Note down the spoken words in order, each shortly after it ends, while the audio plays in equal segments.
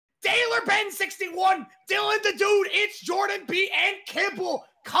dalerben61, Dylan the Dude, ItsJordanB, and Kibble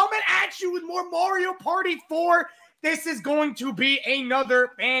coming at you with more Mario Party 4. This is going to be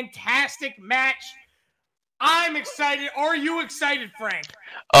another fantastic match. I'm excited. Are you excited, Frank?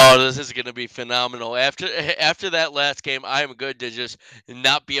 Oh, this is going to be phenomenal. After that last game, I'm good to just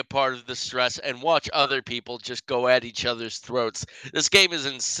not be a part of the stress and watch other people just go at each other's throats. This game is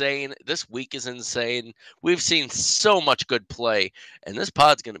insane. This week is insane. We've seen so much good play, and this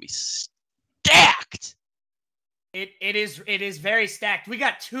pod's going to be stacked. It is very stacked. We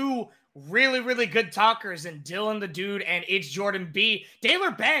got two really good talkers in Dylan the Dude and ItsJordanB.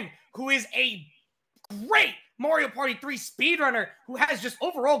 dalerben, who is a great Mario Party 3 speedrunner who has just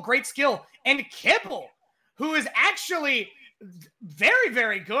overall great skill, and Kibble, who is actually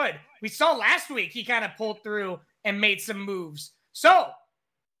very good. We saw last week he kind of pulled through and made some moves. So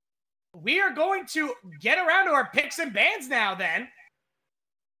we are going to get around to our picks and bans now then.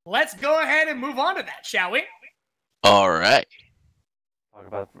 Let's go ahead and move on to that, shall we? All right. Talk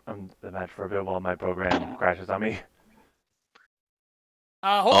about the match for a bit while my program crashes on me.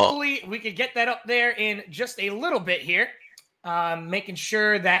 Hopefully we could get that up there in just a little bit here. Making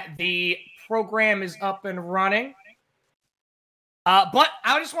sure that the program is up and running. But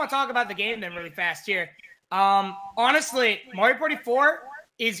I just want to talk about the game then really fast here. Honestly, Mario Party 4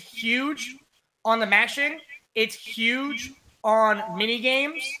 is huge on the mashing. It's huge on mini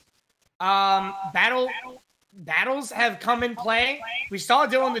games. Battles have come in play. We saw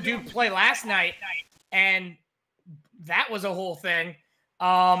Dylan the Dude play last night, and that was a whole thing.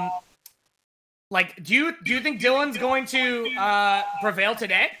 Like, do you think Dylan's going to prevail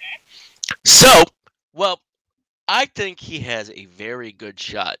today? So, well, I think he has a very good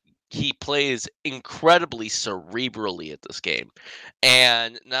shot. He plays incredibly cerebrally at this game,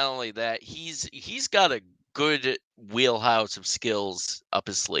 and not only that, he's got a good wheelhouse of skills up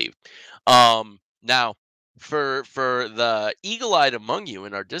his sleeve. Now, for the eagle-eyed among you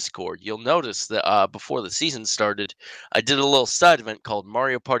in our Discord, you'll notice that before the season started, I did a little side event called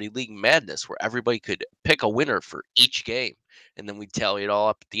Mario Party League Madness, where everybody could pick a winner for each game, and then we'd tally it all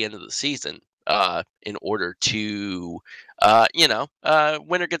up at the end of the season in order to,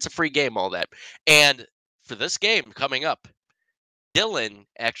 winner gets a free game, all that. And for this game coming up, Dylan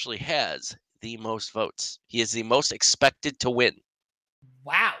actually has the most votes. He is the most expected to win.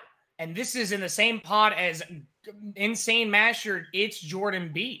 Wow. And this is in the same pod as Insane Masher,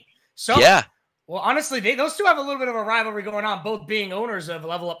 ItsJordanB. So, yeah. Well, honestly, those two have a little bit of a rivalry going on, both being owners of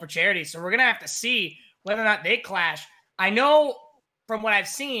Level Up for Charity. So we're going to have to see whether or not they clash. I know from what I've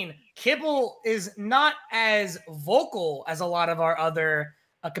seen, Kibble is not as vocal as a lot of our other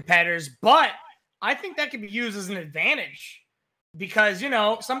competitors, but I think that can be used as an advantage because,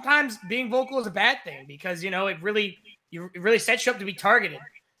 sometimes being vocal is a bad thing because, it really sets you up to be targeted.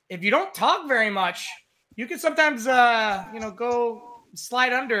 If you don't talk very much, you can sometimes, go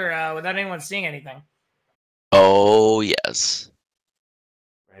slide under without anyone seeing anything. Oh, yes.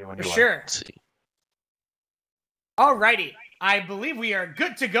 For sure. Alrighty. I believe we are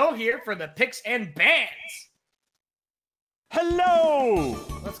good to go here for the picks and bans. Hello!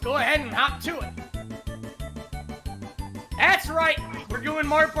 Let's go ahead and hop to it. That's right. We're doing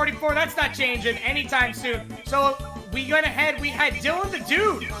Mario Party 4. That's not changing anytime soon. So we went ahead. We had Dylan the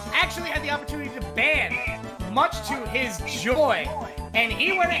Dude actually had the opportunity to ban, much to his joy. And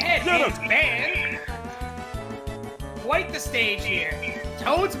he went ahead and banned quite the stage here.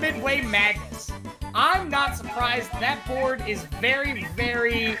 Toad's Midway Madness. I'm not surprised. That board is very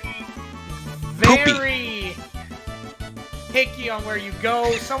picky on where you go.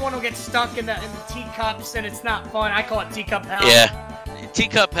 Someone will get stuck in the teacups, and it's not fun. I call it teacup hell. Yeah,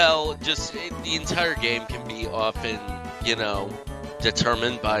 teacup hell. Just the entire game can be often,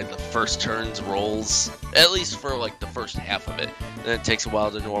 determined by the first turn's rolls. At least for like the first half of it. Then it takes a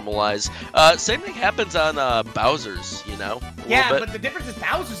while to normalize. Same thing happens on Bowser's. Yeah, but the difference is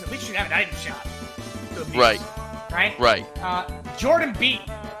Bowser's at least you have an item shot. Right. JordanB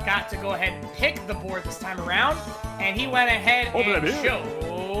got to go ahead and pick the board this time around, and he went ahead and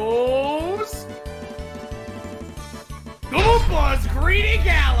chose Goompa's Greedy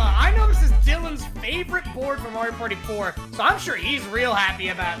Gala. I know this is Dylan's favorite board for Mario Party 4, so I'm sure he's real happy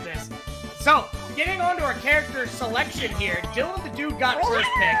about this. So, getting on to our character selection here, Dylan the Dude got first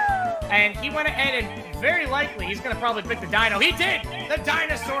pick, and he went ahead and very likely he's going to probably pick the dino. He did! The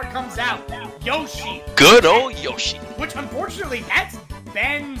dinosaur comes out. Yoshi. Good old Yoshi. Which, unfortunately, that's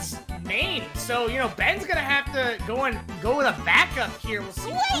Ben's name. So, Ben's going to have to go with a backup here. We'll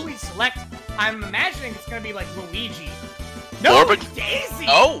see who we select. I'm imagining it's going to be like Luigi. No, it's Daisy!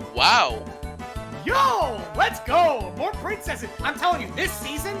 Oh, wow. Yo, let's go! More princesses. I'm telling you, this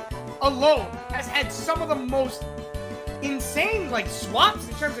season, alone has had some of the most insane like swaps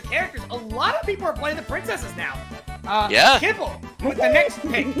in terms of characters. A lot of people are playing the princesses now. Yeah. Kibble with the next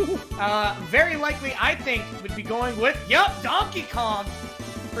pick. Very likely, I think, would be going with, Donkey Kong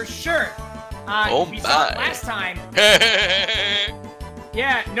for sure. We saw it last time.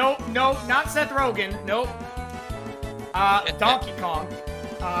 Yeah, nope, not Seth Rogen. Nope. Donkey Kong.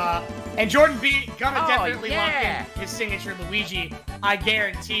 And Jordan B gonna definitely lock in his signature Luigi. I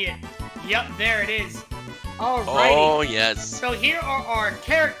guarantee it. Yep, there it is. Alrighty. Oh, yes. So here are our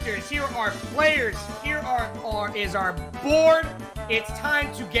characters. Here are our players. Here is our board. It's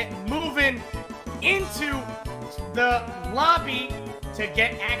time to get moving into the lobby to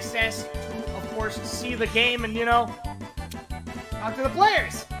get access to, of course, see the game and, talk to the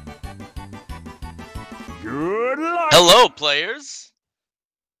players. Good luck. Hello, players.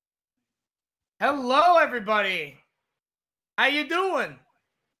 Hello, everybody. How you doing?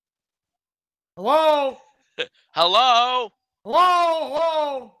 Hello? Hello.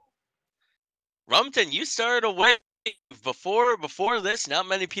 Hello? Rumpton, you started a wave before this. Not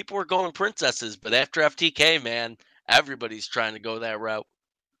many people were going princesses, but after FTK, man, everybody's trying to go that route.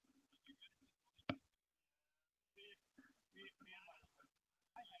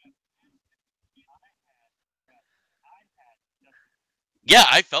 Yeah,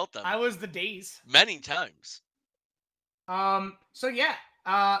 I felt them. I was the days. Many times. So yeah.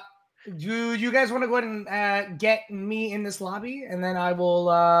 Do you guys want to go ahead and get me in this lobby, and then I will.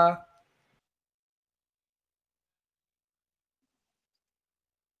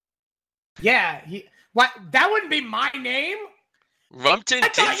 Yeah. What? That wouldn't be my name. Rumpton I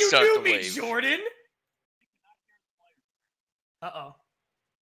thought did you start knew the me, wave. Jordan. Uh-oh.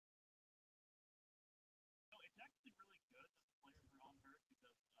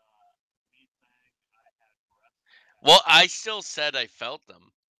 Well, I still said I felt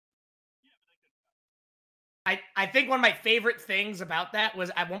them. I think one of my favorite things about that was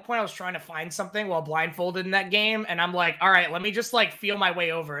at one point I was trying to find something while blindfolded in that game, and I'm like, all right, let me just like feel my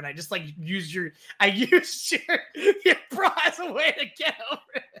way over, and I just like used your bra as a way to get over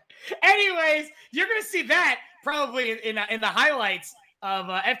it. Anyways, you're gonna see that probably in the highlights of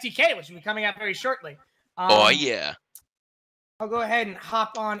FTK, which will be coming out very shortly. Oh yeah. I'll go ahead and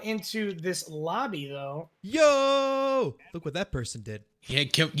hop on into this lobby though. Yo! Look what that person did.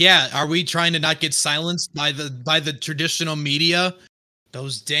 Yeah, are we trying to not get silenced by the traditional media?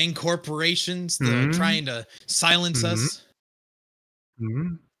 Those dang corporations that are trying to silence us?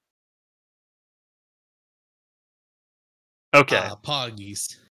 Okay.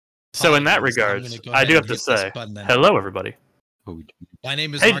 Poggies. So in that Poggies. regards, I'm gonna go I ahead do and have to hit this say, button then. hello everybody. My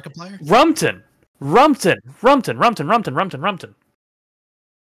name is Hey, Markiplier. Rumpton.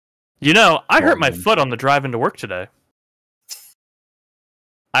 You know, I hurt my foot on the drive into work today.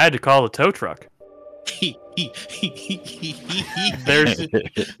 I had to call a tow truck. There's...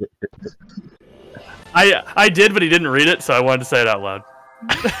 I did, but he didn't read it, so I wanted to say it out loud.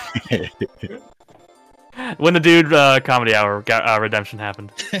 When the dude comedy hour redemption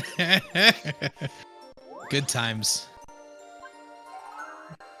happened. Good times.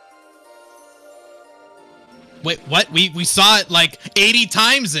 Wait, what? We saw it like 80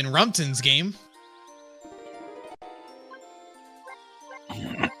 times in Rumpton's game.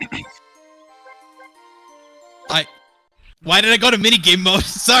 Why did I go to minigame mode?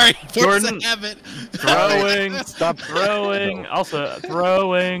 Sorry, force a habit. Throwing, stop throwing. Also,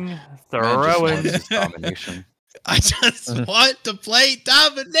 throwing. Domination. I just want to play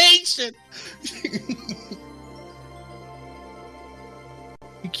domination.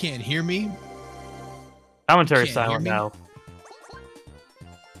 You can't hear me? Commentary You can't silent hear me? now.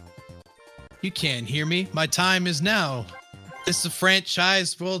 You can't hear me? My time is now. This is a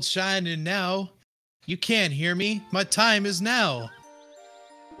franchise world shining now. You can't hear me? My time is now.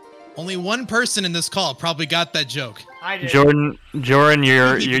 Only one person in this call probably got that joke. I did. Jordan,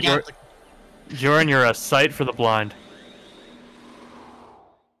 you're got the- Jordan, you're a sight for the blind.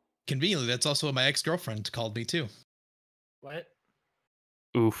 Conveniently, that's also what my ex-girlfriend called me too. What?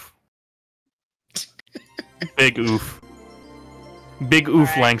 Oof. Big oof. Big oof,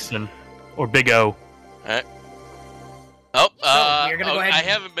 Alright. Langston, or Big O. Oh, you're gonna go ahead I and-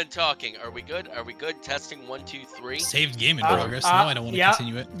 haven't been talking. Are we good? Are we good? Testing 1, 2, 3. Saved game in progress. No, I don't want to yeah,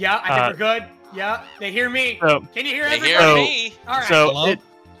 continue it. Yeah, I think we're good. Yeah, they hear me. So, Can you hear They everybody? hear So- me. All right. Hello?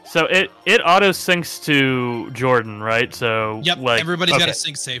 so it auto syncs to Jordan, right? So Yep, like, everybody's got okay. a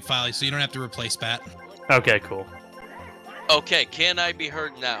sync save file, so you don't have to replace Pat. Okay, cool. Okay, can I be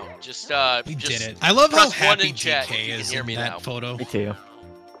heard now? Just We just did it. I love how press 1 happy in chat if DK you can is hear in me that now. photo. Me too.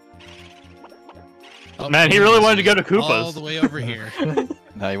 Man, he really wanted to go to Koopas. All the way over here.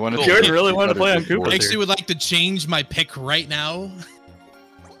 Nah, you wanted Jordan really wanted to play on Koopas. I actually would like to change my pick right now.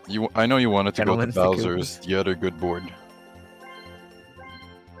 I know you wanted to go to Gentlemen's the Bowser's, the other good board.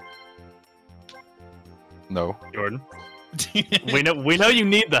 No, Jordan. we know you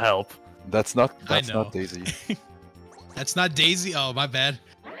need the help. that's not know. Daisy. That's not Daisy. Oh, my bad.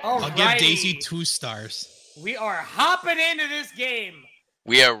 I'll give Daisy 2 stars. We are hopping into this game.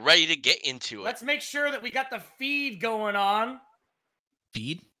 We are ready to get into it. Let's make sure that we got the feed going on.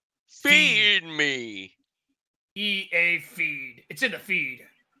 Feed? Feed me. EA feed. It's in the feed.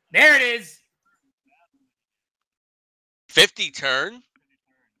 There it is. 50 turn.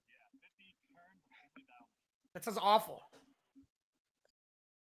 That sounds awful.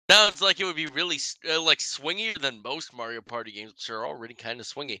 Sounds like it would be really like swingier than most Mario Party games, which are already kind of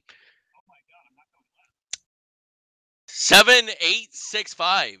swingy.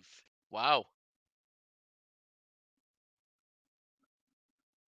 7865. Wow.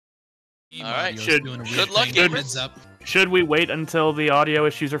 All right. Good luck, gamers. Should we wait until the audio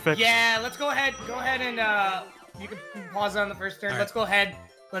issues are fixed? Yeah, let's go ahead. Go ahead and you can pause on the first turn. Let's go ahead.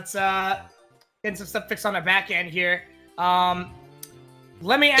 Let's get some stuff fixed on our back end here.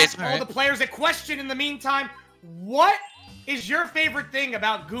 Let me ask all the players a question in the meantime. What is your favorite thing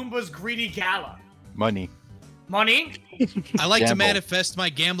about Goomba's Greedy Gala? Money. Money? I like to manifest my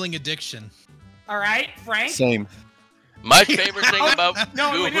gambling addiction. All right, Frank? Same. My favorite thing about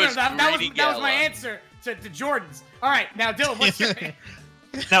Goomba's that was my answer to Jordan's. All right, now Dylan, what's your favorite?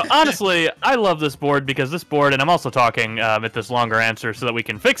 Now, honestly, I love this board because this board, and I'm also talking at this longer answer so that we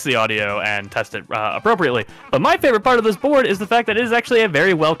can fix the audio and test it appropriately. But my favorite part of this board is the fact that it is actually a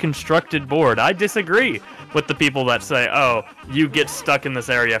very well-constructed board. I disagree with the people that say, oh, you get stuck in this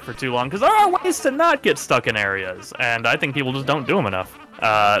area for too long, because there are ways to not get stuck in areas, and I think people just don't do them enough.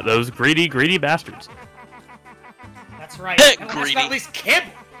 Those greedy, greedy bastards. That's right. And last but not least, Kibble.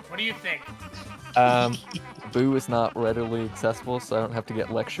 What do you think? Boo is not readily accessible, so I don't have to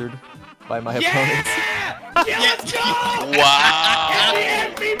get lectured by my opponents. Yeah, let's go! Wow!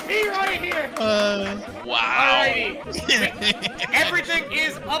 Get the MVP right here! Wow! Alrighty. Everything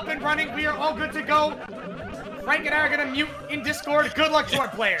is up and running. We are all good to go. Frank and I are going to mute in Discord. Good luck to our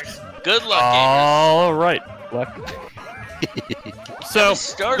players. Good luck, gamers. All right. Luck. So,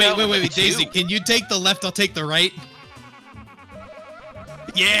 wait, Daisy, can you take the left? I'll take the right.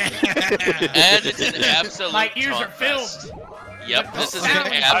 Yeah! And it's an absolute My ears taunt are filled. fest. Yep, this is an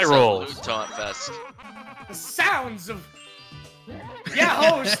absolute taunt fest. The sounds of... Yeah,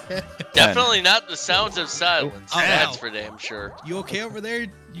 host. Definitely not the sounds of silence. That's for damn sure. You okay over there?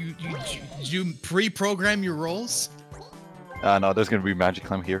 You pre-program your rolls? No, there's gonna be magic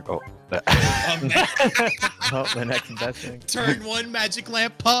climb here. Oh. The next best thing. Turn 1 magic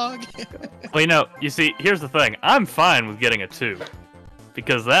lamp pog. Well, you see, here's the thing. I'm fine with getting a 2.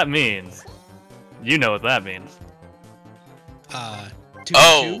 Because that means... You know what that means. 2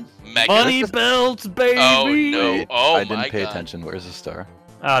 Oh, mega. Money belts, baby! Oh, no. Oh, I didn't pay attention. Where's the star?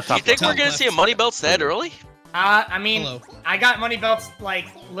 Do you think we're going to see a money belts that early? I mean, I got money belts, like,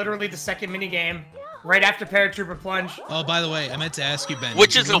 literally the second minigame. Right after Paratrooper Plunge. Oh, by the way, I meant to ask you, Ben.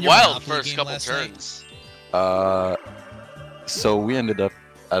 Which is a wild first couple turns. So we ended up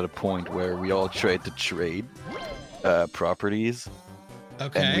at a point where we all tried to trade properties.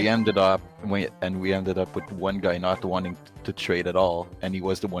 Okay. And we ended up with one guy not wanting to trade at all, and he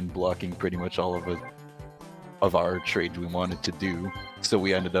was the one blocking pretty much all of our trades we wanted to do. So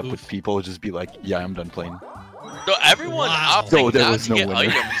we ended up with people just be like, "Yeah, I'm done playing." So everyone opting not to get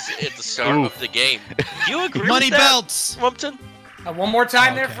items at the start of the game. Do you agree Money with that, belts. Rumpton? One more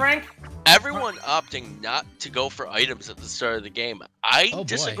time there, Frank. Everyone opting not to go for items at the start of the game. I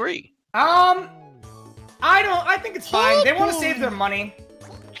disagree. I think it's fine. They want to save their money.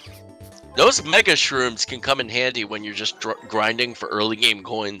 Those mega shrooms can come in handy when you're just grinding for early game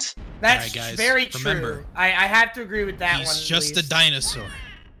coins. That's right, guys, very remember, true. I have to agree with that one. He's just a dinosaur.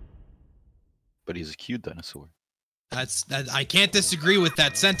 But he's a cute dinosaur. I can't disagree with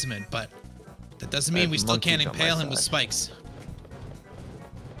that sentiment, but that doesn't mean we still can't impale him with spikes.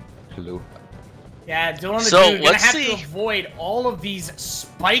 Hello. Yeah, Dylan the Dude gonna have to avoid all of these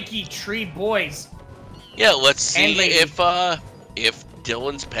spiky tree boys. Yeah, let's see if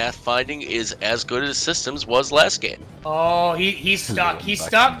Dylan's pathfinding is as good as Systems was last game. Oh, he's stuck. He's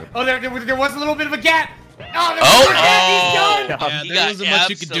stuck. Oh, there was a little bit of a gap. Oh, he's done. Yeah, there wasn't much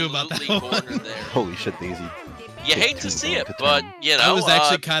you could do about that one. Holy shit, Daisy. You hate to see it, but you know, I was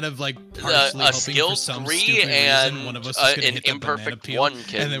actually kind of like partially a hoping skilled for some 3 stupid and reason one of us was gonna an hit the banana imperfect peel, 1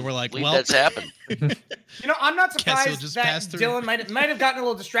 can and then we're like, leave well, that's happened. You know, I'm not Guess he'll surprised just that pass through. Dylan might have gotten a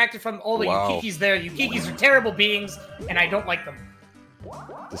little distracted from all the Yukikis there. Yukikis are terrible beings, and I don't like them.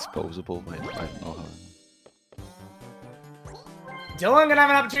 Disposable, I don't know how. Dylan gonna have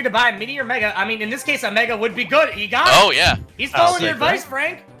an opportunity to buy a mini or mega. I mean, in this case, a mega would be good. He got it. Oh yeah, He's following your advice,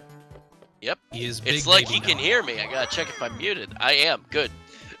 Frank. Yep. he is big It's like baby he can now. hear me. I gotta check if I'm muted. I am. Good.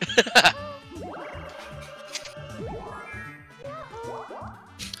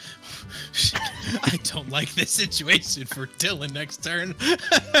 I don't like this situation for Dylan next turn.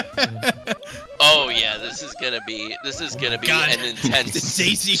 Oh yeah, this is gonna be God. an intense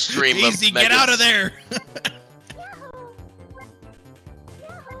Daisy, stream Daisy, of get out megas. of there!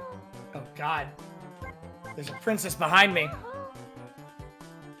 Oh God, there's a princess behind me.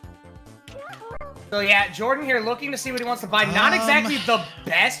 So yeah, Jordan here looking to see what he wants to buy. Not exactly the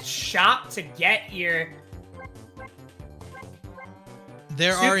best shop to get here.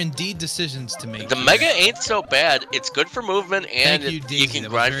 There are indeed decisions to make. The mega ain't so bad. It's good for movement, and Thank you, you Daisy. can That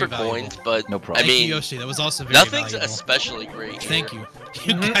was grind very for valuable. coins. But No problem. I Thank mean, you, Yoshi. That was also very nothing's valuable. especially great. Thank here.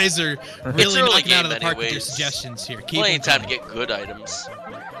 you. You guys are really early knocking out of game the park with your anyways. suggestions here. Keep Plenty them of time to coming. get good items.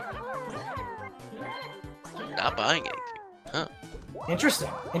 Not buying anything. Huh.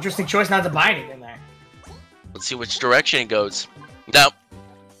 Interesting choice not to buy anything there. Let's see which direction it goes. Now,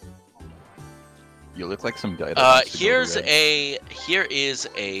 You look like some guy. That here is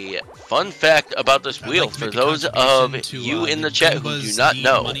a fun fact about this I'd wheel like to for make a those of contribution to, you in the chat who do Goomba's not The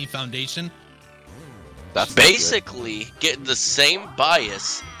know. Money Foundation. That's not good. Basically, get the same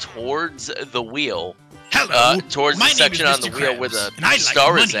bias towards the wheel, Hello. towards my the name is section on the Mr. wheel where the Krabs, and I like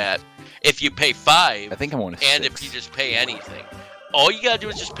star is money. at. If you pay 5, I think I want a and 6. if you just pay anything, all you gotta do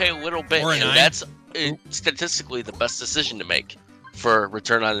is just pay a little bit, Or a and 9. that's statistically the best decision to make for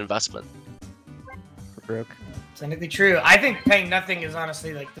return on investment. Broke. Technically true. I think paying nothing is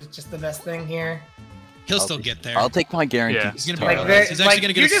honestly like just the best thing here. He'll I'll still be- get there. I'll take my guarantee. Yeah. He's gonna be star. like, there- he's actually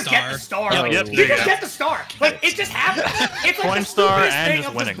gonna get you a just star. get the star. Yep, Like, yep, you there you just go. get the star. Like it just happens. It's like Coin the star stupidest and thing just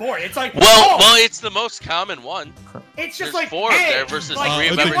of this winning. board. It's like Well, oh, it's the most common one. it's just there's like 4 up hey, there versus like, 3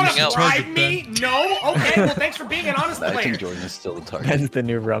 of you wanna everything else. bribe me? No. Okay. Well, thanks for being an honest I player. think Jordan is still the target. That's the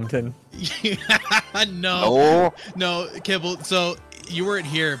new Rumton. no, Oh, no, Kibble. So you weren't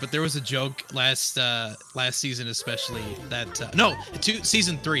here, but there was a joke last season, especially that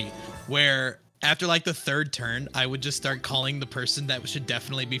season 3, where after like the 3rd turn, I would just start calling the person that should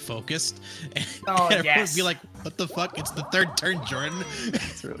definitely be focused. And Oh, everyone yes. would be like, "What the fuck? It's the 3rd turn, Jordan."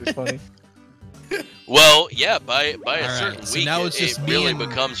 It's really funny. Well, yeah, by a All certain right, so week, now it's just it me really and-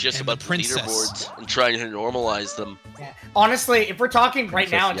 becomes just and the about the princess. leaderboards and trying to normalize them. Yeah. Honestly, if we're talking right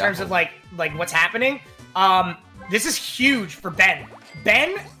Princess now in terms of Yahoo. like what's happening, this is huge for Ben.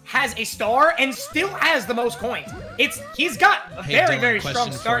 Ben has a star and still has the most coins. He's got a Hey, very, Dylan, very question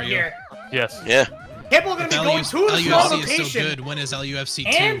strong for start you. here. Yes. Yeah. Kibble gonna be going to the small LUFC is so location, good. When is LUFC 2?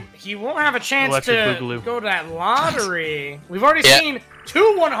 and he won't have a chance Electric to Boogaloo. go to that lottery. We've already Yeah. seen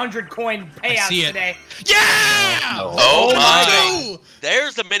 2 100 coin payouts see it. today. Yeah! Oh my! my!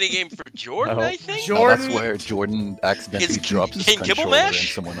 There's the minigame for Jordan, Oh. I think. no, Jordan, that's where Jordan accidentally Is drops his King Kibble controller and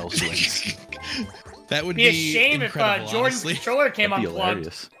Mash? someone else wins. That would be a shame if incredible, Jordan's honestly. controller came That'd be unplugged.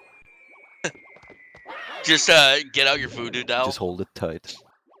 hilarious. Just get out your voodoo doll. Just hold it tight.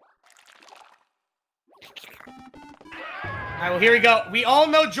 All right, well, here we go. We all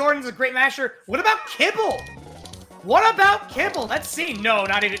know Jordan's a great masher. What about Kibble? What about Kibble? Let's see. No,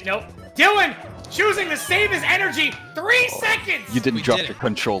 not even. Nope. Dylan choosing to save his energy. 3 seconds. You didn't We drop did your it.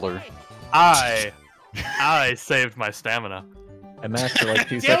 controller. I saved my stamina. I mashed for like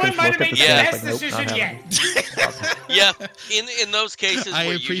 2 Dylan seconds, might looked have at the made the stats, best like, nope, decision not yet. happening. Yeah, in those cases I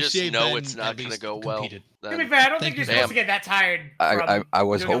where you just appreciate know Ben it's at not going to least go well. competed. To be Then, fair, I don't Thank think you're you, supposed to get that tired. I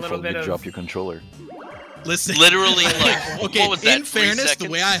was doing a little hopeful bit you'd of- drop your controller. Listen. literally, like, Okay, what was that? in 3 fairness, the seconds?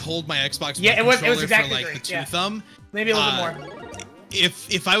 way I hold my Xbox Yeah, One it was controller exactly for like three, the yeah. 2 thumb, Maybe a little bit Uh, more.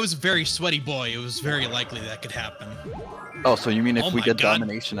 if I was a very sweaty boy, it was very likely that could happen. Oh, so you mean if Oh we my get God.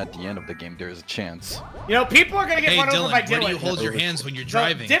 domination at the end of the game, there is a chance? You know, people are gonna get Hey run over by Dylan, where do you Dylan. hold your hands when you're The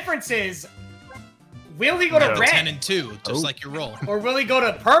driving? difference is, will he go to No. 10 red and 2, just Oh. like your roll. or will he go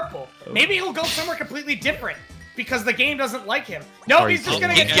to purple? Maybe he'll go somewhere completely different because the game doesn't like him. No, Or he's just he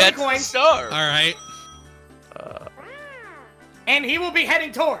gonna He get gets 20 the coins, star. All right. and he will be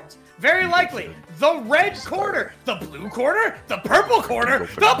heading towards, very likely, the red corner, the blue corner, the purple corner,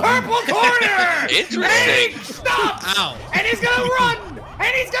 the purple corner! Interesting. And he stops! Ow. And he's gonna run!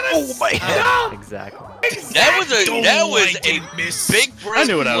 And he's gonna stop! Exactly. That was Exactly. a I big didn't miss. big I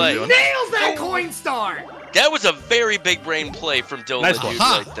knew what I was play. doing. Nails that coin star! That was a very big brain play from Dylan Nice the Dude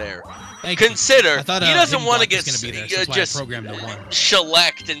one. right there. Thank you. Consider I thought, he doesn't Hidden want to Block get was gonna be there, so that's why I just programmed a 1.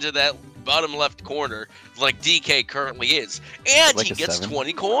 shellacked into that bottom left corner like DK currently is, and Like he a gets 7.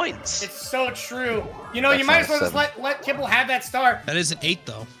 20 coins. It's so true. You know, That's you might as not well a just let Kibble have that star. That is an 8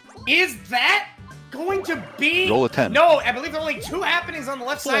 though. Is that going to be... Roll a 10. No, I believe there are only 2 happenings on the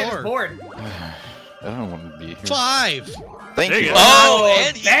left side of 4. the board. I don't want to be here. 5. Thank There you. you go. Oh,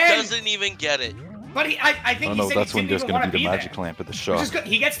 and he dang. doesn't even get it. But I think Oh he no, said that's he when didn't there's even gonna want to be the be magic there. lamp at the Which shop. is good.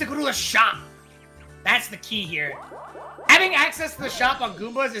 He gets to go to the shop. That's the key here. Having access to the shop on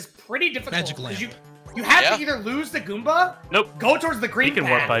Goombas is pretty difficult. Magic 'cause lamp. You have Yeah. to either lose the Goomba, Nope. go towards the green can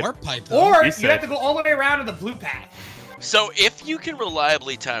warp path, pipe. Warp pipe though. or He's you have safe. to go all the way around to the blue path. So if you can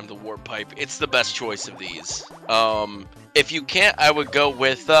reliably time the warp pipe, it's the best choice of these. If you can't, I would go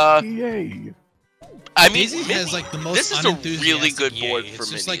with Yay! I mean, Daisy has like the most this is a unenthusiastic really good board yay. for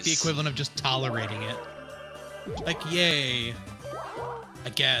It's just like the minis. equivalent of just tolerating it. Like yay. I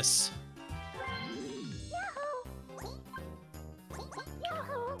guess.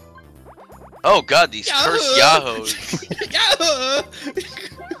 Oh god, these cursed yahoos. Yahoo!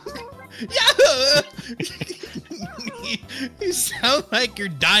 Yahoo! You sound like you're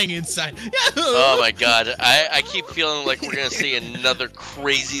dying inside. Yahoo! Oh my god, I keep feeling like we're gonna see another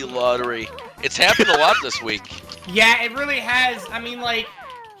crazy lottery. It's happened a lot this week. Yeah, it really has. I mean, like,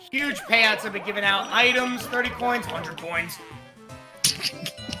 huge payouts have been given out. Items, 30 coins, 100 coins.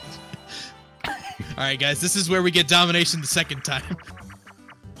 Alright guys, this is where we get domination the second time.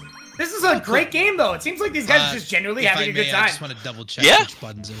 This is a great game, though. It seems like these guys are just genuinely If having I a good may, time. I just want to double check Yeah. which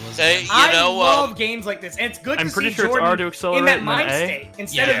buttons it was. You I know, love games like this, and it's good I'm to pretty see sure it's Jordan R to accelerate in that and then mind A. state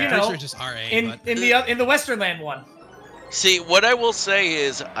instead yeah, of, you I'm pretty know, sure it's just RA, in the Western Land one. See, what I will say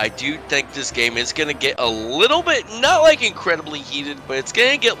is, I do think this game is gonna get a little bit, not like incredibly heated, but it's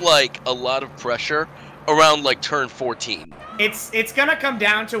gonna get like a lot of pressure around like turn 14. It's gonna come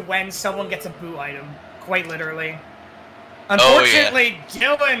down to when someone gets a boo item, quite literally. Oh, Unfortunately,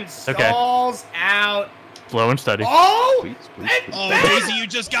 Dylan stalls out. Slow and steady. Oh! Please, please, And please. Oh, back Daisy, you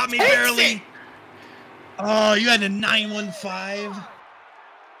just got me takes barely. it. Oh, you had a 915.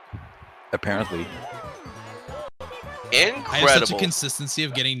 Apparently. I have such a Incredible. consistency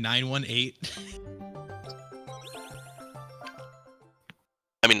of getting 918.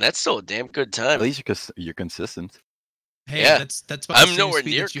 I mean, that's still a damn good time. At least you're consistent. Hey, Yeah. that's about I'm the same nowhere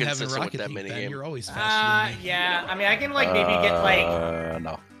speed near that you have in consistent with Rocket that League, minigame. Ben. You're always faster than me. Yeah. I mean, I can like maybe get like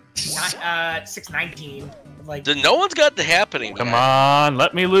No. 619. Like No one's got the happening. Come yet. on,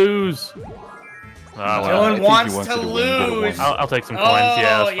 let me lose. I Dylan think he wants wants to to win, lose. I'll take some Oh, coins.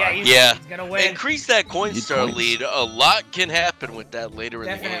 Yeah, that's yeah, fine. Yeah. he's gonna win. Increase that coin Need star points. lead. A lot can happen with that later in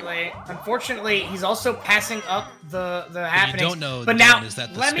the game. Definitely. Unfortunately, he's also passing up the What you happenings. don't know, but Dylan, now, is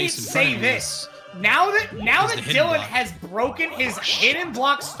that the let me space in front say of you this. Now that is the hidden Dylan block. has broken his hidden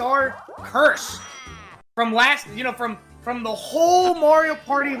block star curse from last, from the whole Mario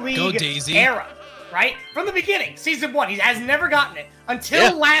Party League Daisy. era, right? From the beginning, season 1, he has never gotten it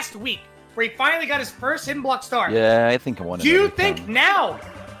until last week, where he finally got his first hidden block star. Yeah, I think I won. Do you think now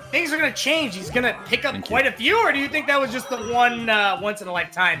things are gonna change? He's gonna pick up quite a few, or do you think that was just the one once in a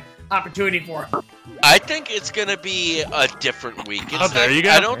lifetime opportunity for him? I think it's gonna be a different week. It's Oh, there you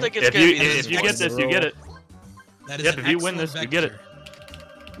go. I don't think it's If gonna you be this if you one. get this, you get it. That is Yep, an if you win this, excellent you get it.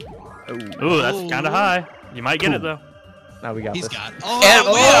 vector. Ooh, that's kind of high. You might get it though. Now we got He's this. got. And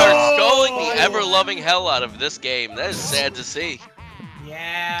we are Oh! stalling the ever-loving hell out of this game. That is sad to see.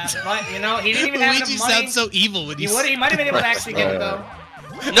 Yeah, but he didn't even have Luigi enough money. sounds so evil when He you. might have been able to actually get it though.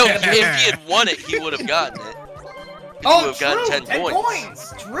 No, if he had won it, he would have gotten it. He Oh, would have true. gotten 10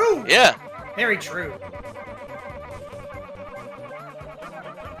 coins. True. Yeah. Very true.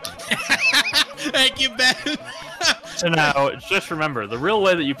 Thank you, Ben. So now, just remember, the real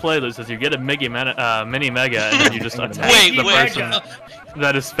way that you play this is you get a mini mega, and then you just attack Wait, the wait. person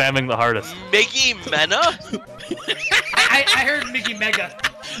that is spamming the hardest. Mickey Mena? I heard Mickey Mega.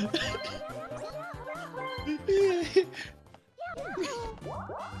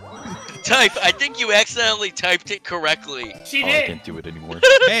 I think you accidentally typed it correctly. She Oh, I did. can't do it anymore.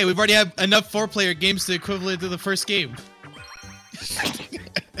 Hey, we've already had enough 4-player games to equivalent to the first game.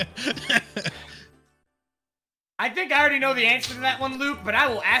 I think I already know the answer to that one, Luke, but I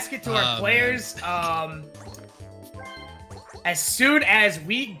will ask it to our Oh, players as soon as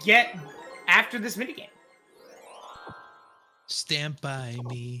we get after this minigame. Stand by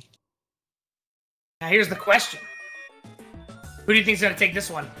me. Now here's the question. Who do you think's gonna take this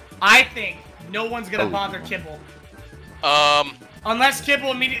one? I think no one's gonna bother Kibble. Unless Kibble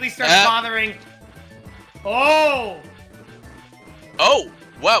immediately starts bothering. Oh! Oh!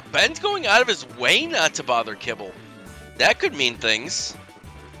 Wow, Ben's going out of his way not to bother Kibble. That could mean things.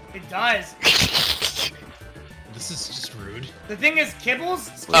 It does. This is just rude. The thing is, Kibble's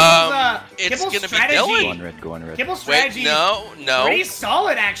it's strategy. Go on red. Kibble's strategy. Wait, no. Pretty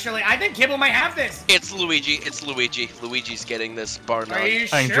solid, actually. I think Kibble might have this. It's Luigi. Luigi's getting this, bar none. Are you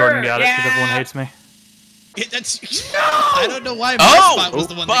sure? I think Jordan got it because everyone hates me. No! I don't know why my spot was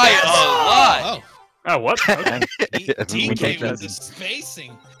the one by that a lot. Oh, what? DK with the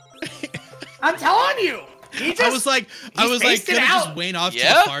spacing. I'm telling you. I was like, could I just wane off to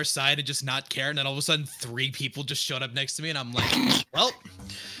Yeah? the far side and just not care? And then all of a sudden, 3 people just showed up next to me, and I'm like, well,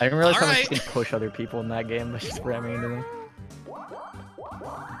 I didn't realize how much Alright. you can push other people in that game by just ramming into them.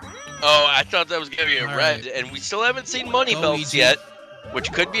 Oh, I thought that was gonna be a All red, right. and we still haven't seen money Oh, belts EG. yet,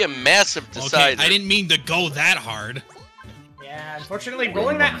 which could be a massive decider. okay, I didn't mean to go that hard. Yeah, unfortunately,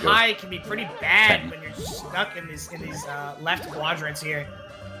 rolling that high can be pretty bad when you're stuck in these left quadrants here.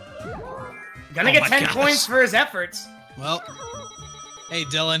 Gonna get my 10 gosh. points for his efforts. Well, hey,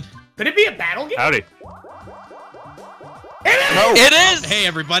 Dylan. Could it be a battle game? Howdy. It is. Hey,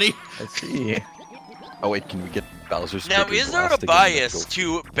 everybody. Let's see. Oh wait, can we get Bowser's Now, stickers is there a last again? bias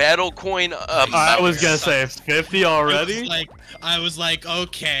to battle coin? I was gonna say 50 I already. was like,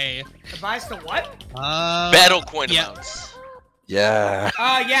 okay. The bias to what? Battle coin yeah. amounts. Yeah.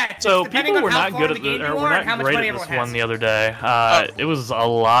 Yeah. So depending people on were how not far good in at the game the, you or are were and how not much great money at this everyone one has. the other day. It was a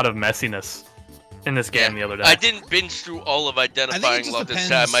lot of messiness in this game the other day. I didn't binge through all of I think it identifying just love this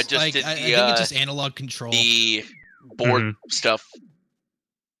depends. time. I just like, did I think it's just analog control. the board stuff.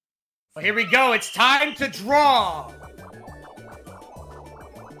 Well, here we go. It's time to draw.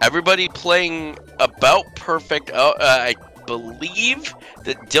 Everybody playing about perfect. I believe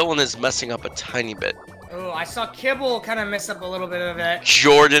that Dylan is messing up a tiny bit. Oh, I saw Kibble kind of mess up a little bit of it.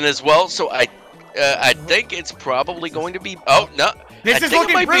 Jordan as well. So I think it's probably going to be. Oh no! This I is think it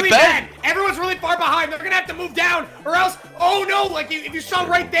looking might be really Ben. bad. Everyone's really far behind. They're gonna have to move down, or else. Oh no! Like if you saw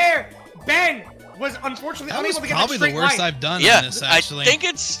right there, Ben was unfortunately That was unable to get probably that the straight worst line. I've done Yeah, on this, actually. I think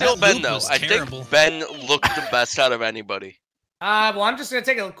it's still That Ben loop though. was I terrible. think Ben looked the best out of anybody. Well, I'm just gonna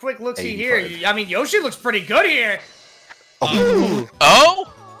take a quick look-see here. 85. I mean, Yoshi looks pretty good here. Oh, Oh,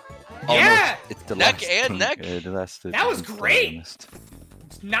 Yeah, It's the Neck last and thing, neck. the last, That was great.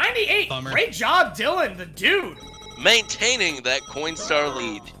 98. Bummer. Great job, Dylan, the dude. maintaining that Coinstar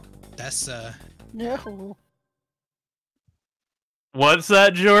lead. that's No. What's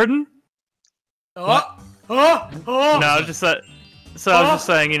that, Jordan? Oh. No, I was just that. So I was just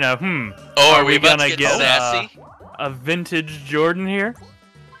saying, you know, Oh, Are are we we about gonna to get get, sassy? a vintage Jordan here.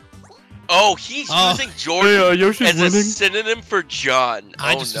 Oh, he's Oh. using Jordan Hey, Yoshi's as a winning. synonym for John.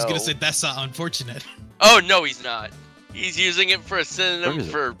 I Oh, just no. was gonna say that's unfortunate. Oh no, he's not. He's using it for a Where synonym is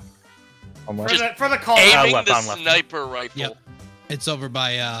it? for Almost. For the call. aiming left, the on left. sniper rifle. Yep. It's over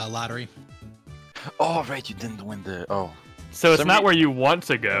by lottery. Oh right, you didn't win the. Oh, So it's Some not re- where you want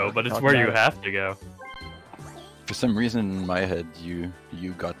to go, but it's Talk where you about it. have to go. for some reason in my head, you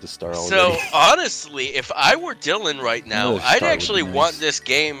got the star already. So honestly, if I were Dylan right now, Another I'd star would actually be nice. want this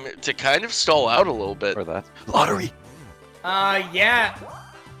game to kind of stall out a little bit. for that lottery. Yeah.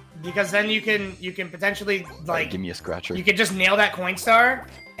 Because then you can potentially like Give me a scratcher. you can just nail that Coinstar,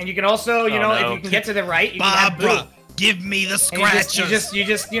 and you can also if no. you can get to the right, you can have Boo. Barbara, give me the And scratchers. you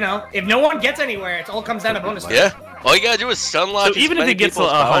just if no one gets anywhere, it all comes down to bonus. Yeah, all you gotta do is sunlock. So even if as many he gets people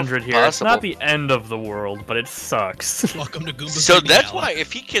as 100 here, it's not possible. the end of the world, but it sucks. Welcome to Goomba. So Baby that's Hell. why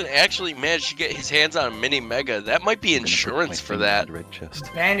if he can actually manage to get his hands on a mini mega, that might be I'm gonna put insurance my for finger that. in the red chest.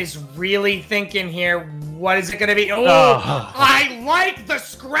 Ben is really thinking here. What is it gonna be? Oh, Oh. I like the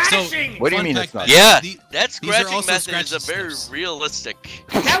scratching. What do you Fun mean fact, it's not? Yeah. the- That These are scratching also method is a scratching very snips. realistic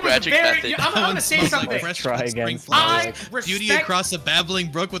That was scratching very. method. I'm gonna say smells like something. fresh Try spring again. flowers. I Beauty respect. across a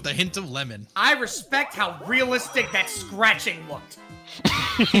babbling brook with a hint of lemon. I respect how realistic that scratching looked.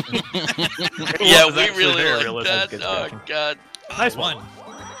 Yeah, was we actually really very like realistic. that. Good Oh scratching. god. Nice one.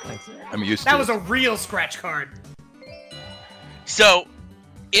 Thanks. I'm used That to was it. a real scratch card. So,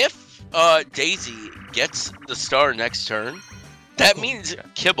 if Daisy gets the star next turn, that means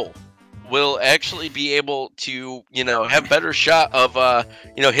Kibble will actually be able to, have better shot of,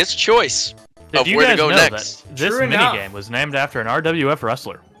 his choice Did of you where to guys go know next. that this True enough. minigame was named after an RWF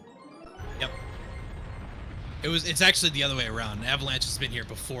wrestler? It's actually the other way around. Avalanche has been here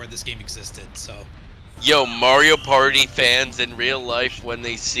before this game existed, so Yo, Mario Party fans in real life when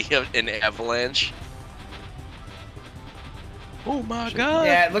they see an avalanche. Oh my god.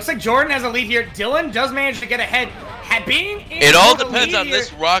 Yeah, it looks like Jordan has a lead here. Dylan does manage to get ahead. Being in It all the depends lead on here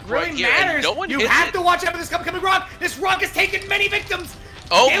this rock really right here, and matters. no one you hits have it. to watch out for this upcoming rock. This rock has taken many victims.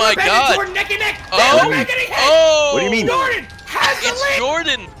 Oh Taylor my Bennett, god. Jordan neck and neck. Oh. Taylor getting hit. Oh. What do you mean? Jordan It's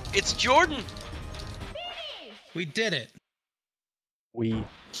Jordan. It's Jordan. We did it.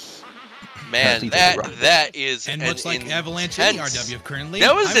 Man, that is and much like Avalanche and ERW currently.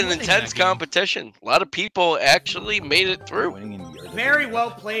 That was an intense competition. A lot of people actually made it through. Very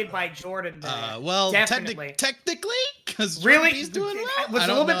well played by Jordan. Well, definitely. Technically, because really he's doing well. Was a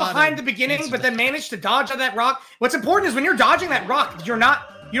little bit behind the beginning, but then managed to dodge on that rock. What's important is when you're dodging that rock, you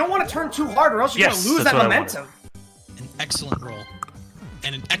don't want to turn too hard, or else you're going to lose that momentum. An excellent roll,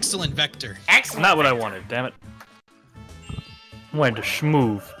 and an excellent vector. Excellent. Not what I wanted. Damn it. I wanted to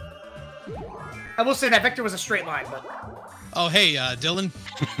schmoove. I will say that vector was a straight line, but... Oh, hey, Dylan.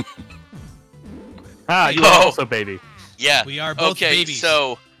 You are also baby. Yeah. We are both babies.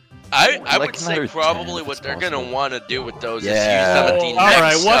 So I would say probably what they're going to want to do with those is use 17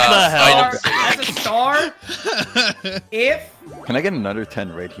 Alright, what the hell? As a star, if... Can I get another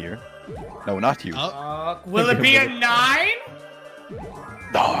 10 right here? No, not you. Will it be a 9?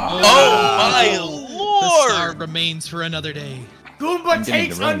 Oh my lord! The star remains for another day. Goomba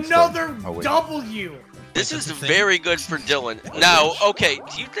takes another W. This is very good for Dylan. Now, okay,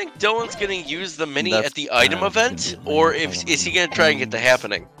 do you think Dylan's gonna use the mini at the item event, or is he gonna try and get the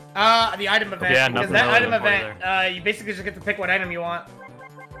happening? The item event. Yeah, because that item event, you basically just get to pick what item you want.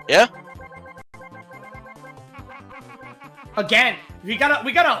 Yeah. Again, we got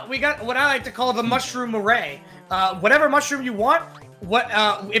what I like to call the mushroom array. Whatever mushroom you want,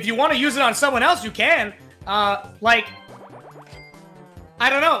 if you want to use it on someone else, you can. Like. I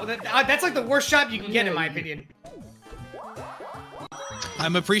don't know. That's like the worst shot you can get, in my opinion.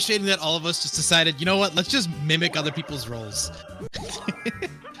 I'm appreciating that all of us just decided, you know what? Let's just mimic other people's roles.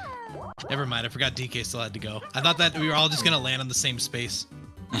 Never mind. I forgot DK still had to go. I thought that we were all just gonna land on the same space.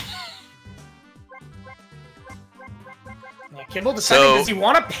 Kibble decided, does he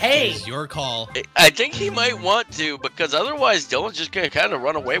want to pay? It's your call. I think he might want to, because otherwise Dylan's just gonna kind of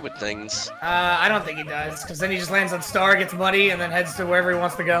run away with things. I don't think he does, because then he just lands on star, gets money, and then heads to wherever he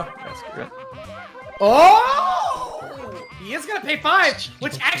wants to go. That's correct. Oh! He is gonna pay 5,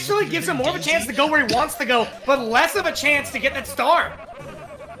 which actually gives him more of a chance to go where he wants to go, but less of a chance to get that star.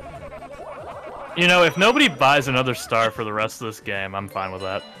 You know, if nobody buys another star for the rest of this game, I'm fine with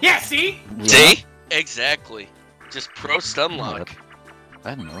that. Yeah, see? See? Exactly. Just pro stun lock.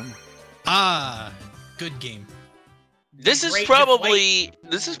 I don't know. Good game. This is probably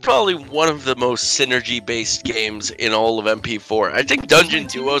one of the most synergy-based games in all of MP4. I think Dungeon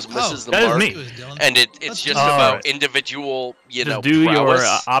Duos misses the mark, and it's just about individual, just do prowess.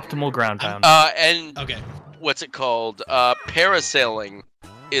 your optimal ground pound. And what's it called? Parasailing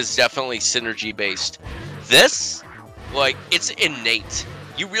is definitely synergy-based. This, like, it's innate.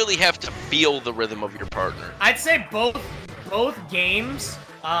 You really have to feel the rhythm of your partner. I'd say both games.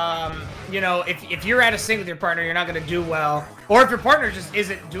 You know, if you're out of sync with your partner, you're not going to do well. Or if your partner just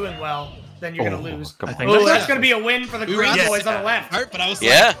isn't doing well, then you're going to lose. Oh, that's going to be a win for the green boys on the left. But I was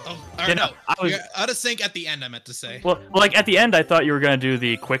you're out of sync at the end, I meant to say. Well, like at the end, I thought you were going to do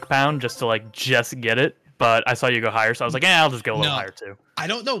the quick pound just to just get it. But I saw you go higher, so I was like, I'll just go a little higher too. I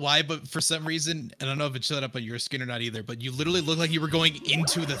don't know why, but for some reason, and I don't know if it showed up on your screen or not either, but you literally looked like you were going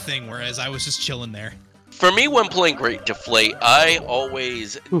into the thing, whereas I was just chilling there. For me, when playing Great Deflate, I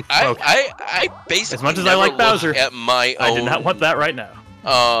always, I basically as much as I like Bowser, at my own. I do not want that right now.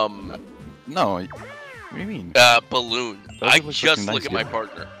 No, what do you mean? Balloon. I just look at my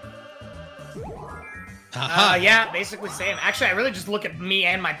partner. Yeah, basically same. Actually, I really just look at me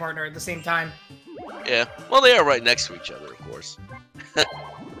and my partner at the same time. Yeah, well, they are right next to each other, of course.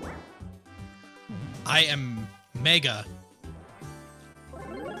 I am Mega.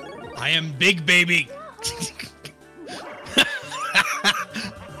 I am Big Baby.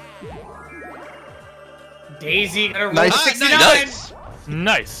 Daisy gonna roll Nice. 69.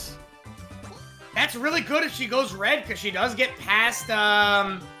 Nice. That's really good if she goes red, because she does get past,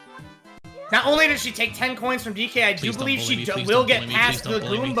 not only does she take 10 coins from DK, I do believe she will get past the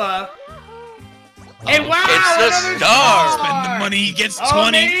Goomba. And wow, it's the star! Spend the money, he gets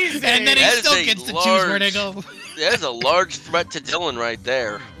 20, amazing. and then he still gets to choose where to go. There's a large threat to Dylan right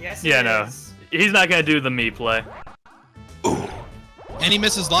there. Yes, no. He's not going to do the me play. Ooh. And he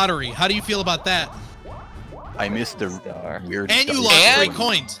misses lottery. How do you feel about that? I missed the weird And you stuff. lost 3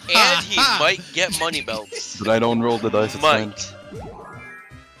 coins. And he might get money belts. But I don't roll the dice. It's fine. Might.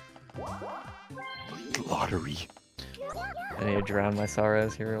 Lottery. I need to drown my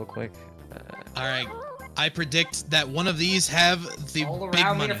sorrows here real quick. All right. I predict that one of these have the All big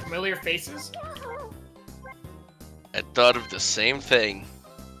around me money. are familiar faces. I thought of the same thing.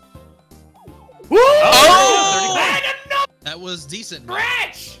 Woo! Oh! That was decent.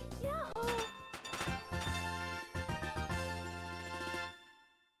 Scratch!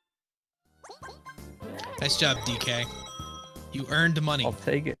 Nice job, DK. You earned money. I'll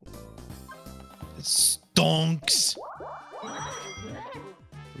take it. Stonks.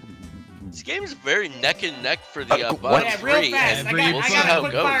 This game is very neck and neck for the bottom Yeah, three. real fast.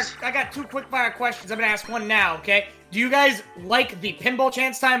 And I got two quick fire questions. I'm gonna ask one now. Okay. Do you guys like the pinball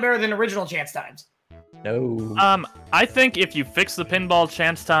chance time better than original chance times? No. I think if you fix the pinball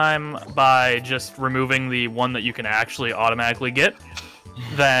chance time by just removing the one that you can actually automatically get,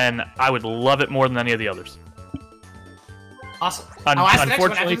 then I would love it more than any of the others. Awesome. I'll ask the next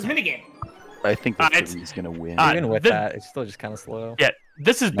one after Unfortunately, this minigame. I think the three's gonna win. Even with that, it's still just kind of slow. Yeah,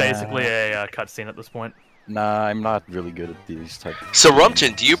 this is basically a cutscene at this point. Nah, I'm not really good at these type of So,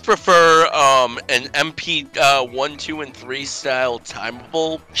 Rumton, do you prefer an MP 1, 2, and 3 style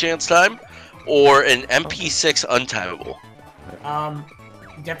timeable chance time, or an MP6 untimeable?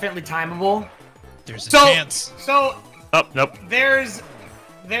 Definitely timeable. There's a chance. So. Oh, nope. There's.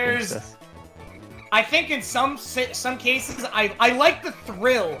 I think in some cases, I like the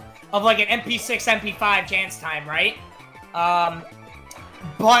thrill of like an MP6, MP5 chance time, right?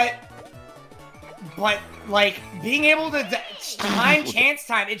 But like being able to time chance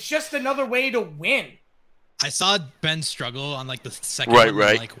time, it's just another way to win. I saw Ben struggle on like the second one.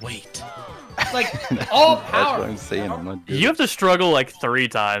 Right. Like, wait. Like all power. That's what I'm saying. I'm not You have to struggle like 3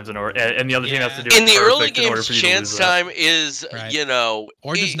 times in order, and the other team has to do. In the early perfect in order games, for you to lose chance that. time is, you know,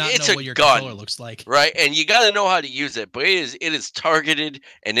 or just not it's know a what your gun, controller looks like. right? And you got to know how to use it, but it is targeted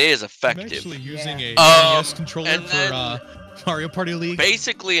and it is effective. I'm actually using a NES controller for Mario Party League.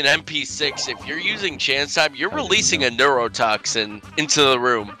 Basically, an MP6. If you're using chance time, you're releasing a neurotoxin into the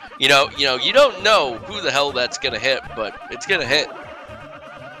room. You know, you don't know who the hell that's gonna hit, but it's gonna hit.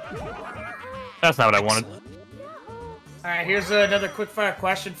 That's not what I wanted. All right, here's another quick-fire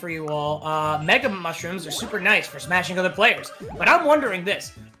question for you all. Mega mushrooms are super nice for smashing other players, but I'm wondering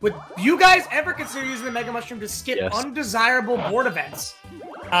this: would you guys ever consider using the mega mushroom to skip undesirable board events,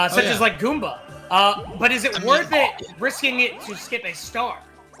 such as like Goomba? But is it worth it risking it to skip a star?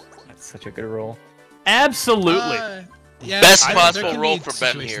 That's such a good roll. Absolutely. Yeah, best possible roll for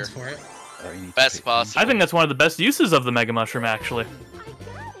Ben here. Best possible. I think that's one of the best uses of the mega mushroom, actually.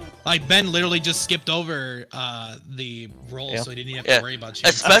 Like Ben literally just skipped over the roll, so he didn't even have to worry about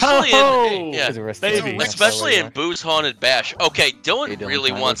chance. Especially in Boo's Haunted Bash. Okay, Dylan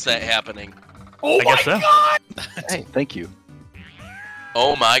really wants that happening. Oh my god! Hey, thank you.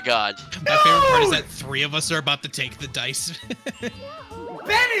 Oh my god. My favorite part is that 3 of us are about to take the dice.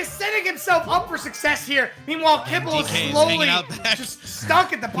 Ben is setting himself up for success here. Meanwhile, Kibble is slowly just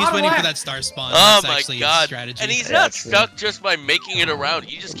stuck at the bottom He's waiting left. for that star spawn. Oh That's my actually god. his strategy. And he's not stuck just by making it around.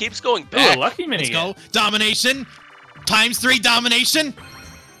 He just keeps going back. Ooh, lucky mini. Let's go. Domination. ×3 domination.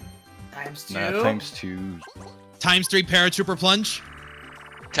 ×2. Nah, ×2. ×3 paratrooper plunge.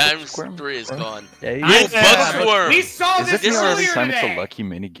 ×3 is gone. Yeah, we saw this earlier time today. It's a lucky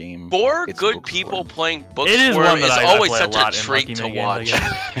mini game. For good people playing It is Booksworm one that is I always play such a lot a in treat lucky to mini games, watch.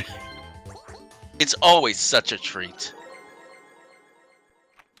 I guess. It's always such a treat.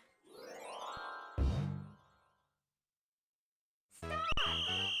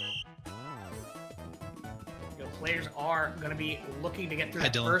 Players are going to be looking to get through Hi,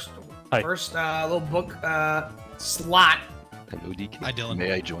 the Dylan. first little book slot. Hello, DK. Hi, Dylan.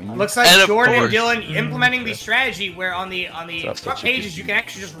 May I join you? Looks like And of Jordan and course- Dylan implementing the strategy where on the That's front such a pages good you can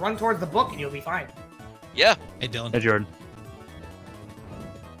actually just run towards the book and you'll be fine. Yeah, Hey, Dylan. Hey, Jordan.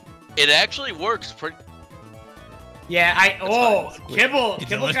 it actually works pretty. Yeah, Kibble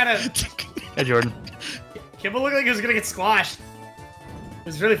Dylan. kind of Hey, Jordan. Kibble looked like he was gonna get squashed. It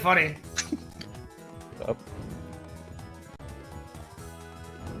was really funny.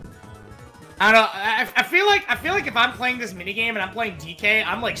 I don't know. I feel like if I'm playing this minigame and I'm playing DK,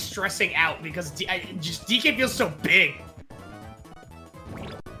 I'm like stressing out because DK feels so big.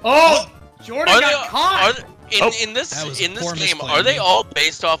 Oh, Jordan got caught. In this That was game, misplay, are they man. all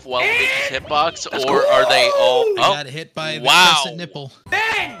based off Waluigi's hitbox, or are they all? He Oh, got hit by the wow. crescent nipple.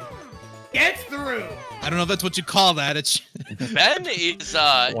 Ben gets through. I don't know if that's what you call that. It's Ben is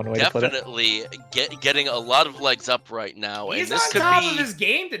One way to put it. definitely getting a lot of legs up right now, He's and this on could top be of his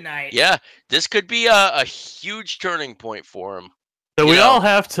game tonight. yeah, this could be a huge turning point for him. So You we know. all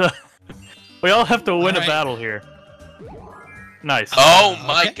have to win a Alright. battle here. Nice. Oh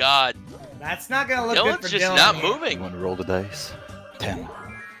my okay. god, That's not gonna look good Dylan's for just Dylan. not here. You moving. want to roll the dice? 10.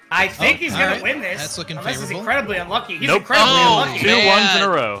 I think he's gonna alright. win this. That's looking unless he's favorable. incredibly unlucky. He's Nope. incredibly Oh, unlucky. Two man. ones in a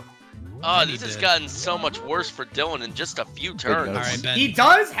row. Oh, He this has did. gotten so much worse for Dylan in just a few turns. notes. all right, Ben. He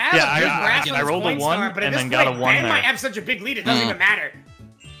does have Yeah, a good I- grasp again, on I his rolled a point one star, but at and this then got a point, one Ben there. might have such a big lead it doesn't even matter.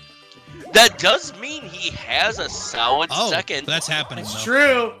 That does mean he has a solid second. That's happening. It's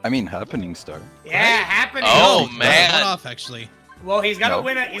true. I mean, happening star. Yeah, happening. Oh One man. off actually. Well, he's got to No.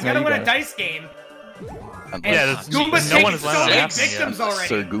 win a. He's No, got to you win got a it. dice game. And Yeah, Goomba's no taking one is so allowed many to victims already.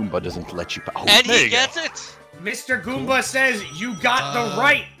 Sir Goomba doesn't let you. Oh, And There he you go. gets it. Mr. Goomba says, "You got the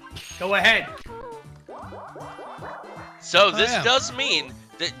right. Go ahead." So this yeah. does mean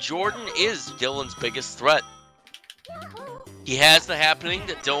that Jordan is Dylan's biggest threat. He has the happening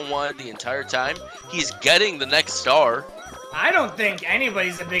that Dylan wanted the entire time. He's getting the next star. I don't think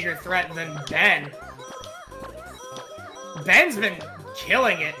anybody's a bigger threat than Ben. Ben's been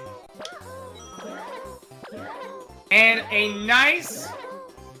killing it. And a nice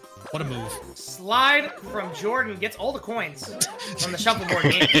What a move. slide from Jordan gets all the coins from the shuffleboard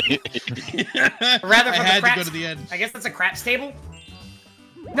game. Or rather, I from had the to craps. go to the end. I guess that's a craps table?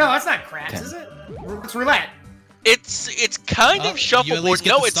 No, that's not craps, is it? It's roulette. It's kind Oh, of you at shuffleboard. least get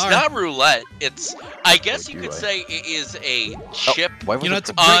No, the it's star. not roulette. It's I guess you You're could right. say it is a chip Why was You know, it? it's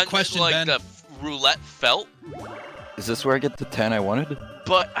a great on question, like Ben. the roulette felt. Is this where I get the 10 I wanted?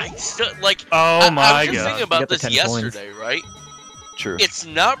 But I still like. Oh I my was just god. thinking about get the this 10 coins. yesterday, right? True. It's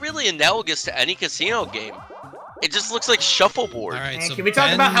not really analogous to any casino game. It just looks like shuffleboard. All right, And so can we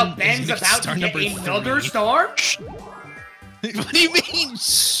talk about how Ben is Ben's gonna about star to get number another 3. star? What do you mean?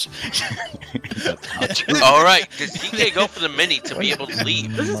 Shh. That's not true. All right, does DK go for the mini to be able to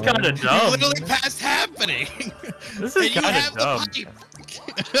leave? This is kind of You dumb. literally passed happening. This And is you kind have of the dumb.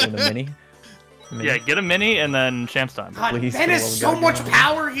 pipe. In a mini. Yeah, get a mini and then champs time. God, Please, Ben for has the so love of much God.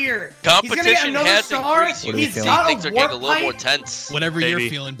 power here. He's gonna get Competition another has star. increased. You What are you He's feeling? got things a are getting a warp little more pipe. tense. Whatever Baby.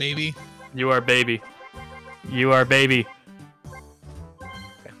 you're feeling, baby. You are baby. You are baby.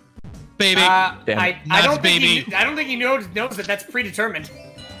 Baby. Damn. I Nuts, don't think baby. I don't think he knows that that's predetermined.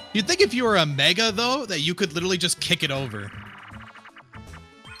 You'd think if you were a mega, though, that you could literally just kick it over.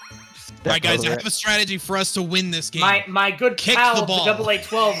 All right, guys, I have a strategy for us to win this game. My good Kick pal, the the ball. double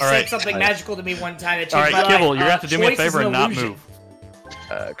A12, said right. something magical to me one time. That All changed right, my Kibble, life. you're gonna have to do me a Choice is favor an and not illusion. move.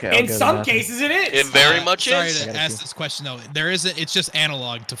 Okay, I'll In go to some that. cases, it is. It very much Sorry is. to ask this question, though. There isn't. It's just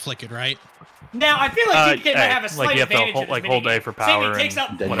analog to flick it, right? Now I feel like DK might hey, have a slight like you have to advantage. hold- in like this hold minigame. A for Saying power he takes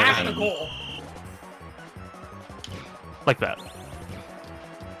and up whatever. half the goal. Like that.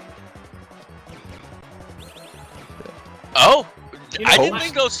 Oh, You know I what? didn't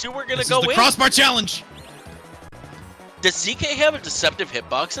think those two were gonna This go is the in. crossbar challenge. Does CK have a deceptive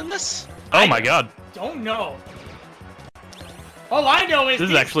hitbox in this? Oh my god. Don't know. All I know is This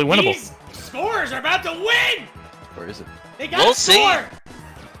is actually winnable. These scores are about to win. Where is it? They got We'll a score.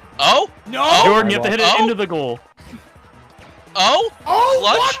 Oh, No. Oh. Jordan, you have to hit it Oh. into the goal. oh, Oh,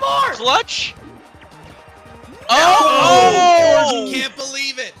 clutch, one more. clutch. Oh, Oh, you can't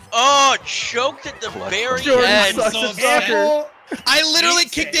believe it. oh, choked at the very Jordan end. sucks So at upset. soccer. I literally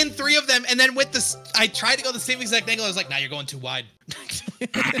Decent. kicked in 3 of them, and then with this, I tried to go the same exact angle. I was like, "Nah, you're going too wide."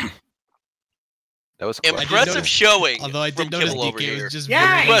 That was did Impressive notice- showing Although I from did notice Kibble over DK here. was just Yeah,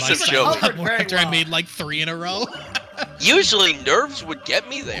 very Impressive much show. like, Very after I well. made like 3 in a row. Usually nerves would get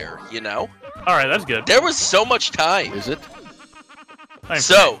me there, you know? All right, that's good. There was so much time. Is it?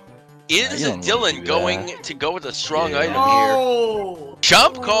 So, is you don't Dylan wanna do going to go with a strong Yeah. item here? Oh.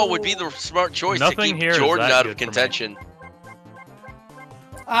 Chomp call would be the smart choice Nothing to keep here is Jordan that out good of for me. contention.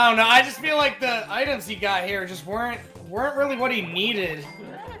 I don't know. I just feel like the items he got here just weren't really what he needed.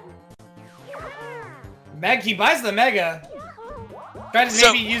 He buys the mega. Try to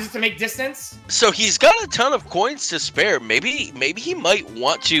So- maybe use it to make distance. So he's got a ton of coins to spare. Maybe he might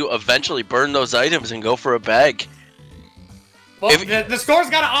want to eventually burn those items and go for a bag. Well, If- the store's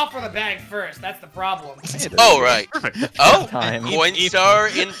got to offer the bag first. That's the problem. Oh, right. Perfect. Oh, Time.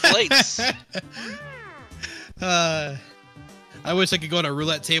 Coinstar inflates. I wish I could go to a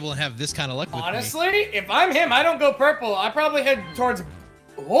roulette table and have this kind of luck with me. Honestly, if I'm him, I don't go purple. I probably head towards.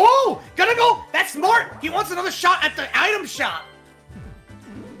 Whoa! Gonna go! That's smart! He wants another shot at the item shop!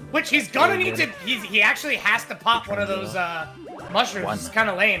 Which he's gonna need to. He actually has to pop one of those mushrooms. It's kind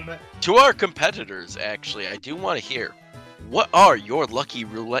of lame, but. To our competitors, actually, I do want to hear, what are your lucky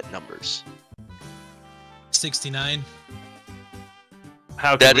roulette numbers? 69.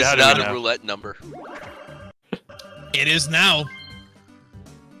 How could That we, is how do not we a know? roulette number. It is now.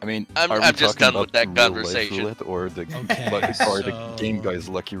 I mean, I'm are we just talking done with about that the real life conversation. roulette or the Okay, or the so- game guy's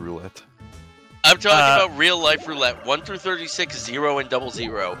lucky roulette? I'm talking about real life roulette. 1 through 36, 0 and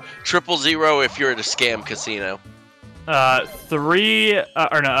 00. 000 if you're at a scam casino. 3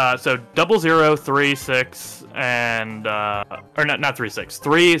 or no, so 00, 3, 6, and or not 3, 6,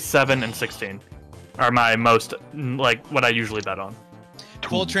 3, 7, and 16 are my most like what I usually bet on.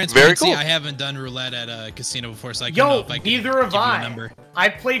 Full transparency, cool. I haven't done roulette at a casino before, so I don't Yo, know if I can neither give have you a I. number.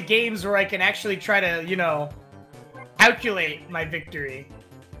 I've played games where I can actually try to, you know, calculate my victory.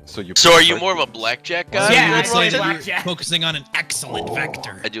 So are you more of a blackjack guy? Yeah, I play say blackjack. focusing on an excellent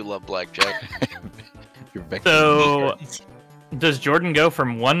vector. I do love blackjack. Your vector. So, does Jordan go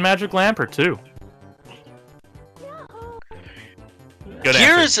from 1 magic lamp or 2? Good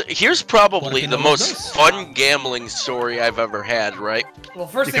answer. Here's probably the most fun gambling story I've ever had, right? Well,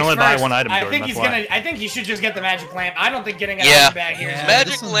 first You things can only first, buy one item, I Jordan, think he's that's why. gonna. I think he should just get the magic lamp. I don't think getting an Yeah. item bag here. Yeah,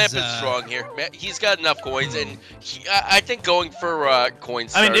 Magic this Lamp one's, is strong here. He's got enough coins, and I think going for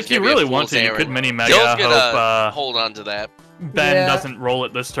coins. I mean, if you really want to, you could mini mega. Dill's Hope gonna hold on to that. Ben doesn't roll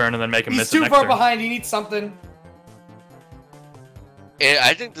it this turn and then make him He's miss it too next far turn. behind. He needs something. And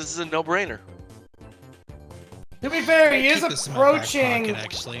I think this is a no-brainer. To be fair, he is Keep this in my back approaching. pocket,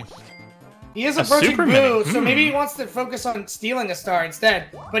 actually. He is A approaching super Boo, mini. so maybe he wants to focus on stealing a star instead.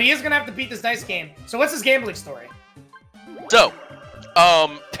 But he is gonna have to beat this dice game. So what's his gambling story? So,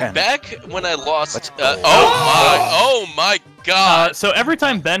 10. back when I lost. Let's Oh my God! So every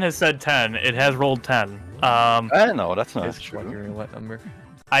time Ben has said 10, it has rolled 10. I don't know, that's not It's true. your roulette number.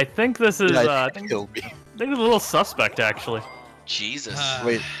 I think this is. Yeah, I it think killed me. it's a little suspect, actually. Jesus.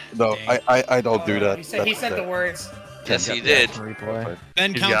 Wait, no, Dang. I don't do that. He said the words. Yes, he did. Replay.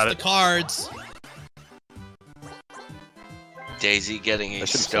 Ben He's counts got the it. cards. Daisy getting a I should've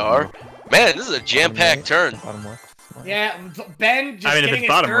said star. Man, this is a jam-packed turn. Bottom left. Yeah, Ben just I mean, if getting it's his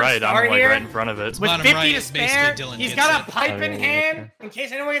bottom third right, star I'm like here. right in front of it. With Bottom 50 right to is basically spare, Dylan he's gets got it. a pipe Oh, in yeah, hand okay. in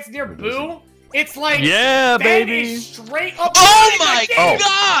case anyone gets near What is Boo. It's like Yeah, Ben baby. is straight up. Oh winning my the game.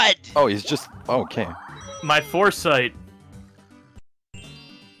 God! Oh, he's just okay. My foresight.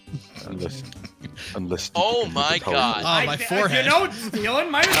 Unless. Oh my God. Oh, my forehead. You know, Dylan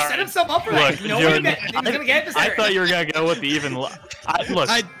might have set himself up for that. Look, No Jordan, way he's gonna get this. I area. thought you were gonna go with the even. Look, I was,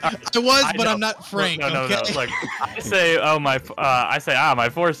 but know. I'm not Frank. No, no, okay? no. Look, I say, my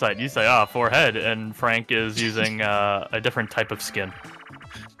foresight. You say, forehead, and Frank is using a different type of skin.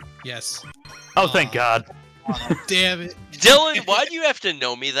 Yes. Oh, thank God. Damn it. Dylan, why do you have to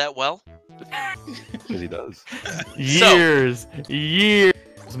know me that well? Because he does. Years,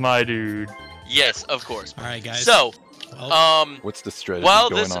 my dude. Yes, of course. All right, guys. So, Well, What's the strategy? while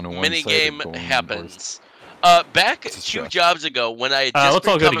going this on one mini side or game going happens, back This is 2 true. jobs ago when I had Let's just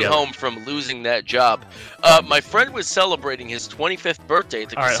all been go coming together. home from losing that job, my friend was celebrating his 25th birthday at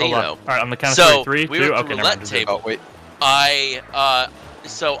the All right, hold on. casino. All right, on the count of So, three, we 2. were at the Okay, never roulette mind. table. Oh wait.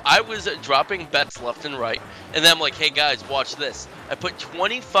 So I was dropping bets left and right, and then I'm like, hey guys, watch this. I put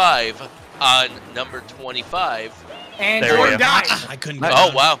 25 on number 25. And There we Jordan go. died. I couldn't.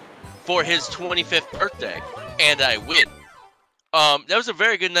 Oh wow, for his 25th birthday, and I win. That was a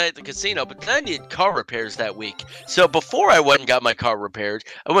very good night at the casino, but then I needed car repairs that week. So before I went and got my car repaired,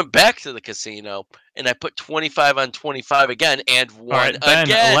 I went back to the casino and I put 25 on 25 again and won All right, Ben,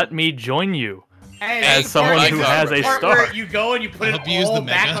 again. let me join you. Hey, As someone who has a part star. where you go and you put I it hope you use all the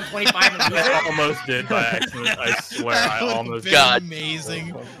back mega. on 25 and lose I it. almost did by accident. I swear, I That would've almost been did. God.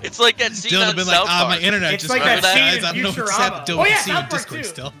 amazing. It's like that scene Dylan on would have been like, South my Park. internet It's just like that crashed, scene guys. in I don't know if it's Futurama. happened. Oh, Dylan yeah, can see you South in Park Discord too.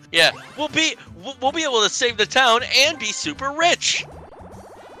 still. Yeah, we'll be able to save the town and be super rich.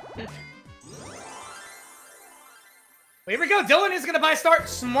 Here we go. Dylan is going to buy a star.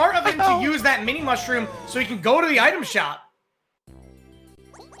 Smart of him to use that mini mushroom so he can go to the item shop.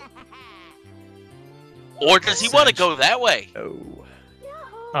 Or does he want to go that way?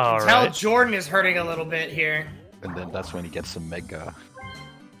 All Tell right. Jordan is hurting a little bit here. And then that's when he gets some mega.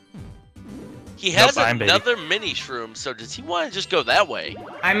 He has Nope, I'm baby. another mini shroom, so does he want to just go that way?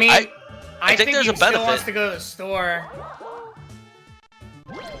 I mean, I think think there's he a still benefit. wants to go to the store.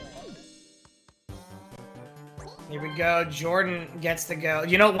 Here we go. Jordan gets to go.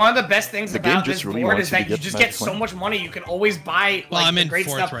 You know, one of the best things The game about just this really board wants is you to that you get just to get match so 20. much money. You can always buy Well, like, I'm the in great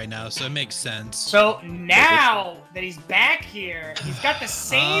 4th stuff. right now, so it makes sense. So now that he's back here, he's got the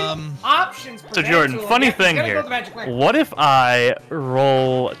same options. So presented Jordan, to him. funny Yeah, he's thing gonna go here. with the Magic Lamp. What if I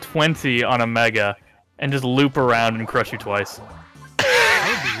roll 20 on a mega and just loop around and crush you twice?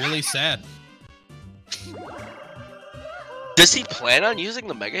 That would be really sad. Does he plan on using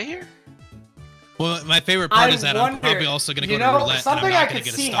the mega here? Well, my favorite part I is that wonder, I'm probably also going to you go know, to roulette and something I'm I not going could to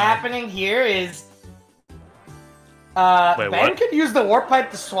get a see star. happening here is Wait, Ben what? could use the warp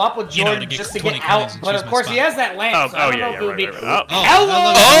pipe to swap with You know, Jordan to get just to 20 get out, coins and but choose of my course he spot. has that lamp, Oh, so I don't yeah, know yeah, if it would be. right, right. Oh, Hello! I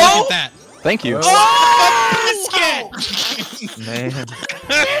love it. Look at that. Thank you. Man.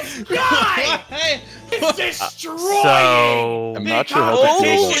 This guy is destroying So, I'm the not sure how to feel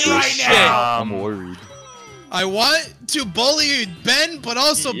competition about right this. now. I'm worried. I want to bully Ben, but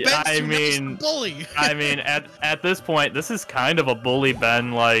also Yeah, Ben's I too nice to mean- bully. I mean, at this point, this is kind of a bully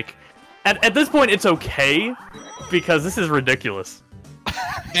Ben. Like, at this point, it's okay because this is ridiculous.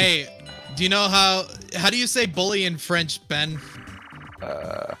 Hey, do you know how do you say bully in French, Ben?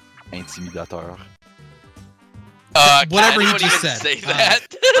 Intimidateur. Whatever he just said. Say that?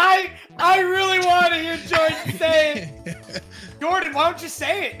 I really want to hear Jordan say it. Jordan, why don't you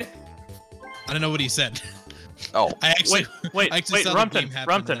say it? I don't know what he said. Oh, I actually wait, saw the game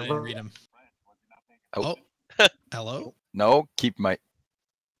happen, and I didn't read him. Oh. Hello? No, keep my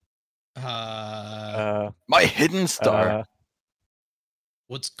my hidden star.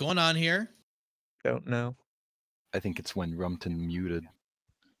 What's going on here? Don't know. I think it's when Rumton muted.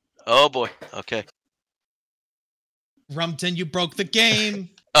 Oh boy. Okay. Rumton, you broke the game.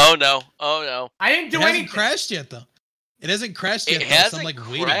 Oh no. Oh no. I didn't do It anything. hasn't crashed yet, though. It hasn't crashed yet. It though, so hasn't I'm like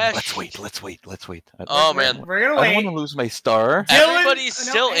crashed. waiting. Let's wait. Oh man. We're gonna I wait. don't want to lose my star. Dylan- Everybody's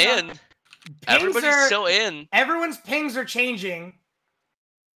no, still hang in. on. Everybody's are- still in. Everyone's pings are changing.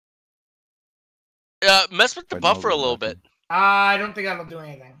 Mess with the buffer a little bit. I don't think that'll do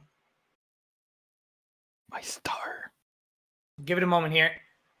anything. My star. Give it a moment here.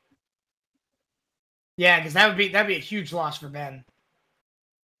 Yeah, because that'd be a huge loss for Ben.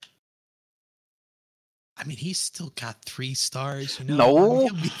 I mean, he's still got 3 stars, you know? No.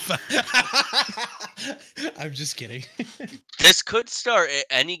 He'll be fine. I'm just kidding. This could start at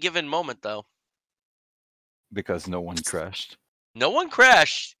any given moment, though. Because no one crashed. No one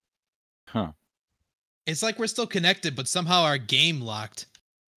crashed. Huh. It's like we're still connected, but somehow our game locked.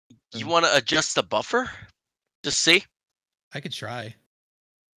 You want to adjust the buffer? Just see. I could try.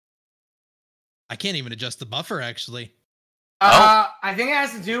 I can't even adjust the buffer, actually. I think it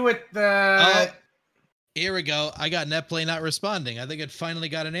has to do with the... Oh, here we go. I got netplay not responding. I think it finally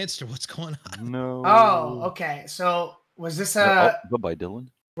got an answer. What's going on? No. Oh, okay. So, was this Bye-bye, Dylan.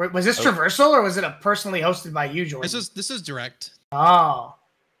 was this traversal, or was it a personally hosted by you, Jordan? This is direct. Oh.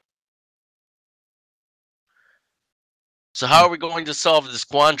 So how are we going to solve this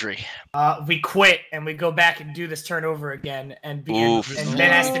quandary? We quit and we go back and do this turnover again, and Oof.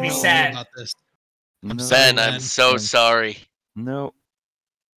 Ben has to be sad. About this. No. Ben, I'm so sorry. No.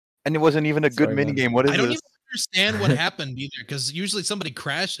 And it wasn't even a good Sorry, man. minigame. What is I don't this? even understand what happened either, because usually somebody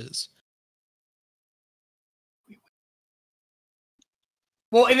crashes.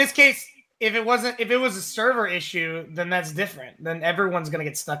 Well, in this case, if it was a server issue, then that's different. Then everyone's gonna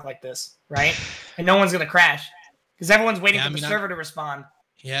get stuck like this, right? And no one's gonna crash because everyone's waiting for the server to respond.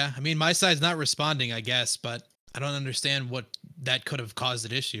 Yeah, I mean, my side's not responding, I guess, but I don't understand what that could have caused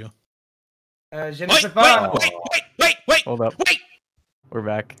an issue. Je ne sais pas. Wait! Hold up. Wait! We're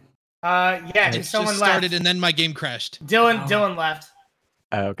back. Yeah, It just someone just started left. and then my game crashed. Dylan left.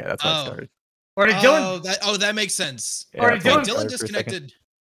 Okay, that's how it started. Or did Dylan? That makes sense. Yeah, Or did Wait, Dylan Dylan for a second. disconnected.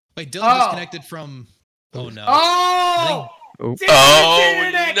 Wait, Dylan disconnected from. Oh no. Oh! Oh. Dylan's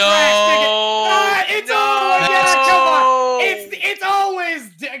internet no! crashed. It's always come on. It's always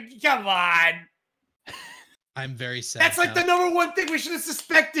come on. I'm very sad. That's like the number one thing we should have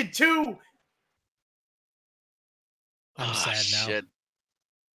suspected too. I'm sad now. Shit.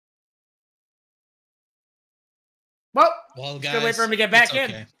 Well, Guys, still wait for him to get back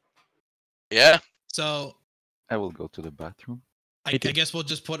it's in. Yeah. So I will go to the bathroom. I guess we'll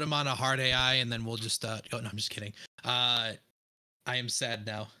just put him on a hard AI and then we'll just oh no, I'm just kidding. I am sad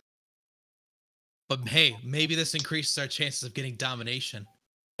now. But hey, maybe this increases our chances of getting domination.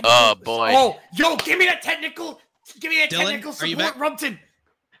 Oh boy. Oh, yo, give me that technical Dylan, are you support, back? Rumpton.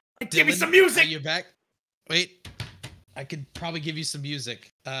 Give me Dylan, some music. Are you back? Wait. I could probably give you some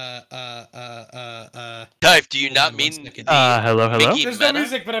music. Dive, do you not mean hello? Mickey There's no Meta?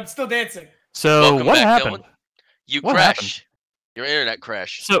 music, but I'm still dancing. So Welcome what back, happened? Dylan. You What crashed. Your internet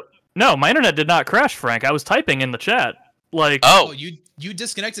crashed. So no, my internet did not crash, Frank. I was typing in the chat. Like Oh, you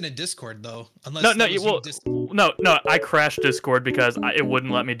disconnected in Discord though. Unless no, that was no, I crashed Discord because it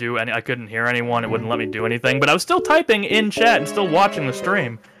wouldn't let me do any. I couldn't hear anyone. It wouldn't let me do anything. But I was still typing in chat and still watching the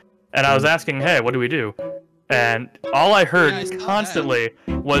stream, and I was asking, "Hey, what do we do?" And all I heard constantly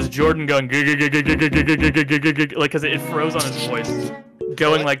was Jordan going like because it froze on his voice,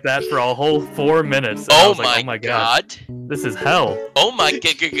 going like that for a whole 4 minutes. And I was like, oh my god, this is hell. Oh my god.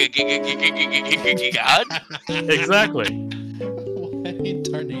 Exactly. What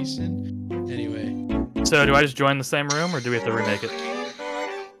incarnation? Anyway. So do I just join the same room or do we have to remake it?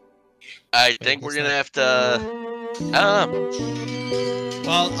 I think we're gonna have to.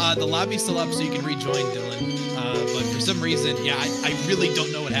 Well, the lobby's still up, so you can rejoin, Dylan. But for some reason, yeah, I really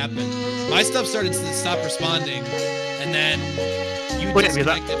don't know what happened. My stuff started to stop responding, and then you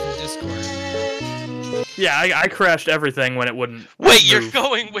disconnected from Discord. Yeah, I crashed everything when it wouldn't. Wait, move. you're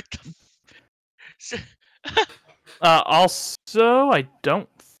going with. Also, I don't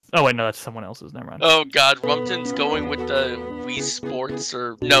Oh wait, no, that's someone else's. Never mind. Oh God, Rumpton's going with the Wii Sports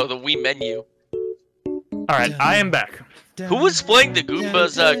or no, the Wii menu. All right, I am back. Who was playing the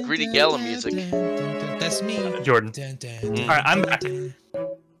Goomba's Greedy Gala music? That's me. Jordan. All right, I'm back.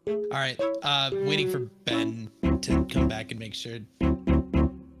 All right, waiting for Ben to come back and make sure.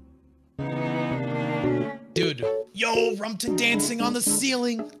 Dude, yo, Rumpton dancing on the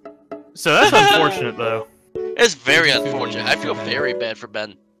ceiling. So that's unfortunate, though. It's very unfortunate. I feel very bad for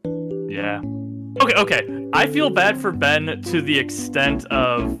Ben. Yeah. Okay. I feel bad for Ben to the extent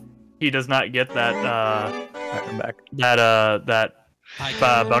of he does not get that I'm back. that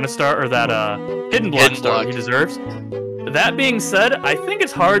bonus star or that hidden block star he deserves. That being said, I think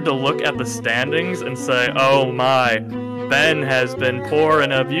it's hard to look at the standings and say, "Oh my, Ben has been poor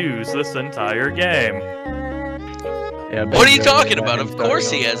and abused this entire game." Yeah, What are you talking about? Of course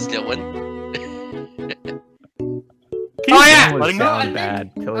he has, Dylan. Oh yeah, Was no, sound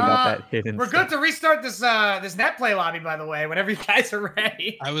bad till he got that hidden. we're good to restart this this net play lobby, by the way. Whenever you guys are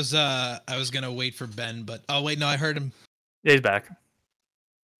ready. I was gonna wait for Ben, but oh wait, no, I heard him. Yeah, he's back.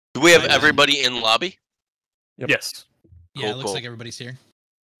 Do we have everybody in lobby? Yep. Yes. Yeah, it looks cool. like everybody's here.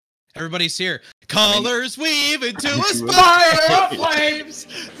 Everybody's here. Colors weave into a Fire spiral of flames.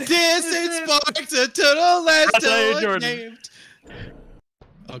 Distant sparks until the last That's how you, one Jordan. named.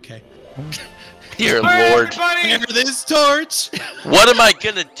 Okay. Dear All right, Lord. everybody. Fire this torch. What am I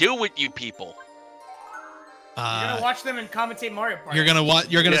gonna do with you people? You're gonna watch them and commentate Mario Party. You're gonna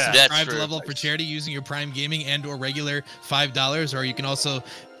Yeah. That's subscribe to true. Level Up for Charity using your Prime Gaming and or regular $5, or you can also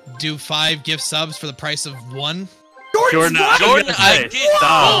do 5 gift subs for the price of 1. Jordan, Jordan, I did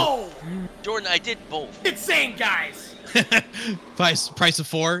Whoa! Jordan, I did both. Insane, guys. price of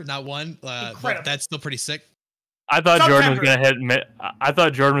 4, not 1. Incredible. That's still pretty sick. I thought Jordan was September. gonna hit. I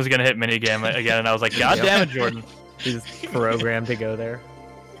thought Jordan was gonna hit minigame again, and I was like, "God damn it, Jordan!" He's programmed to go there.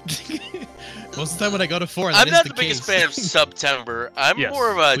 Most of the time when I go to 4, I'm that not is the the biggest case. fan of September. I'm Yes.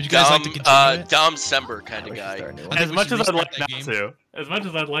 more of a Would you guys like to continue it? Dom-sember kind of We should guy. start a new I one. think As we much should as I'd restart like that not game. to. As much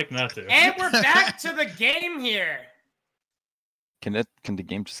as I'd like not to. And we're back to the game here. Can the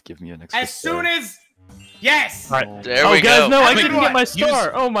game just give me an extra? As soon as, yes. All right. There Oh, we guys, go. no, I Wait, didn't what? get my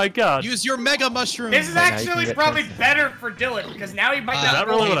star. Oh my god. Use your Mega Mushroom. This is now you can actually get probably tested. better for Dylan because now he might Is not that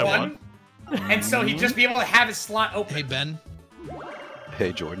roll really what I one, and so he'd just be able to have his slot open. Hey, Ben.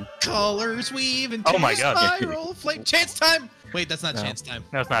 Hey, Jordan. Colors weave into Oh my a God. spiral flame. Chance time! Wait, that's not No. chance time.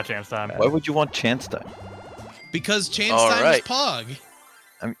 No, it's not chance time. Why would you want chance time? Because chance All time right. is Pog.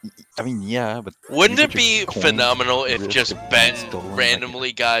 I mean, yeah, but Wouldn't you it put be your coin, phenomenal if risk just it Ben being stolen, like,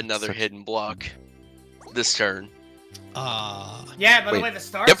 randomly got another such- hidden block this turn? Yeah, by the Wait, way, the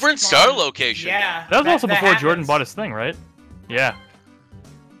star. Different star location. Yeah. That was also before Jordan happens. bought his thing, right? Yeah.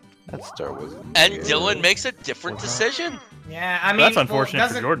 that star wasn't. And Dylan makes a different decision. Yeah, I mean, That's unfortunate for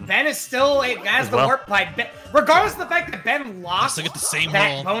doesn't- Jordan. Ben is still it has As the well. warp pipe. Regardless of the fact that Ben lost Still get the same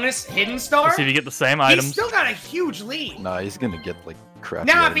that roll. bonus hidden star, Let's see if you get the same he's items. still got a huge lead. Nah, he's gonna get like crap.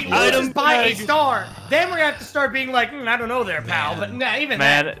 Now, if he loses Item by a bag. star, then we're gonna have to start being like, I don't know there, pal. Man. But nah, even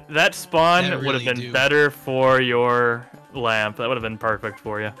that. Man, that spawn I would have really been do. better for your lamp. That would have been perfect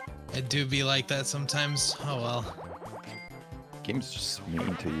for you. It do be like that sometimes. Oh well. Game's just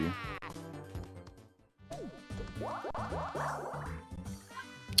mean to you.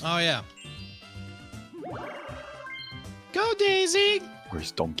 Oh yeah. Go Daisy!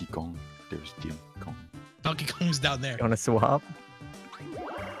 Where's Donkey Kong? There's Donkey Kong. Donkey Kong's down there. You want to swap?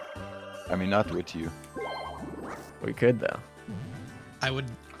 I mean, not with you. We could though. I would.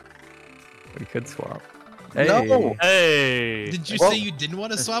 We could swap. No! Hey. Did you Well- say you didn't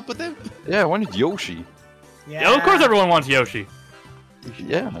want to swap with him? Yeah, I wanted Yoshi. Yeah. Yeah, of course everyone wants Yoshi.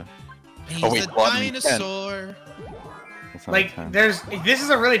 Yeah. He's wait, a one we can. dinosaur. That's not Like, a 10. this is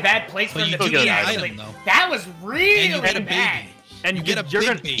a really bad place for But him you to do be. get an Actually, item, though. that was really And you get a bad. baby. And You get a you're big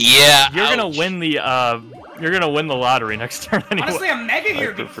gonna, baby. Yeah. you're gonna ouch. win the lottery next turn anyway. Honestly, a mega here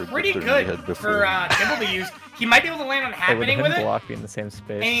would be prefer pretty the good head for before. Kibble to use. He might be able to land on Hey, would the happening with hidden it. block be in the same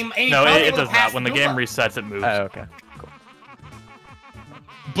space? And he's No, probably it able to does pass not. When the game Goomba. resets, it moves. Oh, okay. Cool.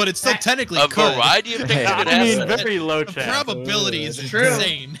 But it's still technically A could. variety of things could I mean, happen. very low The chance. probability is True.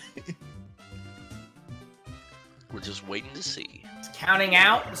 insane. We're just waiting to see. He's counting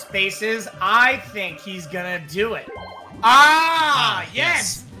out the spaces. I think he's gonna do it. Ah,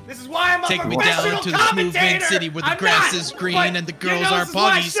 yes. This is why I'm a Take me professional down to the smooth commentator. man city where the I'm grass not, is green but and the you girls know, are this is what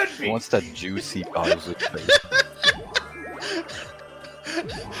I puggies. should be. What's that juicy Bowser face?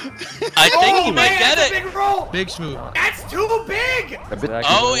 I think Oh he man, might get that's a it. big roll. Big schmoo. That's too big. A bit Exactly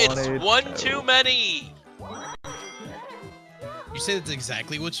Oh, what I it's wanted. one too many. You say that's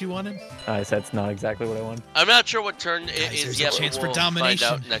exactly what you wanted? I said it's not exactly what I want. I'm not sure what turn it Guys, is there's yet. a chance but for we'll domination.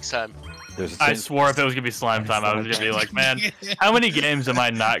 Find out next time. I swore if it was gonna be slime time, I was gonna be like, man, how many games am I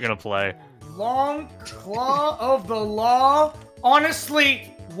not gonna play? Long Claw of the Law.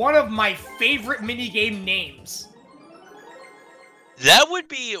 Honestly, one of my favorite minigame names. That would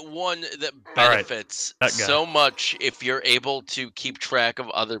be one that benefits so much if you're able to keep track of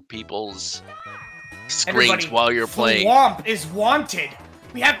other people's screens while you're playing. Swamp is wanted.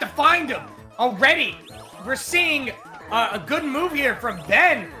 We have to find him already. We're seeing a good move here from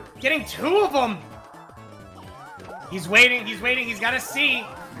Ben, getting 2 of them. He's waiting. He's waiting. He's got to see.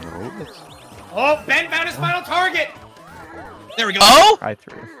 Oh, Ben found his final target. There we go. Oh! I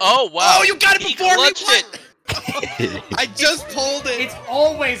threw. Oh, wow. Oh, you got it before me. It. I just pulled it. It's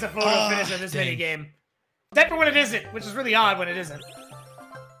always a photo finish in this minigame. Except for when it isn't, which is really odd when it isn't.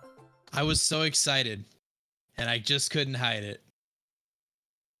 I was so excited, and I just couldn't hide it.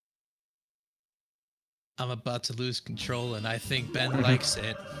 I'm about to lose control, and I think Ben likes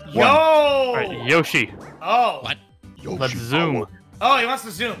it. Yo! All right, Yoshi. Oh. What? Let's zoom. Oh, he wants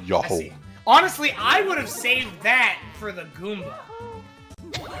to zoom. I see. Honestly, I would have saved that for the Goomba.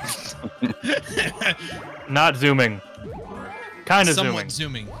 Not zooming. Kind of Somewhat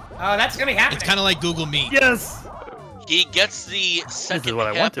zooming. zooming. Oh, that's gonna be happening. It's kind of like Google Meet. Yes. He gets the second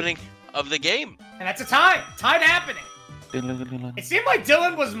happening of the game. And that's a tie. Tied happening. It seemed like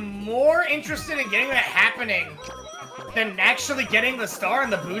Dylan was more interested in getting that happening than actually getting the star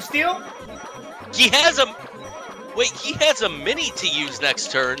and the boost deal. He has a... Wait, he has a mini to use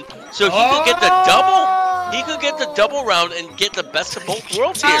next turn, so he could get the double. He could get the double round and get the best of both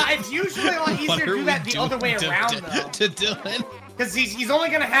worlds here. It's usually a lot easier to do that the other way around, though. To Dylan, because he's only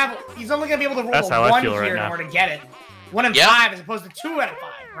gonna be able to roll That's a how I 1 feel here right in now. order to get it. 1 and 5 as opposed to 2 out of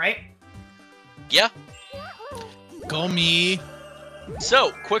 5, right? Yeah. go me.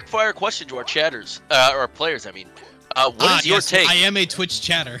 So, quick fire question to our chatters, or players, I mean. What is your take? I am a Twitch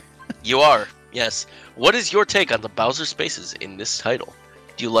chatter. You are, yes. What is your take on the Bowser spaces in this title?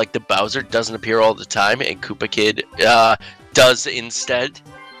 Do you like that Bowser doesn't appear all the time and Koopa Kid does instead?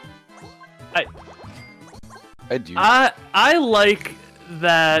 I do. I like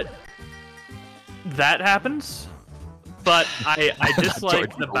that happens, but I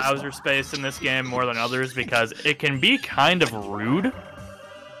dislike the Bowser space in this game more than others because it can be kind of rude.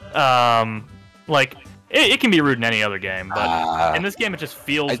 Like it can be rude in any other game, but in this game it just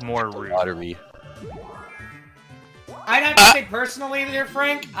feels more rude. Lottery. I'd have to say personally there,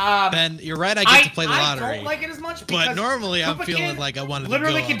 Frank. Ben, you're right. I get to play the lottery. I don't like it as much, But normally I'm Koopa feeling Kid like I wanted to go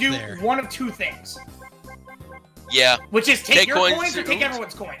literally can do there. one of 2 things. Yeah. Which is take your coins or take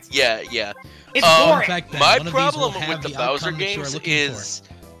everyone's coins. Yeah, yeah. It's boring. In fact, Ben, My one of these will problem have with the the Bowser outcome that you are games looking is,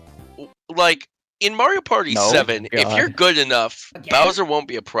 like, in Mario Party No, 7, if God. you're good enough, Again? Bowser won't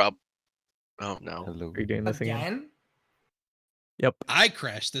be a problem. Oh, no. Hello. Are you doing this again? Again? Yep. I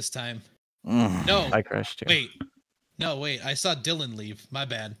crashed this time. Mm. No, I crashed too. wait. No, wait. I saw Dylan leave. My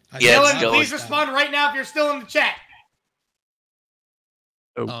bad. Yeah, it's Dylan, Dylan. please respond right now if you're still in the chat.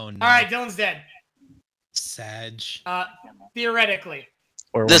 Oh no. All right, Dylan's dead. Sag. Theoretically.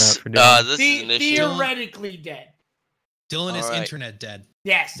 Or This, we're not this is an issue. Theoretically dead. Dylan is All right. internet dead,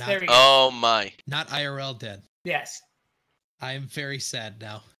 Yes, Not- there we go. Oh, my. not IRL dead. Yes. I am very sad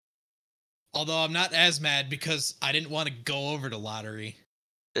now. Although I'm not as mad because I didn't want to go over to lottery.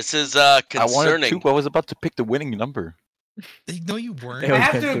 This is I wanted concerning. to. I was about to pick the winning number. No, you weren't. Yeah, I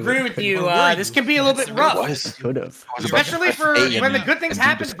have can't to do agree it. with you. Or were you? This can be a little bit That's rough. Was. Could have. I was about to Especially press for A when the and- good things and do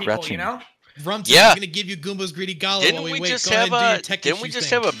happen the to people, you scratching. know? Rumton, Yeah. I'm gonna give you Goomba's greedy gala Didn't while we wait. just Go have ahead and do a your tech didn't we issue just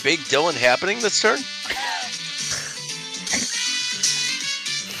thing. have a big Dylan happening this turn?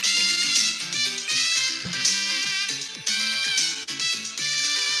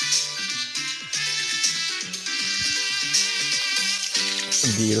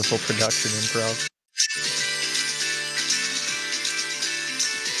 Beautiful production improv.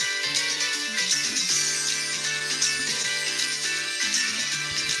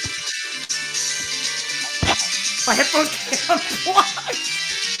 My headphones can't unplug.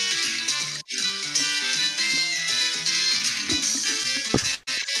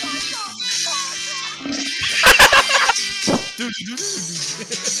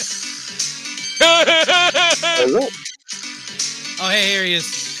 Hello. Oh, hey, here he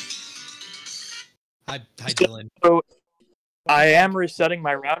is. Hi, Dylan. So I am resetting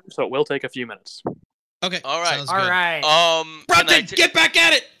my router, so it will take a few minutes. Okay. All right. Sounds All good. right. Can I Rumton, get back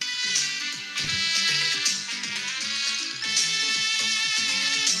at it.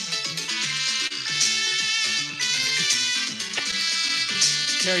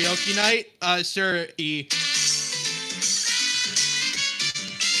 Karaoke night? Sure, E.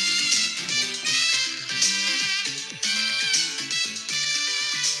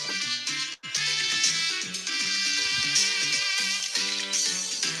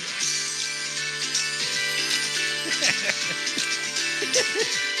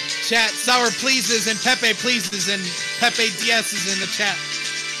 chat. Sour pleases and Pepe pleases and Pepe DS is in the chat.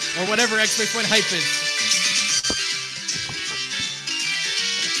 Or whatever X-Space Point hype is.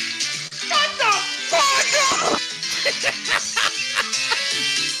 Shut the fuck up!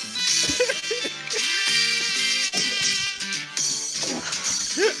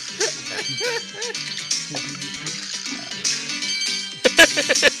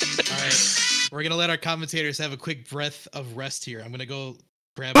 Alright, we're gonna let our commentators have a quick breath of rest here. I'm gonna go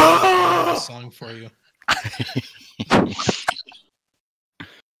grab a song for you.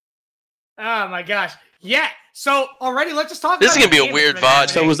 Oh my gosh. Yeah. So already let's just talk This is about gonna be a weird VOD.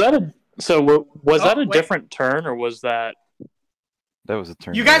 So was that a different turn, or was that... That was a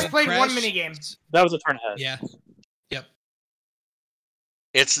turn. You guys ahead. played Crash. one minigame. That was a turn ahead. Yeah. Yep.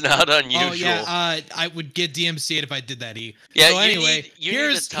 It's not unusual. Oh yeah, I would get DMCA'd if I did that, E. Yeah, So you anyway, need a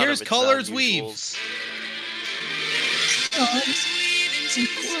here's ton of it's Colors not Weave. usuals.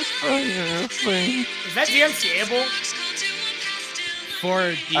 Is that DMCable?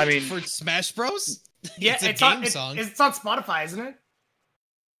 For Smash Bros? Yeah, it's a it's on, game song. It's on Spotify, isn't it?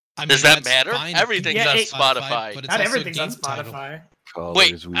 I mean, Does that that's matter? fine. Everything's Yeah, on it- Spotify. but it's Not also a everything's on game title. Spotify. Wait,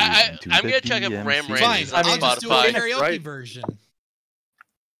 Colors Weave I'm into gonna the check if Ram DMC. Ranch Fine, is on I'll just do a Spotify. karaoke Right. version.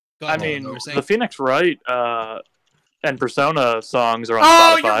 Go I ahead, mean, you were saying? the Phoenix Wright and Persona songs are on Oh,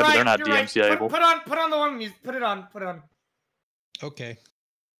 Spotify, you're right. but they're not you're right. DMCA-able. Put on the one. Put it on. Okay.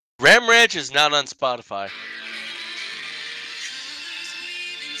 Ram Ranch is not on Spotify.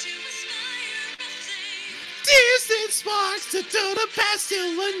 Distant sparks to the past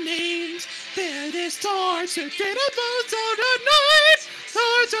still unnamed. There this torch to get a bones on the night.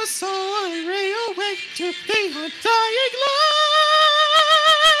 Towards a soul ray awake to the undying light.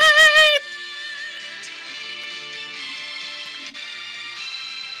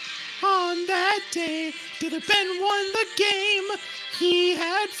 On that day, did the Ben won the game. He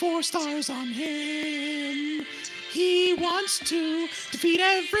had 4 stars on him. He wants to defeat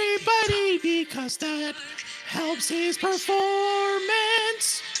everybody because that helps his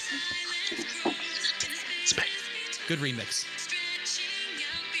performance. Good remix.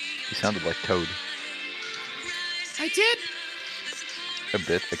 You sounded like Toad I did. a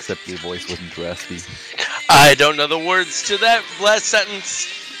bit, except your voice wasn't raspy. I don't know the words to that last sentence.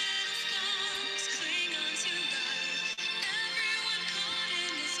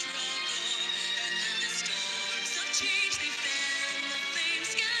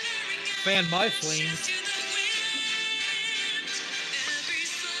 Fan my flames.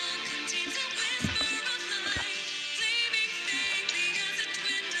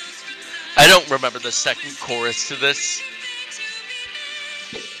 I don't remember the second chorus to this.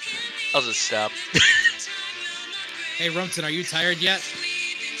 I'll just stop. Hey, Rumpton, are you tired yet?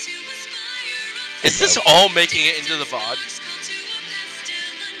 Is this all making it into the VOD?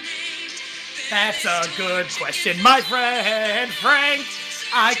 That's a good question, my friend Frank.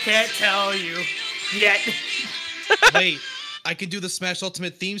 I can't tell you yet. Wait, I could do the Smash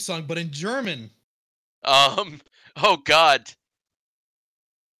Ultimate theme song, but in German. Oh God.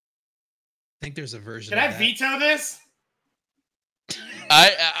 I think there's a version. Can of I that. veto this?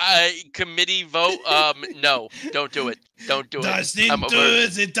 I committee vote. No, don't do it. Don't do it. I'm over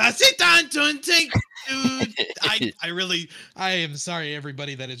it. I am sorry,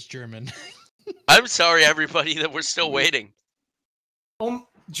 everybody, that it's German. I'm sorry, everybody, that we're still waiting.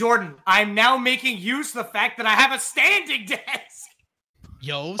 Jordan, I'm now making use of the fact that I have a standing desk.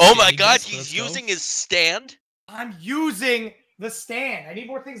 Yo. Oh my standing God, desk, he's let's go. using his stand. I'm using the stand. I need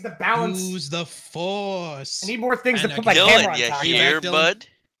more things to balance. Use the force. I need more things to And put my Dylan, camera on you top. you here, back, Dylan? bud?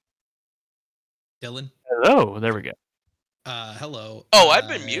 Dylan. Oh, there we go. Hello. Oh, I've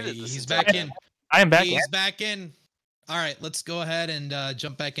been muted this He's entire back in. I am back. He's back in. All right, let's go ahead and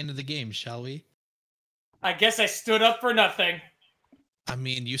jump back into the game, shall we? I guess I stood up for nothing. I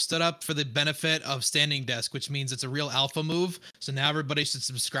mean, you stood up for the benefit of standing desk, which means it's a real alpha move. So now everybody should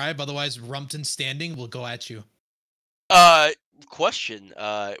subscribe. Otherwise, Rumpton standing will go at you. Question.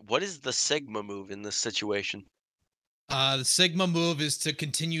 What is the Sigma move in this situation? The Sigma move is to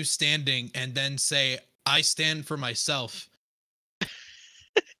continue standing and then say, I stand for myself.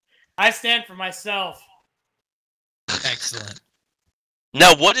 I stand for myself. Excellent.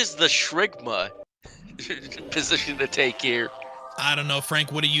 Now, what is the Shrigma position to take here? I don't know,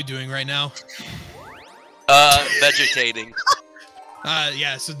 Frank, what are you doing right now? Vegetating.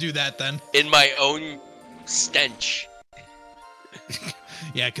 Yeah, so do that then. In my own stench.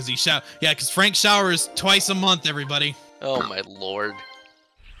 Yeah, because Frank showers twice a month, everybody. Oh my lord.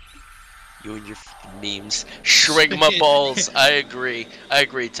 You and your memes. Shrigma balls. I agree,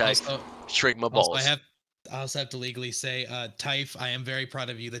 Tyke. Also, Shrigma balls. also have to legally say, Typh, I am very proud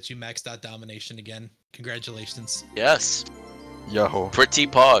of you that you maxed out domination again. Congratulations. Yes. Yo. Pretty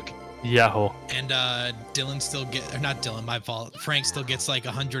pog. Yahoo. And Dylan still or not Dylan, my fault. Frank still gets like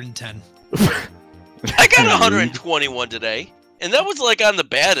 110. I got 121 today, and that was like on the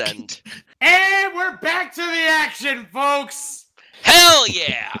bad end. And we're back to the action, folks. Hell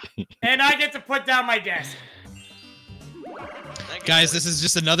yeah! And I get to put down my desk. Guys, this is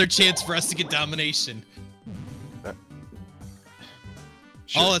just another chance for us to get domination.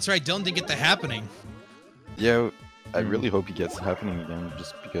 Sure. Oh, that's right. Dylan didn't get the happening. Yeah, I really hope he gets happening again,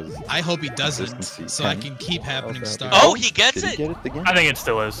 just because. I hope he doesn't, consistency. so I can keep happening starting. Oh, he gets Did he it? get it again? I think it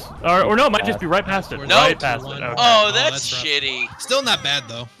still is. Or no, it might just be right past it. We're Right down past to it. one. Okay. Oh, that's that's rough. shitty. Still not bad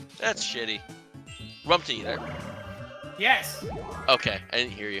though. That's shitty. Rumpty there. Yes. Okay, I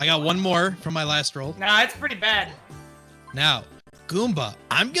didn't hear you. I got one more from my last roll. Nah, it's pretty bad. Now, Goomba,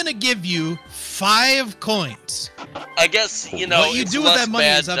 I'm gonna give you 5 coins. I guess, you know, What you it's do with less that money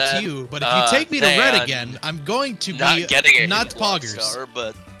is bad up to than, you. But if you take me to red than again, I'm going to not be getting it not in Lone poggers. Star,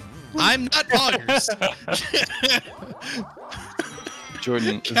 but I'm not poggers.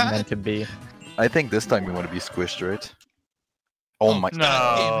 Jordan, It's meant to be. I think this time you want to be squished, right? Oh my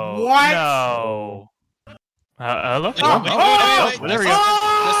god. No. What? No. Hello? Oh, There we go.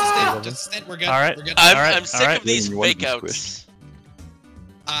 Oh! Just a stint. We're good. All right. We're good. I'm sick alright. of these You want to fake be outs.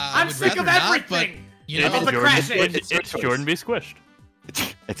 I'm would sick of rather not, but, everything. you know, All the crashing. It's Jordan be squished.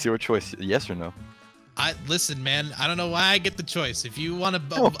 It's your choice, yes or no? listen, man. I don't know why I get the choice. If you want to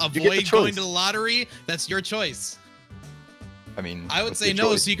No, you get the avoid going choice. to the lottery, that's your choice. I mean, I would what's say your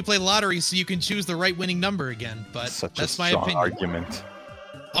no, choice? so you can play lottery, so you can choose the right winning number again. But Such that's a my strong opinion. argument.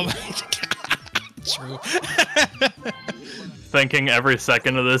 Oh my god. True. Thinking every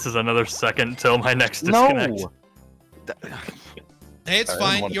second of this is another second till my next disconnect. No. Hey, it's I don't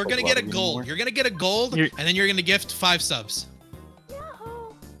fine. wanna You're talk gonna get a about it gold. anymore. You're gonna get a gold, You're- and then you're gonna gift 5 subs.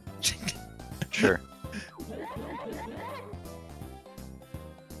 Sure.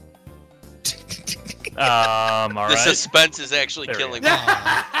 All The right. suspense is actually There we killing go. me.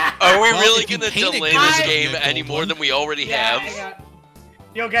 Aw. Are we Well, really if you going to paint it delay green, this you'll game get a any gold more one. than we already Yeah, have? hang on.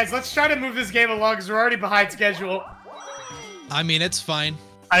 Yo, guys, let's try to move this game along because we're already behind schedule. I mean, it's fine.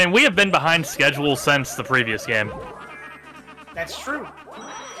 I mean, we have been behind schedule since the previous game. That's true.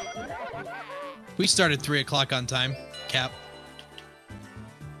 We started 3 o'clock on time. Cap.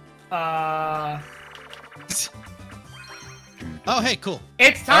 Oh, hey, cool.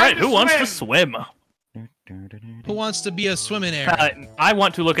 It's time All right, to who wants to swim. swim? Who wants to be a swimming area? I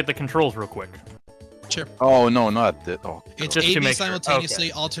want to look at the controls real quick. Sure. Oh no, not that. Oh, It's Just to AB make sure.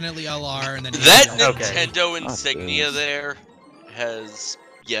 simultaneously, alternately LR, and then That Okay. Nintendo Not insignia this. there has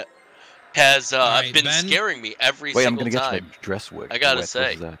Alright, been Ben? scaring me every wait, I'm single gonna get time. my dress wet. I gotta wet.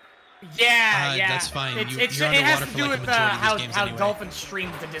 say. What's that? Yeah, yeah. that's fine. It's, You- it's, you're it has underwater to for, do like, a with majority of these how, games how anyway. Dolphin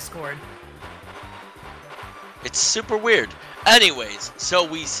streamed the Discord. It's super weird. Anyways, so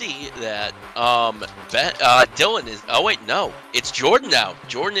we see that Dylan is. Oh wait, no, it's Jordan now.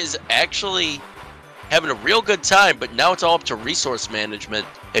 Jordan is actually having a real good time, but now it's all up to resource management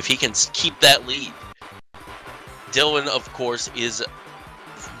if he can keep that lead. Dylan, of course, is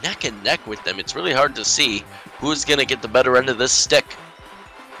neck and neck with them. It's really hard to see who's gonna get the better end of this stick.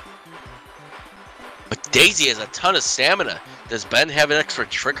 But Daisy has a ton of stamina. Does Ben have an extra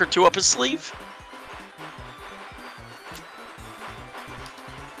trick or two up his sleeve?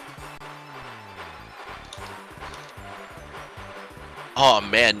 Oh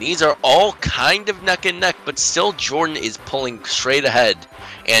man, these are all kind of neck and neck, but still Jordan is pulling straight ahead,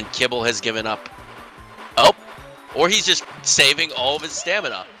 and Kibble has given up. Oh, or he's just saving all of his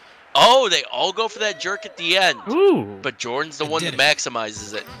stamina. Oh, they all go for that jerk at the end, Ooh. but Jordan's the I one did that it.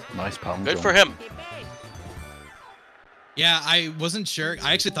 maximizes it. Nice palm. Good jump. for him. Yeah, I wasn't sure.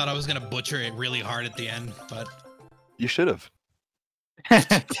 I actually thought I was gonna butcher it really hard at the end, but You should have.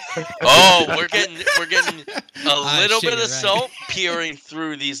 Oh, we're getting a little shit, bit of you're right. salt peering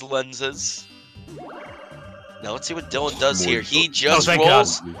through these lenses. Now let's see what Dylan does here. He just thank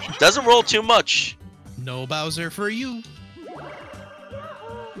rolls, doesn't roll too much. no Bowser for you.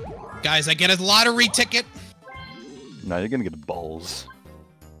 Guys, I get a lottery ticket. Now you're gonna get balls.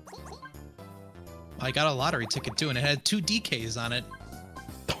 I got a lottery ticket too, and it had 2 DKs on it.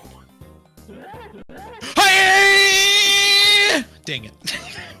 Hey! Dang it.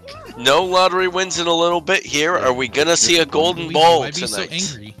 No lottery wins in a little bit here. Are we gonna see a golden Luigi, ball why'd be so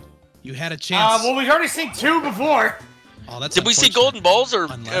tonight? angry? You had a chance. Well, we've already seen 2 before. Oh, that's Did we see unfortunate. golden balls, or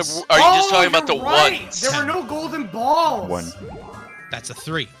Unless- are you just talking about the you're right. ones? There were no golden balls. One. That's a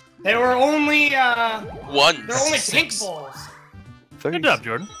 3. They were only Ones. they're only pink 6. balls Good job,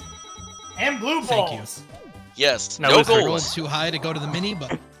 Jordan. and blue Thank you. balls. Yes, No, no it's for Rolled goals. too high to go to the mini,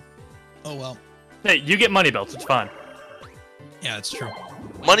 but oh well. Hey, you get money belts. It's fine. Yeah, it's true.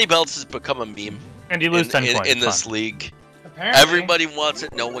 Money belts has become a meme And you lose 10 points. in It's this fine. league. Apparently. Everybody wants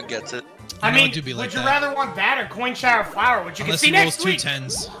it. No one gets it. I You know, mean, it do be like would you that. rather want that or coin shower flower, which you Unless can see he rolls next two week?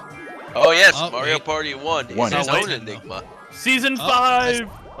 10s. Oh yes, Oh, Mario wait. Party 1 is One. his There's own no- enigma. Season Oh, 5!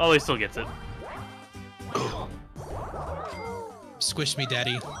 Oh, he still gets it. Squish me,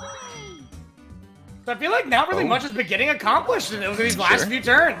 daddy. So I feel like not really Oh. much has been getting accomplished in these last few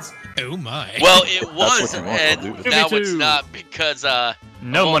turns. Oh my. Well, it was, what you want, and I'll do. now it's 2v2. not because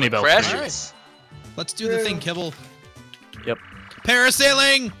No of all money the belts. crashes. Let's do the thing, Kibble. Yep.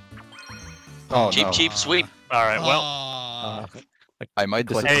 Parasailing! Oh, Cheap, no. cheap sweep. Alright, well. Aw. I might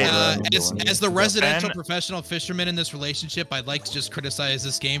Click. disappoint Hey, everyone. As the residential Ben- professional fisherman in this relationship, I'd like to just criticize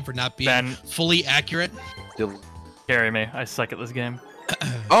this game for not being Ben, fully accurate. Still- carry me. I suck at this game.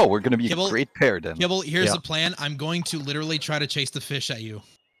 Oh, we're gonna be Kibble- a great pair then. Kibble, here's Yeah. the plan. I'm going to literally try to chase the fish at you.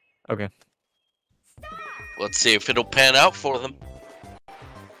 Okay. Let's see if it'll pan out for them.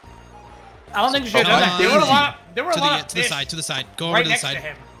 I don't think you should have done that. There were a lot. There were a lot of To the fish side, to the side. Go over right to the next to side.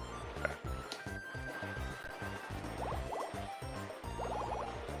 him.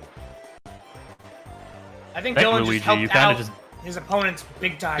 I think Hey, Dylan Luigi, just helped you kinda out just- his opponents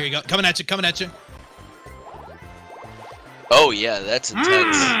big time. Here you go. Coming at you, coming at you. Oh yeah, that's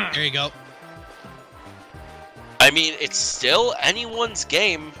intense. There you go. I mean, it's still anyone's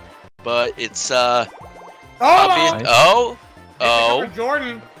game, but it's Oh, obvious. Oh, oh. oh,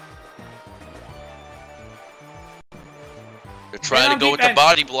 Jordan. they're trying to on go with the defense.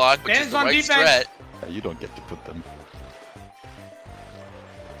 body block, which Ben's is the on right defense. strat. You don't get to put them.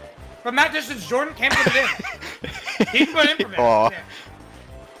 From that distance, Jordan can't put it in. He can put it in from there. Aw. Yeah.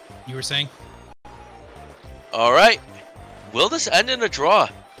 You were saying? All right, will this end in a draw?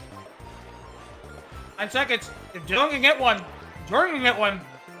 9 seconds. If Dylan can get one, Jordan can get one.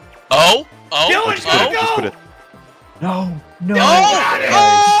 Oh, oh, Dylan's oh, gonna Just put go. it. No! No!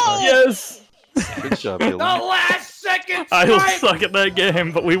 oh! Yes! Good job, The Dylan. last second I will strike. suck at that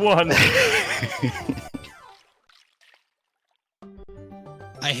game, but we won.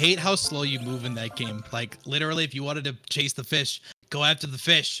 I hate how slow you move in that game. Like, literally, if you wanted to chase the fish, go after the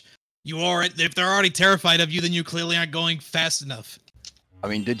fish. If they're already terrified of you, then you clearly aren't going fast enough. I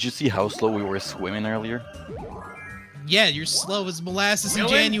mean, did you see how slow we were swimming earlier? Yeah, you're slow as molasses in Dylan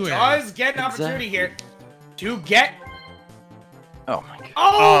January. does get an opportunity here to get. Oh my god.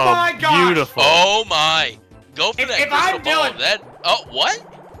 Oh, my god! Beautiful. Oh my! Go for If- that if crystal I'm ball. Dylan- That. Oh, what?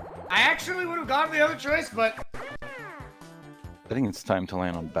 I actually would have gone the other choice, but I think it's time to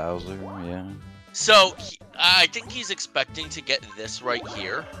land on Bowser, yeah. So I think he's expecting to get this right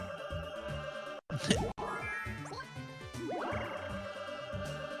here.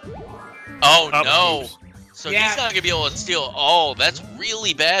 Oh Oh, no! oops. So Yeah. he's not gonna be able to steal. Oh, that's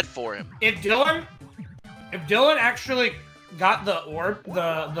really bad for him. if Dylan actually got the orb,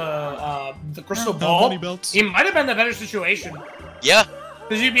 the crystal ball, money belts. he might have been the better situation Yeah.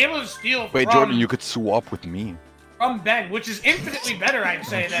 because you'd be able to steal Wait, from, Jordan, you could swap with me. from Ben, which is infinitely better, I'd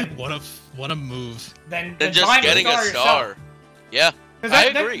say, than What a move. than Than just buying getting a yourself. star. Yeah. 'Cause I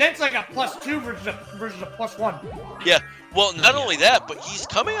agree. that's like a +2 versus a +1. Yeah. Well, not only that, but he's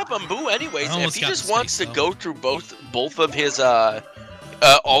coming up on Boo anyways. I If almost he got just the wants space, to though. go through both of his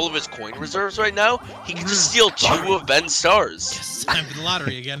all of his coin reserves right now, he can just steal 2 of Ben's stars. Yes, time for the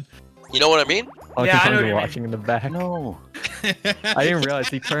lottery again. You know what I mean? I'll Yeah, I know what continue you mean. watching in the back. No. I didn't realize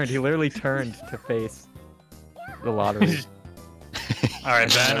he turned. He literally turned to face the lottery. All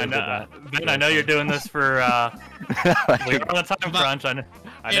right, Ben. I know you're doing this for. We're on a time crunch.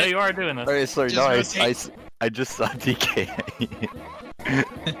 I know you are doing this. Alright, sorry, Just no, rotate. I just saw DK.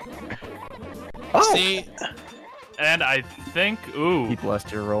 See, And I think, ooh, He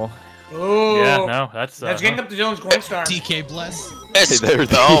blessed your roll. Ooh. yeah, no, that's That's getting up to Dylan's coin star. TK bless. Yes. Hey, there it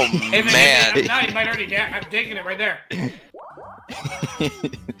Oh is. Hey, man. now you might already have taken it right there.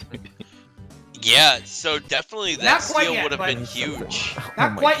 Yeah. So definitely Not that quite steal yet, would have but- been huge. Oh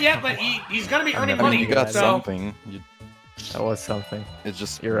Not my quite God. yet, but he's gonna be earning I mean, money. you got so something. That was something. It's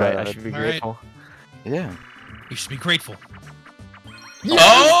just You're right. I bad. should be All right. grateful. Yeah. You should be grateful. Oh!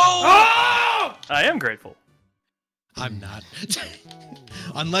 Oh! I am grateful. I'm not.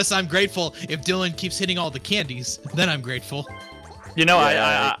 Unless I'm grateful if Dylan keeps hitting all the candies, then I'm grateful. You know,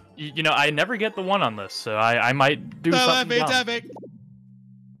 Yeah. I never get the one on this, so I might do something. dumb.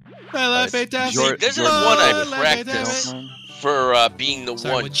 Jor- This is Jordan, one I Jordan, practiced for being the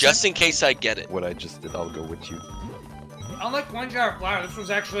Sorry, one, what'd you just say? in case I get it. What I just did, I'll go with you. Unlike one jar of flour, this was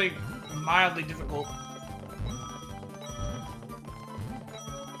actually mildly difficult.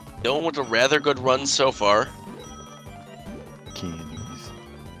 Dylan with a rather good run so far.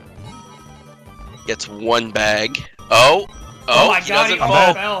 Gets 1 bag. Oh my he God, doesn't he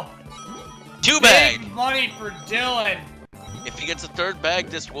fall. fell. 2 bag. Big money for Dylan. If he gets a 3rd bag,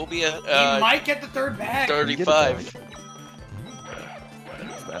 this will be a He might get the 3rd bag. 35.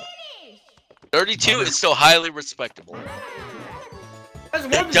 32 is still highly respectable. That's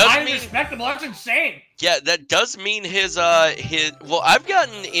more than highly respectable. That's insane. Yeah, that does mean his well, I've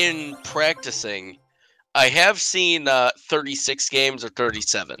gotten in practicing. I have seen 36 games or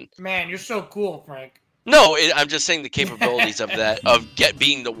 37. Man, you're so cool, Frank. No, I'm just saying the capabilities of that, of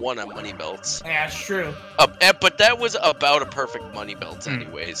being the one on money belts. Yeah, it's true. But that was about a perfect money belt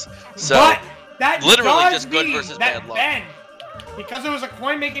anyways. So, but that literally does just good mean versus that bad luck. Ben, because it was a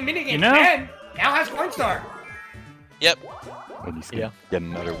coin-making minigame, You know? Ben now has Coinstar. Yep. And he's gonna get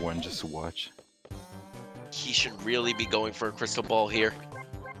another one just to watch. He should really be going for a crystal ball here.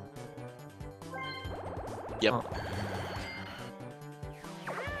 Yep. Oh.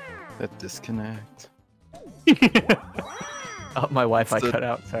 That disconnect. Oh, my Wi-Fi cut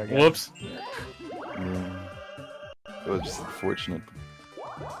out. Sorry, guys. Whoops. Yeah. It was just unfortunate.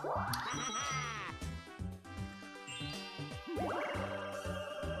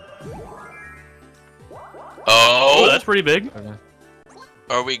 Oh, that's pretty big. Okay.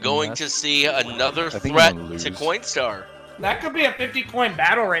 Are we going to see another I think threat I'm gonna to lose. Coinstar? That could be a 50-coin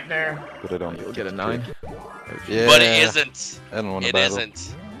battle right there. But I don't You'll get a 9. Yeah. But it isn't. I don't want to It battle.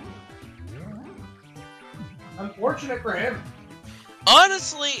 isn't. Unfortunate for him.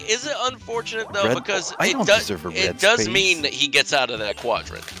 Honestly, is it unfortunate though? Red- because I it don't does. deserve a It red does space. mean that he gets out of that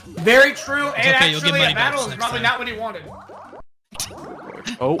quadrant. Very true, and okay, you'll get actually money a battle belts is next probably time. not what he wanted.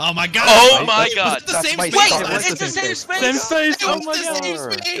 Oh. Oh my God! Oh my Was God! it the same my space? Wait, God, it's the same space. Same space. It Oh was my the God. same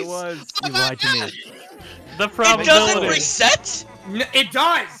space. It was. Oh You my lied to me. God. The It doesn't probability. reset. It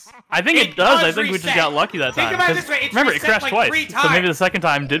does. I think It it does. I does think we just reset. got lucky that Think time. about it 'cause this way, it's remember, it reset crashed like 3 twice. So maybe times. the second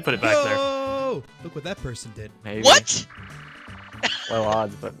time did put it back there. Whoa! Look what that person did. Maybe. What? Low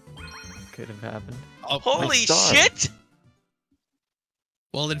odds, but could have happened. Oh, Holy star. shit!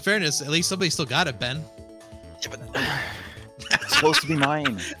 well, in fairness, at least somebody still got it, Ben. It's supposed to be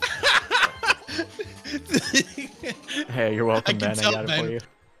mine. Hey, you're welcome, can Ben. I tell, got it Ben. for you.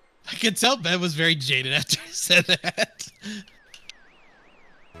 I could tell Ben was very jaded after he said that.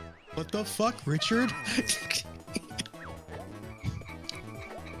 What the fuck, Richard?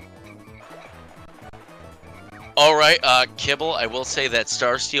 All right, Kibble. I will say that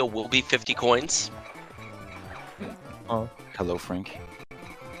Star Steel will be 50 coins. Oh. Hello, Frank.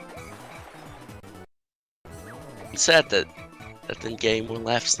 It's sad that didn't get any more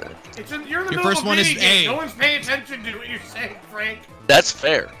laughs then. You're in the Your middle first of a one is minigame. A. No one's paying attention to what you're saying, Frank. That's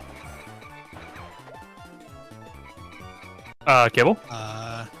fair. Kibble?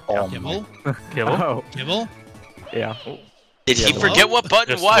 Kibble? Kibble? Oh. Kibble? Yeah. Did he Yeah, forget what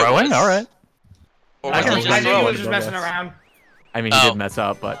button Just Y throwing? was? Alright. Or I was can it I just think he was throwing? just messing around. I mean, he Oh. did mess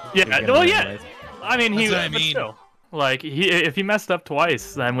up, but. Yeah, we get well, him yeah. anyways. I mean, That's what I but mean. still. Like, if he messed up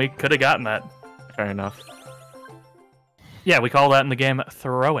twice, then we could have gotten that. Fair enough. Yeah, we call that in the game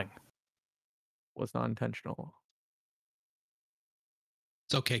throwing. Was not intentional.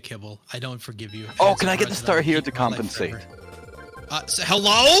 It's okay, Kibble. I don't forgive you. Oh, As can a I get the grudge that star will here keep to my life compensate? forever.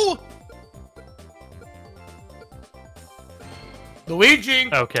 Hello? Luigi.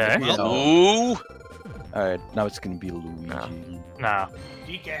 Okay. Well, Ooh. Alright, now it's gonna be Luigi. Nah.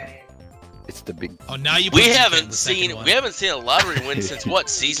 DK. It's the big. oh, now you. We put DK in haven't the second seen one. a lottery win since what,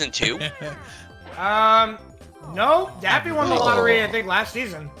 season 2? No, Daffy won the lottery, I think, last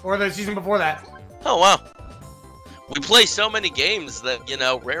season. Or the season before that. Oh wow. We play so many games that, you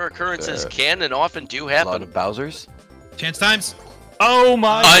know, rare occurrences can and often do A lot happen. of Bowser's. Chance times. Oh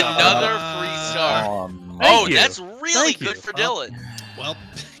my god. Another free star. Thank Oh, you. that's really Thank good you. for Dylan. Well,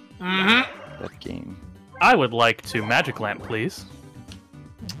 Mm-hmm. That game. I would like to magic lamp, please.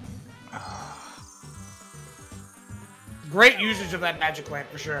 Great usage of that magic lamp,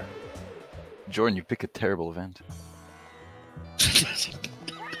 for sure. Jordan, you pick a terrible event.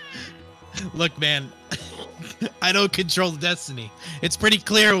 look, man. I don't control destiny. It's pretty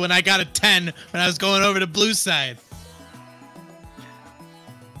clear when I got a 10 when I was going over to blue side.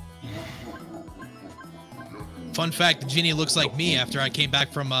 Fun fact, the genie looks like me after I came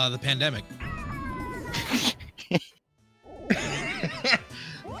back from the pandemic.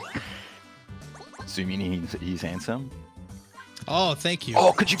 So you mean he's handsome? Oh, thank you.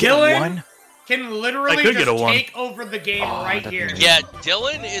 Oh, could you get Dylan? one? Can I literally could get just a one. take over the game right that'd here. be Yeah,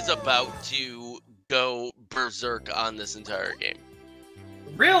 Dylan is about to go berserk on this entire game.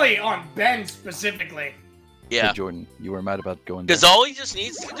 Really, on Ben specifically. Yeah. Hey, Jordan, you were mad about going Because all he just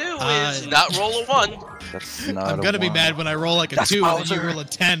needs to do is not roll a 1. That's not I'm gonna be mad when I roll like a That's 2 and then you Bowser. roll a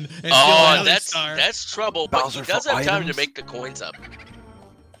 10 and steal Oh, another star. that's trouble, but Bowser he does for have time to items? make the coins up.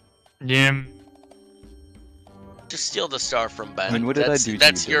 Yeah. Just steal the star from Ben. I mean, what did I do to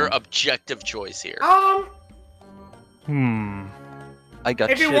That's you, your Dylan? objective choice here. I got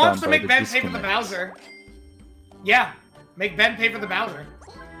If he shit wants on to by make the Ben pay for the disconnects. Bowser, yeah, make Ben pay for the Bowser.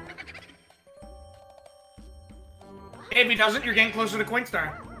 If he doesn't, you're getting closer to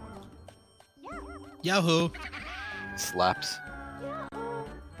Coinstar. Yahoo! Slaps.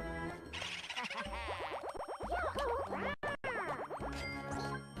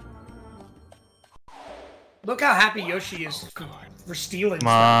 Look how happy Yoshi is for stealing. Come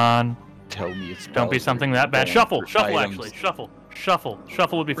on. Tell me it's Don't be Bowser. something that bad. Going Shuffle. for Shuffle, items. actually. Shuffle. Shuffle.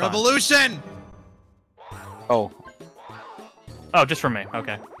 Shuffle would be fine. Revolution! Oh, Oh, just for me.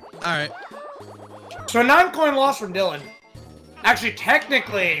 Okay. Alright. So a 9-coin loss from Dylan. Actually,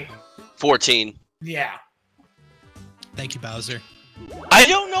 technically, 14. yeah. Thank you, Bowser. I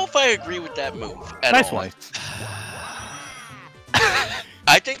don't know if I agree with that move at Nice all. one.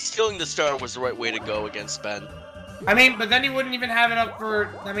 I think stealing the star was the right way to go against Ben. I mean, but then he wouldn't even have it up for.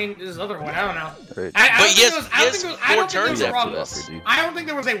 I mean, his other one. I don't know. right. I But don't yes, think I don't yes, think 4 there was turns a after wrong that, move. dude. I don't think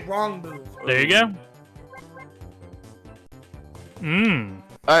there was a wrong move. There you go.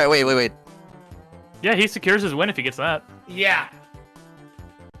 Alright, wait. Yeah, he secures his win if he gets that. Yeah.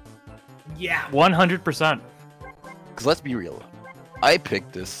 Yeah. 100%. Because let's be real. I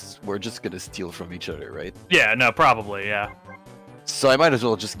picked this. We're just gonna steal from each other, right? Yeah, no, probably, yeah. So I might as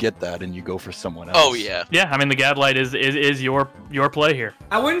well just get that and you go for someone else. Oh, yeah. Yeah, I mean, the Gadlight is your play here.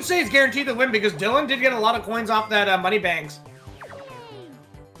 I wouldn't say it's guaranteed to win because Dylan did get a lot of coins off that money banks.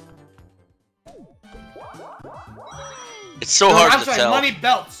 It's so hard I'm to sorry, tell. money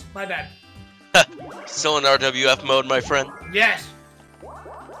belts. My bad. Still in RWF mode, my friend. Yes.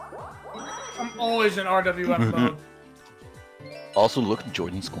 I'm always in RWF mode. Also, look at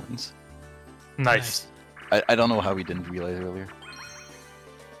Jordan's coins. Nice. I don't know how we didn't realize earlier.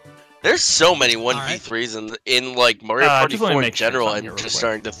 There's so many 1v3s in like Mario Party just let me 4 in make sure general, something I'm here real just quick.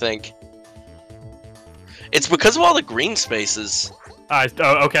 starting to think. It's because of all the green spaces.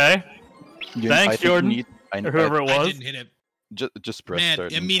 Okay. You- Thanks, I think you Jordan. need- Or whoever it I was. didn't hit it. just press Man,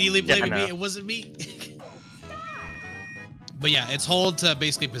 start. immediately and- blame I me. know. It wasn't me. But yeah, it's hold to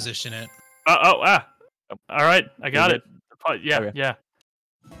basically position it. All right, I got Is it. Yeah, Okay. yeah.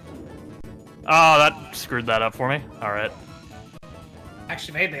 Oh, that screwed that up for me. All right.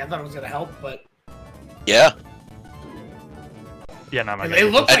 Actually, maybe I thought it was gonna help, but Yeah. Yeah, no, my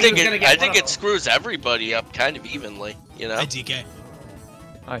it looked I like he think was gonna it, get I one think of it them. screws everybody up kind of evenly, you know? Hi, DK.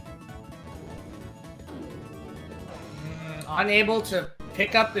 Unable to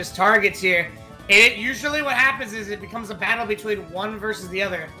pick up his targets here. And usually what happens is it becomes a battle between one versus the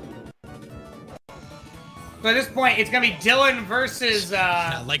other. So at this point, it's gonna be Dylan versus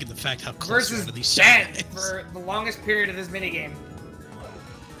Not liking the fact how close we are versus to these Ben shots. for the longest period of this minigame.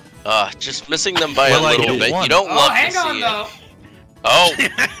 Just missing them by Well, a I little get bit. one. You don't Oh, love hang to on see though. it. Oh,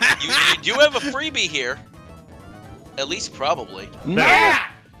 you do have a freebie here. At least probably. Yeah.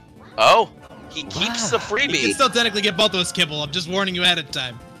 Oh, he keeps the You can freebie. still technically get both of us, Kibble. I'm just warning you ahead of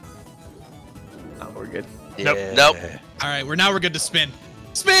time. Oh, we're good. Nope. Yeah. Nope. All right, we're good to spin.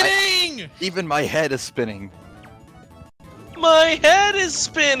 Spinning! Even my head is spinning. My head is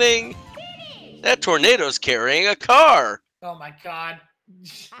spinning. That tornado's carrying a car. Oh my god.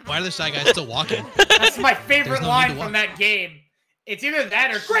 Why are the Shy Guys still walking? That's my favorite There's no line need to from walk. that game. It's either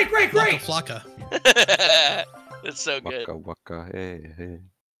that or great. Flocka. That's so good. Waka waka, hey, hey.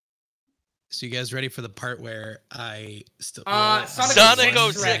 So you guys ready for the part where I still Sonic 06 I don't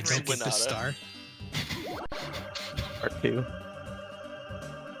get the Winata. star? Part 2.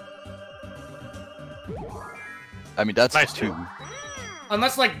 I mean, that's Nice. 2.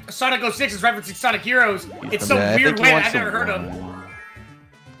 Unless like Sonic 06 is referencing Sonic Heroes, it's Yeah, some I weird think he way wants I've never some heard of. one.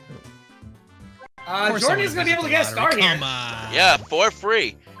 Of course I Jordan wanna is gonna be visit able to the get a star lottery. here. Come on. Yeah, for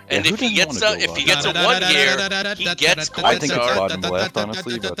free. And who if he doesn't gets wanna a, go if he gets a lottery? 1 here, he gets I coin think it's stars. bottom left,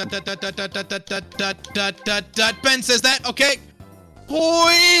 honestly, Ben says that. Okay.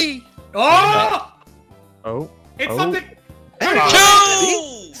 Boy. Oh! Oh. It's Oh. something.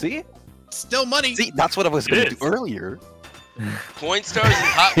 Two! See? Still money. See, that's what I was It going to is. do earlier. Coin stars in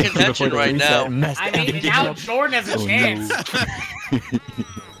hot contention Before the right reset now. messed I mean, everything now up. Jordan has a Oh, chance. no.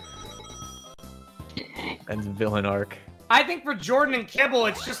 And villain arc. I think for Jordan and Kibble,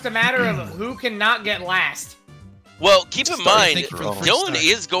 it's just a matter of who can not get last. Well, keep in Star, mind, thank you for the first Dylan star.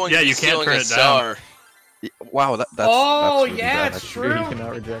 is going Yeah, to be you can't stealing turn a it down. star. wow, that's really yeah, bad, it's actually. true. You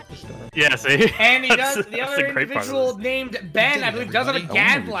cannot reject the star. Yeah, see? And he That's- does. The that's other a great part of individual this. named Ben, I believe, does have a I wanna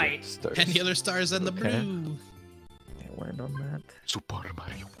gadlight. reject stars. And the other stars on the Okay. blue. Can't win on that. Super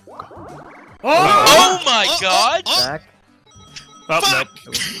Mario. Oh my god! Back. Oh, Fuck!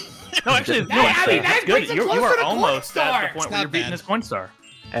 nope. No, actually, no, I mean, that that's good. brings it You closer are to Coin almost Star. at the It's point where not you're beating bad. his Coin Star.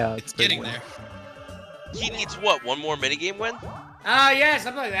 Yeah, It's getting there. He needs what? One more minigame win? Yeah,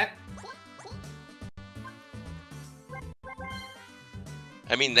 something like that.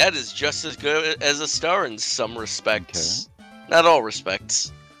 I mean, that is just as good as a star in some respects. Not all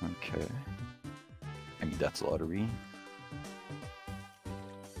respects. Okay. I mean, that's lottery.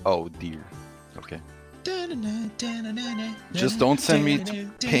 Oh dear. Okay. Just don't send me to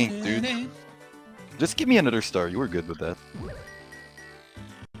pink, dude. Just give me another star. You were good with that.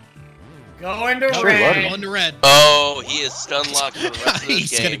 Going to Sure, red. Going to red. Oh, he is stun locked for the rest of He's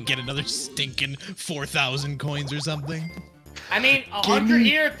this gonna game. get another stinking 4,000 coins or something. I mean, 100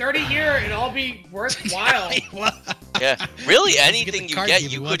 here, 30 here, it'd all be worthwhile. Yeah, really, Get the anything you card get, game you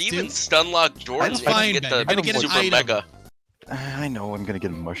he could wants even to. stun lock Jordan That's if you fine, get Ben. the You're gonna get an super item. mega. I know I'm gonna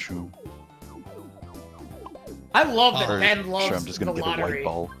get a mushroom. I love that Oh, Ben Sure, loves I'm just gonna the get a lottery. white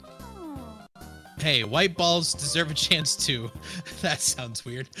ball. Hey, white balls deserve a chance too. That sounds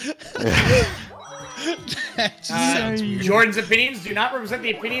weird. That just sounds weird. Jordan's opinions do not represent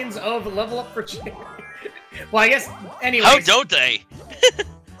the opinions of Level Up for Charity. Well, I guess, anyways. How don't they?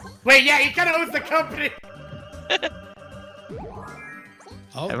 Wait, yeah, he kind of owns the company.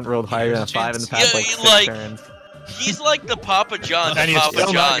 Oh, haven't rolled higher than here's a 5 in the chance. past Yeah, like he 6 like- turns. He's like the Papa John And to he's Papa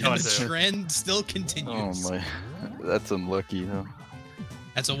still not John. going And the to. trend still Oh continues. my, that's unlucky, huh?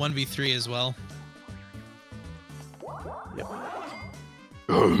 That's a 1v3 as well.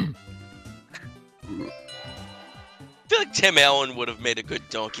 I feel like Tim Allen would have made a good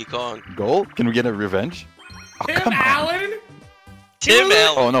Donkey Kong. Goal? Can we get a revenge? Oh, Tim come on. Allen? Tim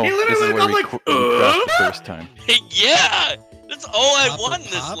Allen. Oh no, He this literally is where we got, crashed the first time. Yeah, that's all I Pop or want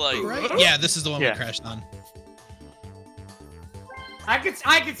in this pop, life. right? Yeah, this is the one Yeah. we crashed on. I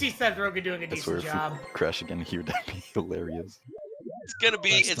could see Seth Rogen doing a I swear, decent if job. we crash again here, that'd be hilarious. It's gonna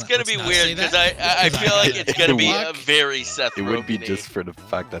be Let's weird not say because that, I because feel I- like it's gonna be a Luck. very Seth It would be Rogen-y. just for the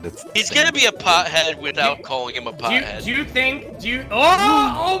fact that it's. He's gonna be a pothead without calling him a pothead.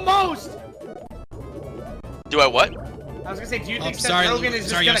 Almost! Do I what? I was gonna say, do you Oh, think Seth sorry, Rogen is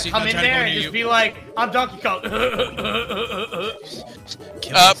sorry, just Yossi, gonna come I'm in trying to there go and near just you. be like, I'm Donkey Kong?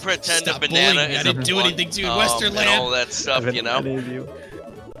 Pretend a Stop banana bullying me. is I didn't a do blunt, anything to you in and Westerland. all that stuff, you know. Any of you.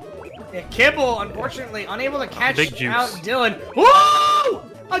 Yeah, Kibble, unfortunately, unable to catch Big juice. out Dylan. Whoa!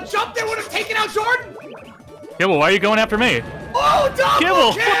 A jump that would have taken out Jordan! Yeah, well, why are you going after me? Oh, double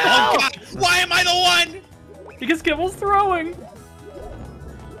Kibble! kill! Oh god, why am I the one? Because Kibble's throwing.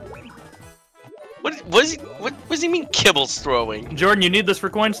 What does he mean? Kibble's throwing? Jordan, you need this for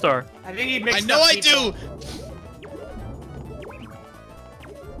Coinstar. I think he mixed I know up I people. do.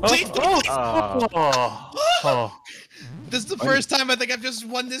 Oh, oh. This is the first time I think I've just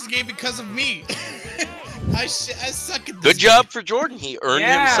won this game because of me. I suck at this. Good job for Jordan. He earned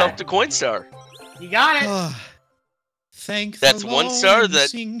Yeah. himself the Coinstar. You got it. game. Thank the That's one Lord star and that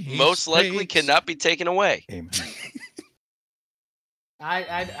sing his most likely praise. cannot be taken away. Amen.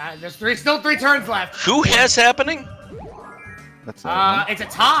 There's still three turns left. Who has happening? That's It's a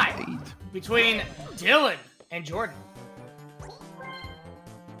tie 8. between Dylan and Jordan.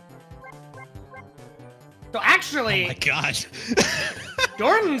 So Oh actually, my god.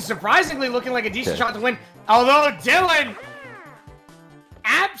 Jordan's surprisingly looking like a decent Okay. shot to win. Although Dylan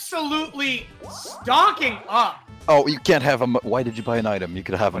absolutely stalking up. Oh, you can't have a. Why did you buy an item? You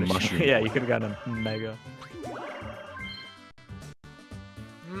could have a mushroom. Yeah, you could have gotten a mega.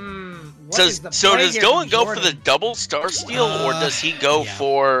 What So is the so play does here Dylan from go for the Jordan? double star steal, or does he go yeah.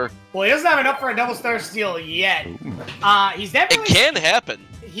 for? Well, he doesn't have enough for a double star steal yet. Ooh. He's It definitely can happen.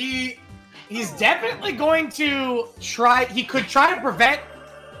 He's definitely going to try. He could try to prevent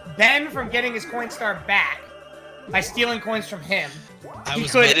Ben from getting his coin star back by stealing coins from him. I He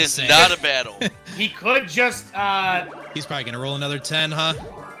was could- about It to is say. not a battle. He could just. He's probably gonna roll another 10, huh?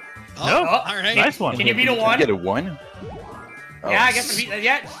 Oh, No. all right. Nice one. Can you beat a You one? get a 1? Oh. Yeah, I guess.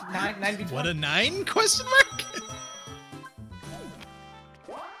 Yeah, nine beats What one. a 9? Question mark.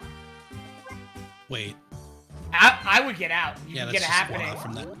 Wait. I would get out. You Yeah, can that's get it just one happening. off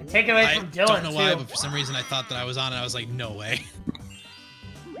from that. Take it away I from Dylan don't know why, too. but for some reason I thought that I was on, and I was like, no way.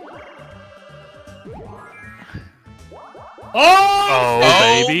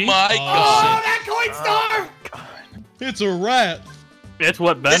 Oh! baby. Oh my Oh, god! Oh, that coin star! It's a rat. It's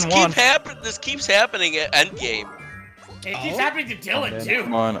what Ben This wants. keeps happening at endgame. It keeps Oh. happening to Dylan man. too.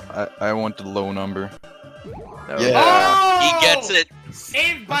 Come on, I want the low number. Yeah. He gets it.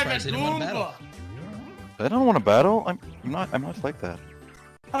 Saved by the Goomba. I don't want to battle. I'm not like that.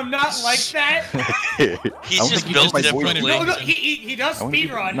 I'm not like that. He's just built differently. No, he does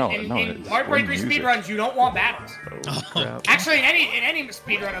speedrun. In Mario Party 3 speedruns, you don't want battles. Actually, in any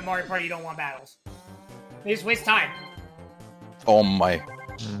speedrun of Mario Party, you don't want battles. They just waste time. Oh my.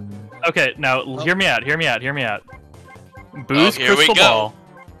 Okay, now hear me out. Boo's crystal ball.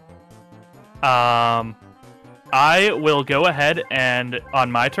 I will go ahead and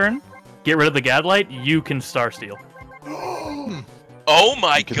on my turn, get rid of the Gadlight. You can Star Steal. Oh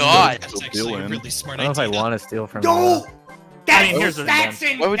my god! That's actually a really smart idea. I don't know if I want to steal from you. No! Here's the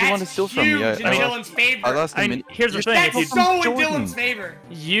thing. Why would you want to steal from me? In Dylan's favor. Here's the thing. That's so in Dylan's favor.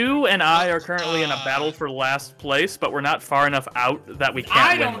 You and I are currently in a battle for last place, but we're not far enough out that we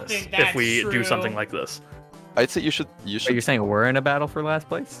can't win this if we do something like this. I'd say you should. Wait, you're saying we're in a battle for last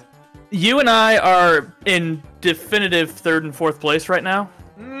place? You and I are in definitive 3rd and 4th place right now,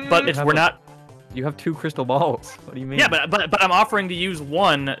 but we're not. You have 2 crystal balls. What do you mean? Yeah, but I'm offering to use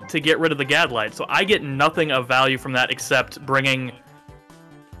 1 to get rid of the Gadlight, so I get nothing of value from that except bringing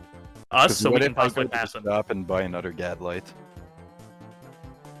us, so we can possibly pass him. Stop and buy another Gadlight.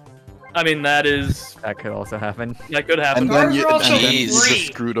 I mean, that could also happen. That could happen. And then you just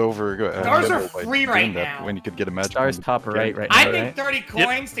screwed over. Stars are free right now. When you could get a magic. Stars top right now. I think 30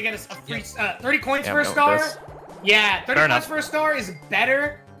 coins to get a free. 30 coins for a star. Yeah, 30 coins for a star is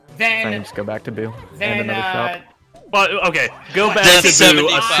better. Then just go back to Boo. Then well, okay, go back to Boo,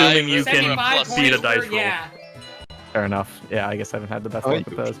 assuming you can beat a dice roll. Yeah. Fair enough. Yeah, I guess I haven't had the best luck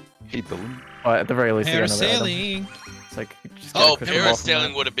with those. Hey, Dylan. Well, at the very least, parasailing. It's like just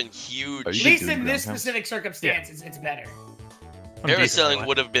parasailing would have been huge. At least in this specific circumstance, it's better. Parasailing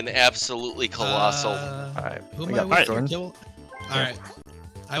would have been absolutely colossal. Alright. Who am I with? Alright.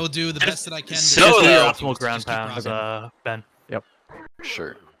 I will do the best that I can. So your optimal ground pound, Ben. Yep.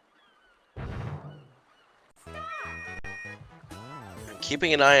 Sure.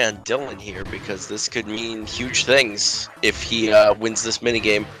 Keeping an eye on Dylan here because this could mean huge things if he wins this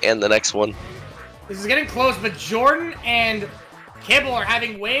minigame and the next one. This is getting close, but Jordan and Kibble are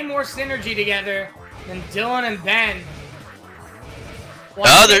having way more synergy together than Dylan and Ben.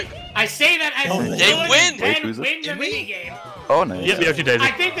 I say that as Dylan and Ben win the minigame. Oh, nice. Yep, Yoshi Daisy.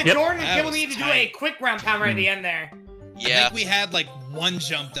 I think that Jordan and Kibble need to do a quick ground pound right at the end there. Yeah. I think we had like one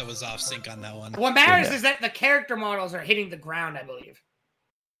jump that was off sync on that one. What matters is that the character models are hitting the ground, I believe.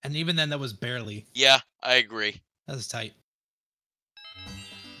 And even then, that was barely. Yeah, I agree. That was tight.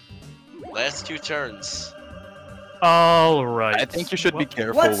 Last 2 turns. All right. I think you should be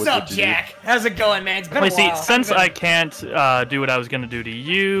careful. What's up, Jack? How's it going, man? It's been a while. See, since I can't do what I was going to do to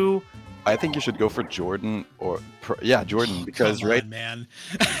you... I think you should go for Jordan or... Jordan, because, right... man.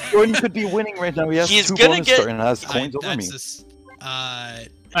 Jordan could be winning right now. He has 2 bonus stars and has coins over me. I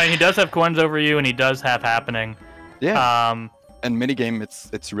mean, he does have coins over you, and he does have happening. Yeah. And minigame,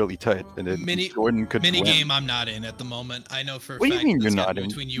 it's really tight. And Jordan could win. Minigame, I'm not in at the moment. I know for a fact. What do you mean you're not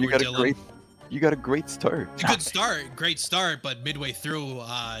in? You got a great start. A good start, great start, but midway through,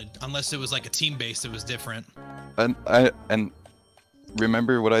 unless it was like a team base, it was different. And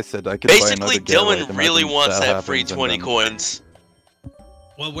remember what I said. I could basically Dylan really wants that free 20 coins.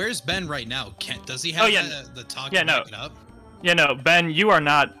 Well, where's Ben right now? Does he have the talk to back it up? Yeah, no, Ben, you are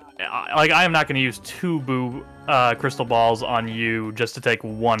not. Like, I am not going to use 2 Boo crystal balls on you just to take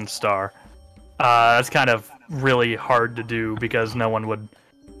 1 star. That's kind of really hard to do because no one would.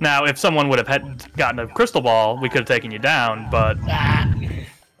 Now, if someone would have gotten a crystal ball, we could have taken you down, but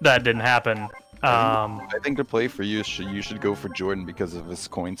that didn't happen. I think the play for you should go for Jordan because of his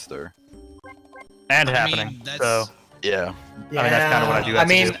coin star. And happening. So yeah. I mean, that's kind of what I do.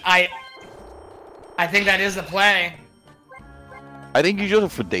 I think that is the play. I think you should go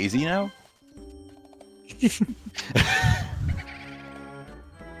for Daisy now. Isn't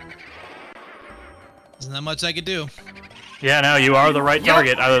that much I could do? Yeah, no, you are the right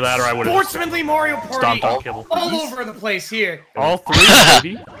target. Either that or I would have Sportsmanly Mario Party stomped on Kibble. all over the place here. All 3,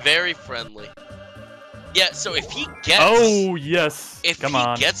 baby. Very friendly. Yeah, so if he gets... Oh, yes. If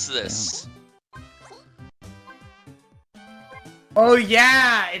he gets this... Oh,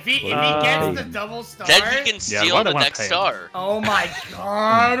 yeah. If he gets the double star... Then he can steal the next star. Oh, my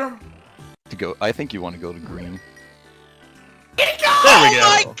God. I think you want to go to green. There we go! Oh,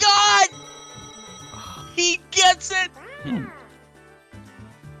 my God! He gets it!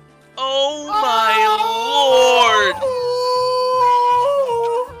 Oh my lord!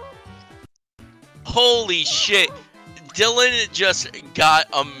 Holy shit! Dylan just got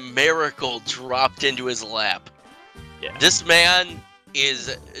a miracle dropped into his lap. Yeah. This man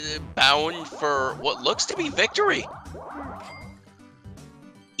is bound for what looks to be victory.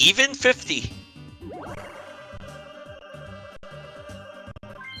 Even 50.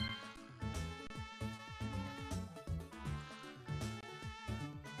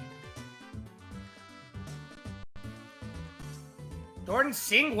 Jordan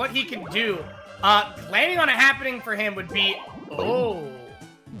seeing what he can do. Planning on it happening for him would be,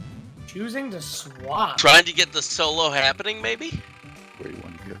 choosing to swap. Trying to get the solo happening, maybe? Where you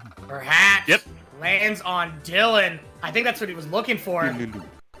want to go? Perhaps. Yep. Lands on Dylan. I think that's what he was looking for.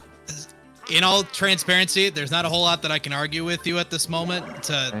 In all transparency, there's not a whole lot that I can argue with you at this moment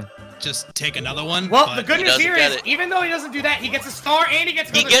to just take another one. Well, the good news here is, it. even though he doesn't do that, he gets a star and he gets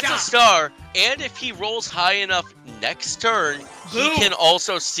He gets a star, and if he rolls high enough next turn, he can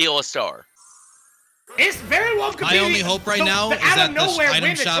also steal a star. It's very well could My be only hope right now is that the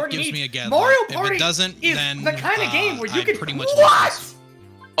item shop gives me a gather. Mario If Party it doesn't, is then the kind of game where you can pretty much what?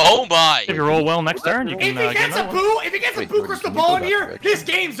 Oh my! If you roll well next turn, you can If he gets a boo, if he gets a boo crystal ball in here, this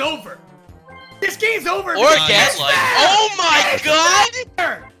game's over. This game's over. Or a gaslight. Oh my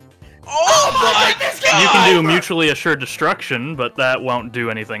god! Oh my god! You can do mutually assured destruction, but that won't do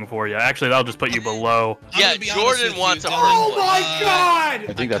anything for you. Actually, that'll just put you below. Yeah, Jordan wants a first Oh place. my god!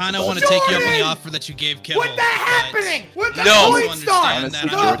 I think that's kind of the want to best. take you up on the Jordan! offer that you gave Kibble. What's that happening? What's that No. point star? Understand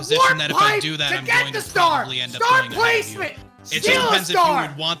that The I'm in a position that if I warp do that, pipe I'm to get going the to star. probably end up Star doing it ahead of you. placement. It Steal just a depends if you star.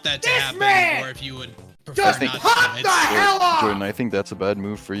 would want that to This happen man or if you would prefer just not pop to. the hell off. Jordan, I think that's a bad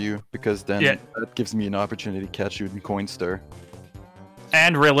move for you because then Yeah. that gives me an opportunity to catch you in Coinstar.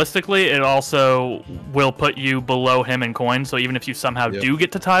 And realistically, it also will put you below him in coins. So even if you somehow do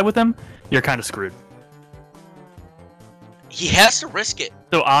get to tie with him, you're kind of screwed. He has to risk it.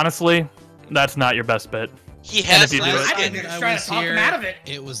 So honestly, that's not your best bet. He has if to you do risk I it. think they're just trying to talk him out of it.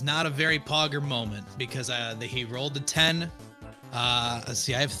 It was not a very pogger moment because he rolled a 10. Let's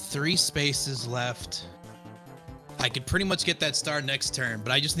see, I have 3 spaces left. I could pretty much get that star next turn,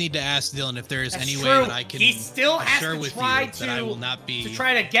 but I just need to ask Dylan if there is That's any true. way that I can He still has assure to with try you that I will not be to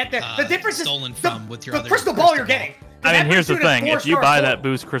try to get there. The difference stolen is from with your the other crystal ball you're getting. I mean, That here's the puts you in a thing. If you 4-star buy goal. that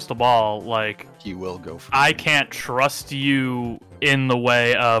boost crystal ball, like, He will go for I can't trust you in the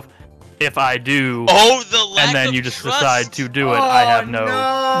way of, if I do, Oh, the lack and then of you just trust. decide to do it, I have no.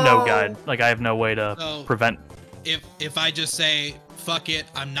 no guide. Like, I have no way to So- prevent. If I just say fuck it,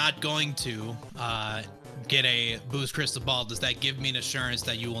 I'm not going to get a boost crystal ball, does that give me an assurance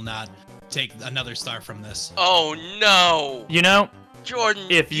that you will not take another star from this? Oh no, You know, Jordan!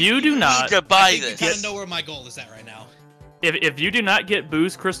 if you do not- need to buy I think this. you kind of know where my goal is at right now. if you do not get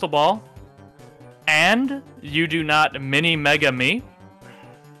boost crystal ball, and you do not mini mega me,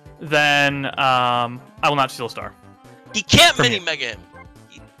 then I will not steal a star. He can't From mini you. mega him.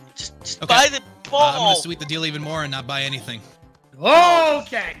 Just Okay. buy the I'm ball, gonna sweet the deal even more and not buy anything.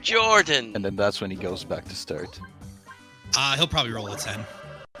 Okay. Jordan. And then that's when he goes back to start. He'll probably roll a 10.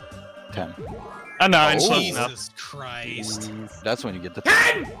 10. A 9, close enough. Jesus Christ. That's when you get the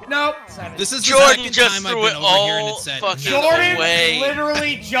 10! Nope. 7. This is the Jordan second just time I've threw been it over here and all it said fucking no. Jordan away.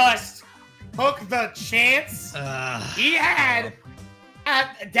 literally just took the chance he had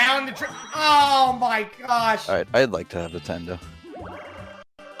down the trip. Oh my gosh. Alright, I'd like to have the 10 though.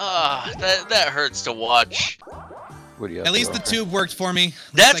 That hurts to watch. What do you have At to least the offer? tube worked for me. At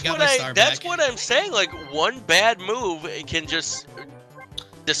least That's got what my star that's back. what I'm saying. Like one bad move can just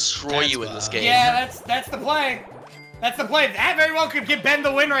destroy you in this game. Yeah, that's the play. That's the play. That very well could give Ben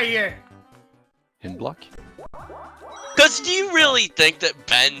the win right here. Hit block? Because do you really think that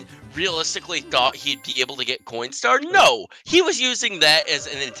Ben realistically thought he'd be able to get Coinstar? No, he was using that as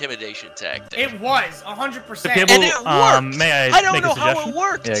an intimidation tactic. It was 100%. Kibble, And it worked. may I I don't make a know how suggestion? it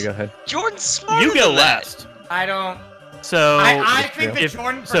worked. Yeah, go ahead. Jordan's smarter You go than that. last. I don't. So I think that if,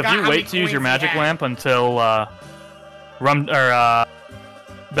 Jordan so if forgot you how many wait to use your coins he magic had. lamp until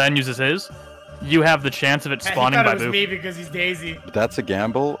Ben uses his, you have the chance of it He spawning thought by it was boo. me because he's Daisy. But that's a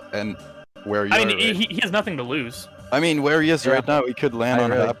gamble, and where you're I mean, he has nothing to lose. where he is right now, he could land I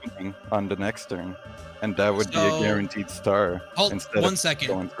on really- happening on the next turn. And that would be a So- guaranteed star. Hold instead one of second.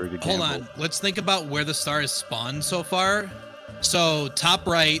 going for the Hold gamble. on. Let's think about where the star is spawned so far. So top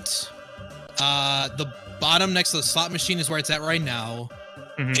right, the bottom next to the slot machine is where it's at right now.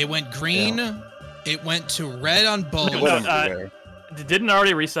 Mhm. It went green. It went to red on both. It No, wasn't uh, there. Didn't it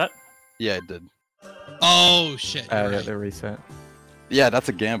already reset? Yeah, it did. Oh shit. you're Yeah, right. they reset. Yeah, that's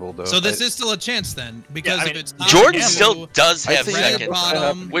a gamble, though. So this is still a chance then, because I if mean, it's top Jordan two, still does I have think red second,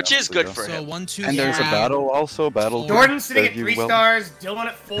 bottom, which is good for so him. 1, 2, And there's a 3. battle also. Battle. Jordan's sitting at serve you 3 well. stars. Dylan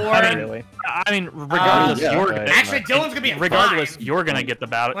at 4. I mean, Really? I mean, regardless, yeah, you're right. Actually, Dylan's gonna be at regardless, 5. you're gonna get the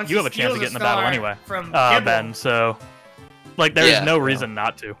battle. Once You he have a chance steals of getting a the battle star anyway, from Kibble. Ben. So, Like, there is no reason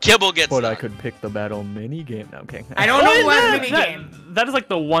not to. Kibble gets But I could pick the battle mini game. No, okay. I don't know what mini game. That is like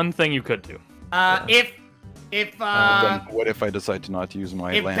the one thing you could do. If then what if I decide to not use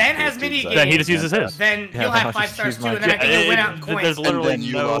my if land? Ben has mini games, then he just uses his. Then you'll have 5 stars too, and then I think you'll win out in coins. There's literally and then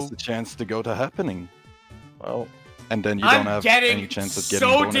you lost the chance to go to happening. Well, and then you don't have any chance of getting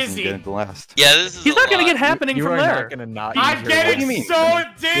bonus dizzy. and getting the last. Yeah, this is He's not gonna get happening you from are there. not gonna not I'm use your getting land. so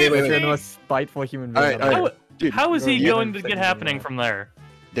dizzy. You're the most spiteful human being. How is he you going to haven't get said happening anything from there?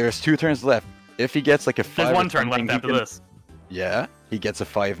 There's 2 turns left. If he gets like a 5 There's or 1 turn left something, after he can, this. Yeah, he gets a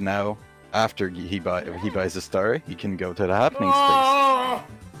 5 now. After he buys a star, he can go to the happening space. Oh,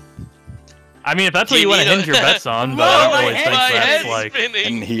 I mean, if that's what you want to hinge your bets on, but I don't really think that's like.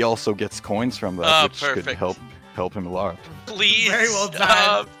 And he also gets coins from that, which could help him a lot. Please. very well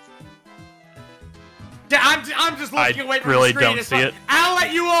done. I'm just looking away from really the screen. don't see it. I'll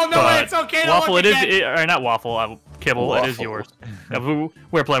let you all know But it's okay to Waffle, look it is, again. or not Waffle, Kibble, it is Waffle. yours. We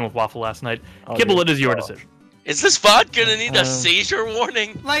were playing with Waffle last night. Oh, Kibble, yeah. it is your Oh. decision. Is this VOD gonna need a seizure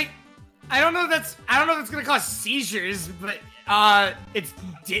warning? Like, I don't know if that's gonna cause seizures, but it's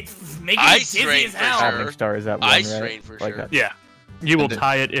making I me dizzy strain as for hell. sure. Happening star is that one, I right? strain for Like sure. that. Yeah. You will And then-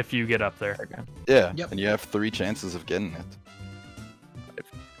 tie it if you get up there. Okay. Yeah, Yep. and you have 3 chances of getting it.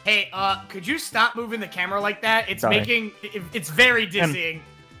 Hey, could you stop moving the camera like that? It's Sorry. it's very dizzying.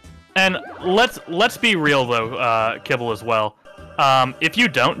 And let's be real though, Kibble as well. If you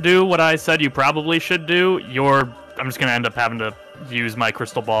don't do what I said you probably should do, I'm just gonna end up having to use my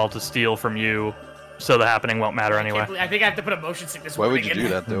crystal ball to steal from you, so the happening won't matter anyway. I think I have to put a motion sickness Why would warning you in do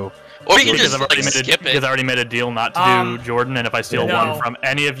there. that though? Or you can Because just I've already like made skip because I it. already made a deal not to do Jordan, and if I steal No. one from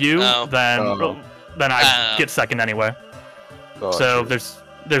any of you, No. then I get second anyway. Oh, So sure.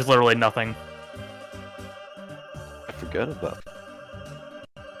 there's literally nothing. I forgot about that.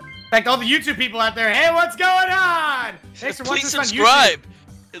 In fact, all the YouTube people out there, hey, what's going on? Thanks for watching Please this on subscribe.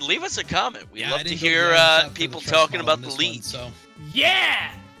 Leave us a comment. We Yeah, love I to didn't go hear grab stuff for people the trust talking model about on the this league. one, so. YouTube.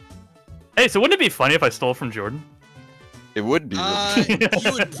 Yeah. Hey, so wouldn't it be funny if I stole from Jordan? It would be.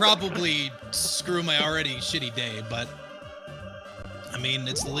 You would probably screw my already shitty day, but I mean,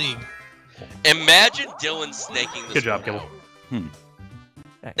 it's the league. Imagine Dylan snaking this. Good job, Kibble.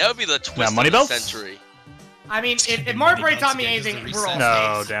 That would be the twist money of the belts? century. I mean, if Mario Party taught me anything, we're all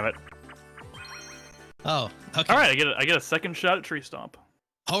No, snakes. damn it. Oh, okay. All right, I get a second shot at Tree Stomp.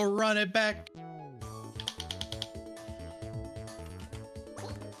 I'll run it back.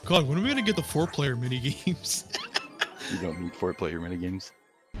 God, when are we gonna get the 4-player mini games? You don't need 4-player minigames.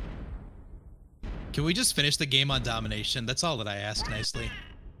 Can we just finish the game on domination? That's all that I ask nicely.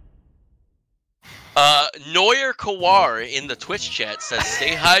 Neuer Kawar in the Twitch chat says,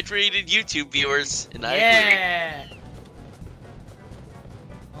 "Stay hydrated, YouTube viewers," and I agree. Yeah.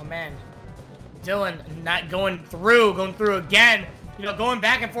 Oh man, Dylan not going through again. You know, going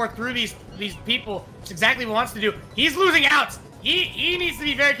back and forth through these people. It's exactly what he wants to do. He's losing outs. He needs to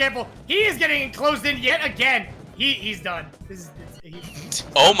be very careful. He is getting closed in yet again. He's done.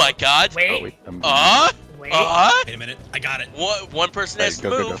 Oh my God! Wait. Wait. Wait. Wait a minute. I got it. One person has to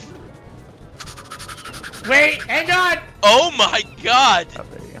Go. move. Wait. Hang on. Oh my God! Oh,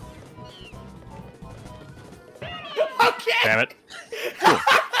 there you go. Okay. Damn it.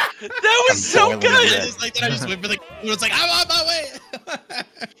 That was so good. Just like that, I just went for the. It was like I'm on my way.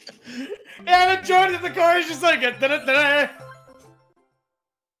 Yeah, and Jordan in the car is just like da-da-da-da.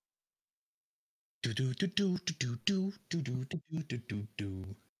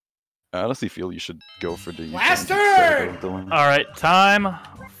 I honestly feel you should go for the Last turn. All right, time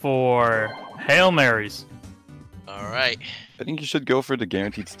for Hail Marys. All right. I think you should go for the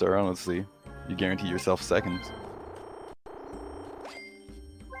guaranteed star. Honestly, you guarantee yourself second.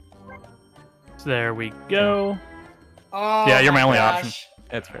 There we go. Oh, Yeah, you're my only option.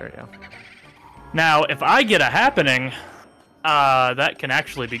 That's fair, yeah. Now, if I get a happening, that can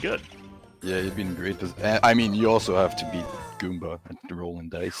actually be good. Yeah, you've been great. I mean, you also have to beat Goomba at the rolling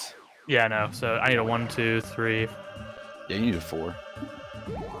dice. Yeah, no. So I need a 1, 2, 3. Yeah, you need a 4.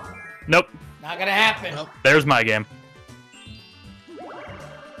 Nope. Not gonna happen. Nope. There's my game.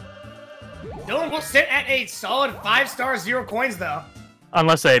 Dylan will sit at a solid 5 stars, 0 coins though.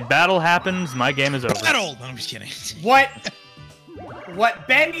 Unless a battle happens, my game is over. Battle! No, I'm just kidding. What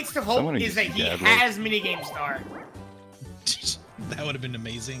Ben needs to hope Someone is that needs he to dabble. has minigame star. That would have been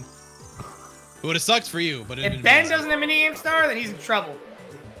amazing. It would have sucked for you, but If Ben doesn't have minigame star, then he's in trouble.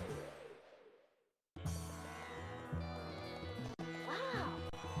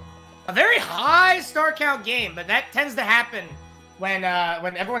 A very high star count game, but that tends to happen when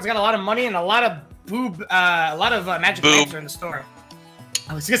everyone's got a lot of money and a lot of magic lamps are in the store.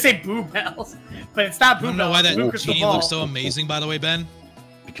 I was gonna say Boo Bells, but it's not Boo I don't know Bells. why that Boo Crystal genie Ball. looks so amazing, by the way, Ben.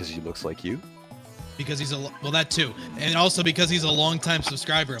 Because he looks like you. Because he's well, that too, and also because he's a longtime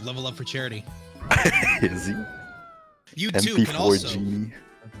subscriber of Level Up for Charity. Is he? You too MP4 can also. genie.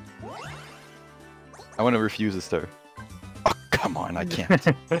 I want to refuse a star. Oh, come on, I can't.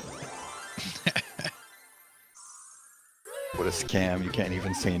 What a scam, you can't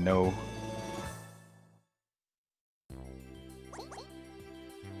even say no.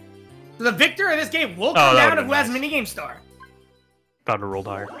 The victor of this game will Oh, come that down to would've who has been nice. minigame star. About to roll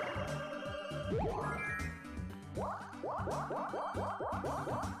higher.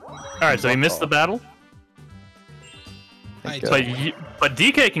 Alright, so he missed the battle, I Thank but, God. but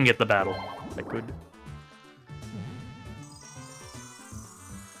DK can get the battle. I could.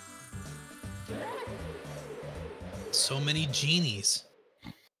 So many genies.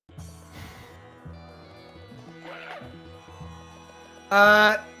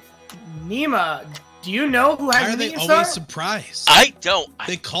 Nima, do you know who Why has are they minigame always star? surprised? I don't.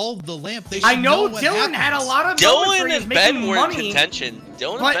 They called the lamp. They I should know what Dylan had a happens. lot of moments where Dylan he was and making Ben were in money. contention.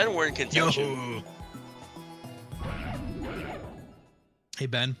 Dylan but- and Ben were in contention. Yo. Hey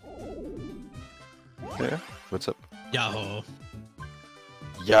Ben. Yeah? What's up? Yahoo.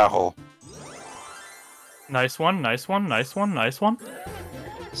 Yahoo. Nice one, nice one, nice one, nice one.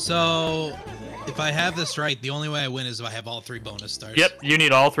 So, if I have this right, the only way I win is if I have all 3 bonus stars. Yep, you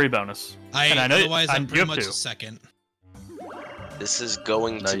need all 3 bonus. And I know Otherwise, I'm you pretty have much 2. second. This is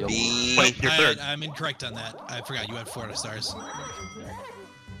going Now to you'll- be. Wait, you're third. I'm incorrect on that. I forgot you had 4 stars.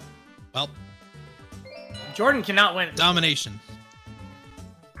 Well, Jordan cannot win. domination.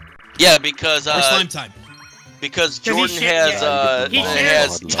 Yeah, because Or slime time. because 'Cause he Jordan should- has yeah. He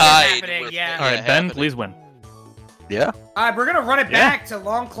has should- tied. happening, With, yeah. All right, Ben, happening. please win. Yeah? Alright, we're gonna run it Yeah. back to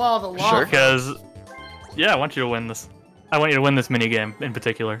Long Claw the Law. Sure. Because, yeah, I want you to win this. I want you to win this minigame in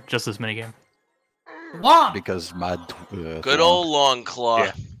particular, just this minigame. Long. Because my... Good old Long Claw.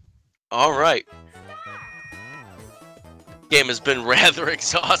 Yeah. All right. Game has been rather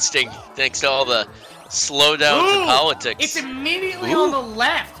exhausting thanks to all the slowdowns in Ooh, politics. It's immediately on the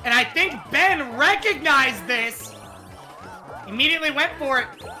left, and I think Ben recognized this. Immediately went for it.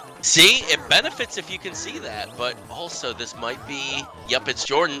 See, it benefits if you can see that, but also this might be. Yep, it's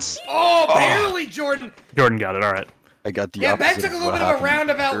Jordan's. Oh, barely, Jordan. Jordan got it, all right. I got the Yeah, Ben opposite took a of little what bit of a happened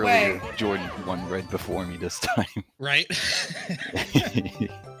roundabout earlier. way. Jordan won right before me this time. Right?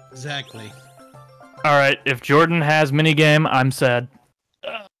 Exactly. All right, if Jordan has minigame, I'm sad.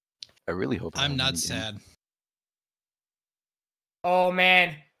 I really hope I I'm have not minigame. sad. Oh,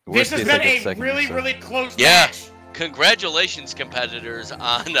 man. Worst This has case, I been get a second, really, so- really close Yeah. match. Congratulations, competitors,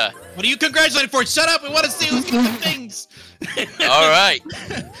 on. What are you congratulating for? Shut up! We want to see who's getting the things! All right.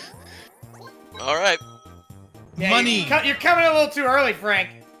 All right. Yeah, Money! You're coming a little too early, Frank.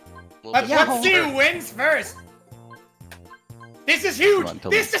 Let's see who wins first. This is huge. Come on,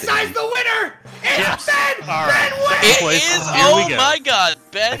 tell This me. decides the winner. It's Yes. Ben. All Ben right. wins. It Place. is. Here we Oh go. my God, I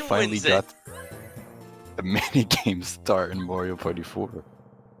Ben finally wins got it. a minigame star in Mario Party 4.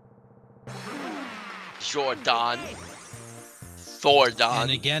 Jordan. And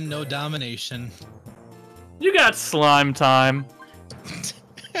Thordon. again, no domination. You got slime time.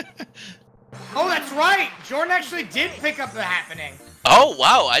 Oh, that's right. Jordan actually did pick up the happening. Oh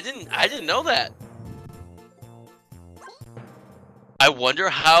wow, I didn't know that. I wonder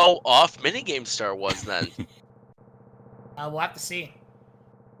how off minigame star was then. We'll have to see.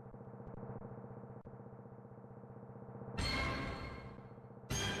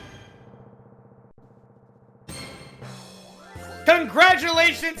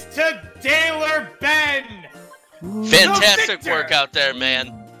 Congratulations to dalerben Fantastic victor. work out there,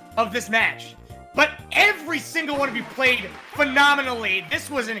 man. of this match. But every single one of you played phenomenally. This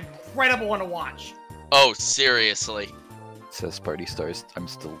was an incredible one to watch. Oh, seriously. It says party stars. I'm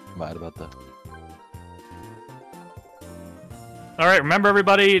still mad about that. All right, remember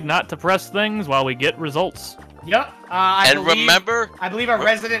everybody not to press things while we get results. Yep. And remember, I believe our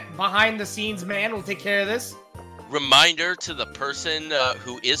resident behind-the-scenes man will take care of this. reminder to the person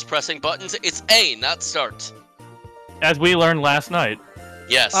who is pressing buttons, it's A, not start. As we learned last night.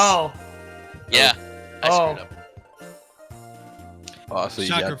 Yes. Oh. Yeah. I Oh. screwed up. Oh, so you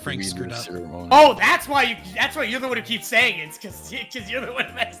Shocker, got to Frank read screwed the up. ceremony. Oh, that's why you're the one who keeps saying it. It's because you're the one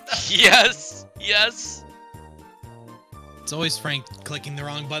who messed up. Yes. Yes. It's always Frank clicking the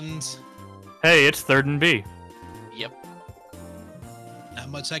wrong buttons. Hey, it's third and B. Yep. Not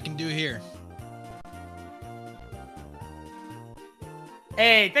much I can do here.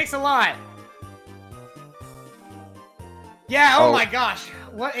 Hey, thanks a lot. Yeah, oh Oh. my gosh.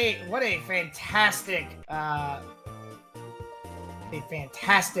 What a fantastic a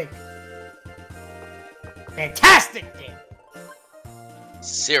fantastic game.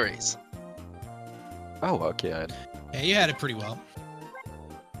 Series. Oh, okay. Yeah, you had it pretty well.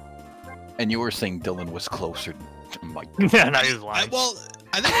 And you were saying Dylan was closer. My Yeah, no, he was lying.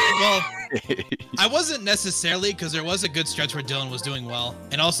 I think, I wasn't necessarily, because there was a good stretch where Dylan was doing well.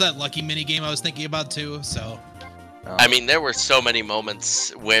 And also that lucky mini game I was thinking about too, so. I mean, there were so many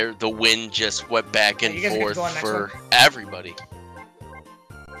moments where the wind just went back and forth for everybody.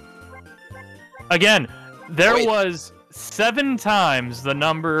 Again, there was 7 times the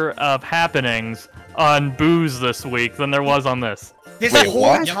number of happenings on Booze this week than there was on this. This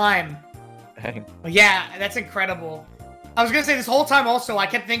whole time. Yeah, that's incredible. I was gonna say this whole time also, I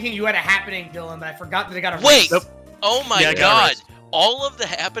kept thinking you had a happening, Dylan, but I forgot that it got erased. Wait! Oh my god! All of the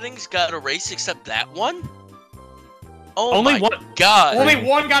happenings got erased except that one? Oh only my one. God! Only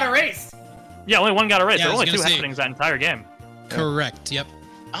one got erased! Yeah, only one got erased. Yeah, there were only 2 say, happenings that entire game. Correct, yep.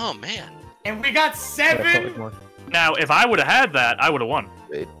 Oh man. And we got 7? Now, if I would have had that, I would have won.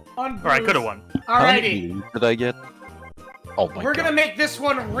 Or I could have won. Alrighty. Did I get? Oh my god. We're gonna make this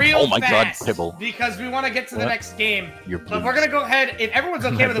one real fast. Kibble. Because we want to get to the next game. But we're gonna go ahead, if everyone's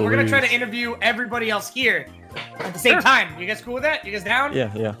okay with it, we're gonna try to interview everybody else here at the same time. You guys cool with that? You guys down?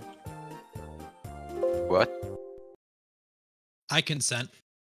 Yeah. What? I consent.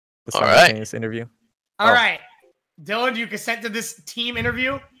 The simultaneous interview. Alright. Dylan, do you consent to this team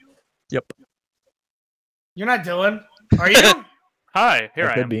interview? Yep. You're not Dylan, are you? Hi, here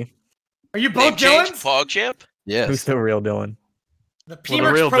I could am. be. Are you both Dylans? PogChamp? Yes. Who's the real Dylan? The Well, p-merks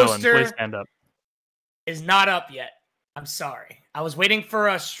the real Dylan, poster please stand up. is not up yet. I'm sorry. I was waiting for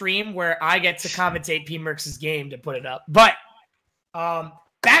a stream where I get to commentate p-merks' game to put it up. But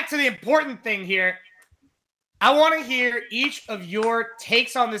back to the important thing here. I want to hear each of your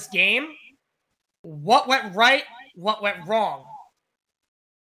takes on this game. What went right? What went wrong?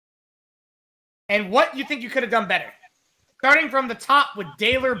 And what you think you could have done better. Starting from the top with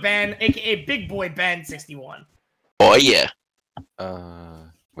dalerben, aka Big Boy Ben 61. Oh yeah.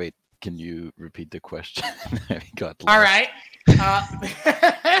 Wait. Can you repeat the question? I got lost. All right.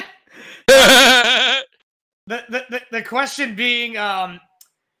 The question being,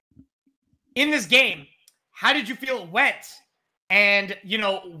 in this game, how did you feel it went? And,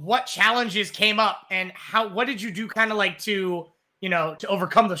 what challenges came up? And what did you do kind of like to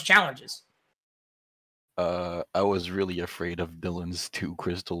overcome those challenges? I was really afraid of Dylan's 2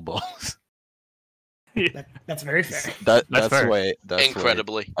 crystal balls. That's very fair. That's fair. Why.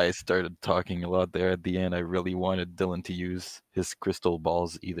 Incredibly. Why I started talking a lot there at the end. I really wanted Dylan to use his crystal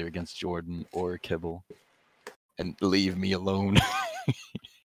balls either against Jordan or Kibble, and leave me alone.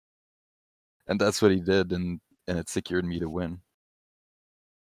 And that's what he did, and it secured me to win.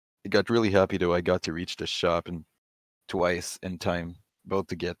 I got really happy though. I got to reach the shop and twice in time, both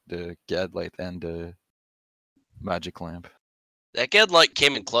to get the gadlight and the magic lamp. That gadlight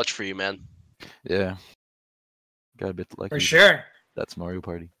came in clutch for you, man. Yeah. Got a bit lucky. For sure. That's Mario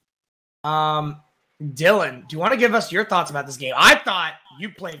Party. Dylan, do you want to give us your thoughts about this game? I thought you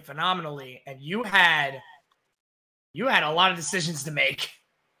played phenomenally, and you had a lot of decisions to make.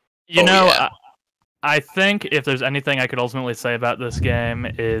 I think if there's anything I could ultimately say about this game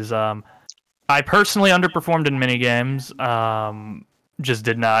is I personally underperformed in minigames. Just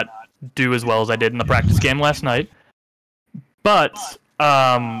did not do as well as I did in the practice game last night. But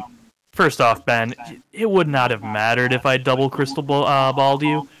first off, Ben, it would not have mattered if I double crystal balled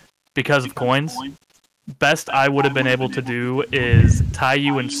you because of coins. Best I would have been able to do is tie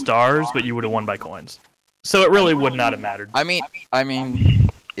you in stars, but you would have won by coins. So it really would not have mattered. I mean,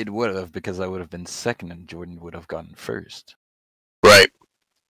 it would have, because I would have been second and Jordan would have gotten first. Right.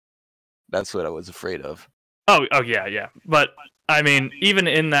 That's what I was afraid of. Oh yeah. But I mean, even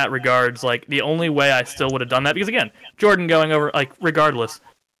in that regards, like the only way I still would have done that, because again, Jordan going over, like regardless,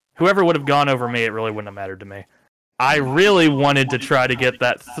 whoever would have gone over me, it really wouldn't have mattered to me. I really wanted to try to get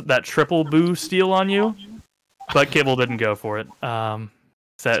that triple boo steal on you, but Kibble didn't go for it.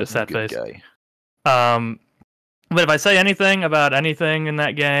 Sad face. Guy. But if I say anything about anything in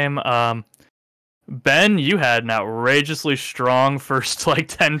that game, Ben, you had an outrageously strong first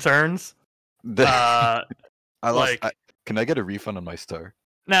 10 turns. I lost. Can I get a refund on my star?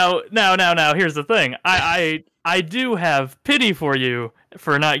 Now, here's the thing. I do have pity for you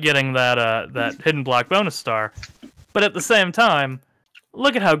for not getting that hidden block bonus star, but at the same time,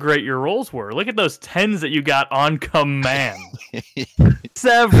 look at how great your rolls were. Look at those 10s that you got on command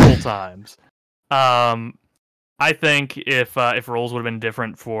several times. I think if roles would have been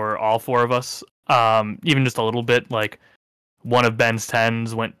different for all 4 of us, even just a little bit, like one of Ben's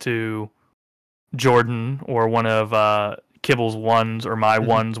 10s went to Jordan, or one of Kibble's ones or my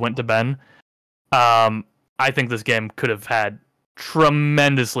ones went to Ben. I think this game could have had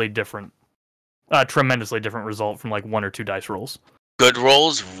tremendously different result from like 1 or 2 dice rolls. Good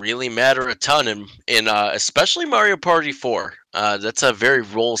rolls really matter a ton in especially Mario Party 4. That's a very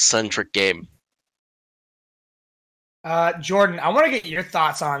roll-centric game. Jordan, I want to get your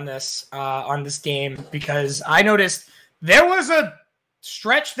thoughts on this game, because I noticed there was a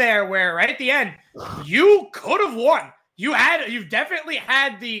stretch there where right at the end you could have won. You've definitely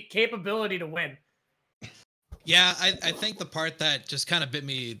had the capability to win. Yeah, I think the part that just kind of bit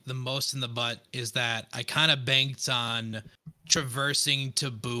me the most in the butt is that I kind of banked on traversing to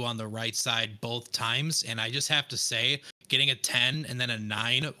Boo on the right side both times, and I just have to say, getting a 10 and then a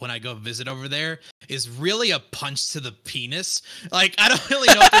 9 when I go visit over there is really a punch to the penis. Like, I don't really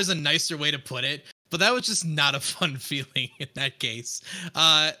know if there's a nicer way to put it, but that was just not a fun feeling in that case.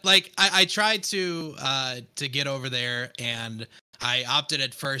 Like, I tried to get over there, and I opted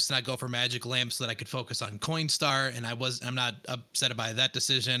at first not go for Magic Lamp so that I could focus on Coinstar, and I'm not upset by that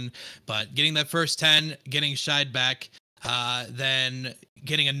decision. But getting that first 10, getting shied back, then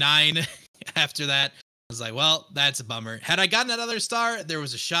getting a 9 after that, I was like, well, that's a bummer. Had I gotten that other star, there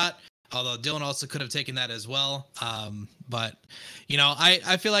was a shot, although Dylan also could have taken that as well. But, you know,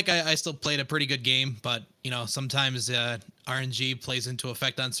 I feel like I still played a pretty good game, but, you know, sometimes RNG plays into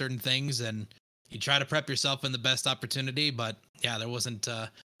effect on certain things, and you try to prep yourself in the best opportunity, but yeah, there wasn't a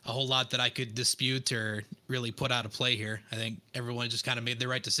whole lot that I could dispute or really put out of play here. I think everyone just kind of made the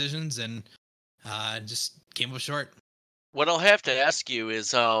right decisions and just came up short. What I'll have to ask you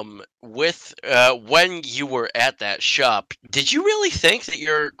is, with when you were at that shop, did you really think that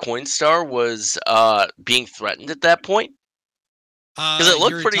your Coinstar was being threatened at that point? Because it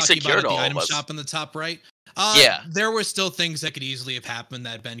looked pretty secure to all of us. The item shop in the top right. Yeah, there were still things that could easily have happened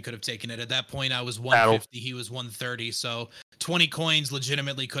that Ben could have taken it. At that point, I was 150, he was 130, so 20 coins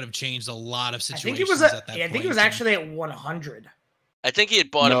legitimately could have changed a lot of situations. I think it was actually at 100. I think he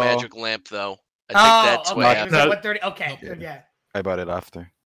had bought a Magic Lamp, though. I think that's what happened. 130. Okay, yeah. I bought it after.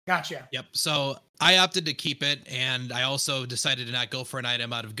 Gotcha. Yep. So I opted to keep it, and I also decided to not go for an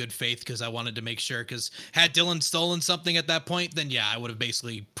item out of good faith because I wanted to make sure. Because had Dylan stolen something at that point, then yeah, I would have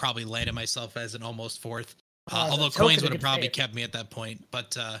basically probably landed myself as an almost fourth. Although coins would have probably kept me at that point.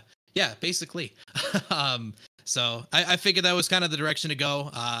 But yeah, basically. So I figured that was kind of the direction to go.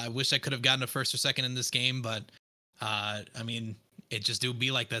 I wish I could have gotten a first or second in this game, but I mean, it just do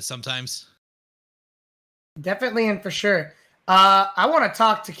be like that sometimes. Definitely, and for sure. I want to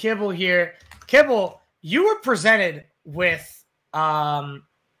talk to Kibble here. Kibble, you were presented with quite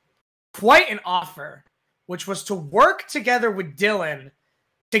an offer, which was to work together with Dylan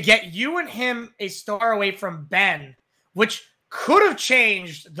to get you and him a star away from Ben, which could have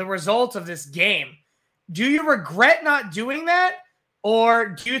changed the result of this game. Do you regret not doing that, or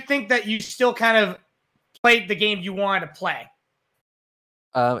do you think that you still kind of played the game you wanted to play?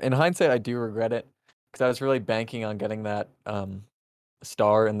 In hindsight, I do regret it, because I was really banking on getting that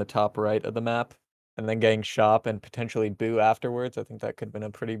star in the top right of the map, and then getting shop and potentially Boo afterwards. I think that could have been a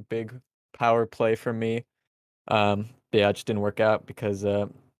pretty big power play for me. Yeah, it just didn't work out because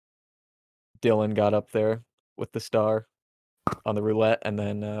Dylan got up there with the star on the roulette, and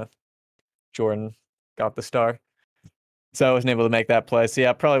then Jordan got the star. So I wasn't able to make that play. So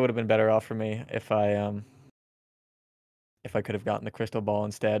yeah, it probably would have been better off for me if I could have gotten the crystal ball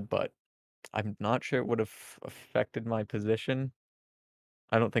instead, but I'm not sure it would have affected my position.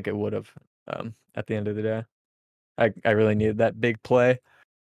 I don't think it would have at the end of the day. I really needed that big play. It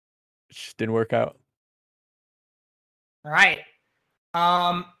just didn't work out. All right.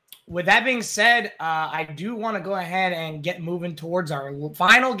 With that being said, I do want to go ahead and get moving towards our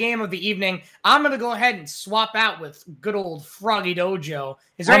final game of the evening. I'm going to go ahead and swap out with good old Froggy Dojo.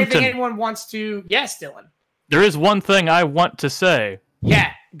 Is there anything anyone wants to... Yes, Dylan. There is one thing I want to say.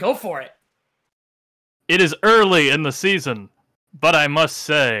 Yeah, go for it. It is early in the season, but I must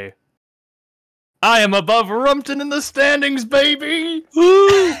say, I am above Rumpton in the standings, baby!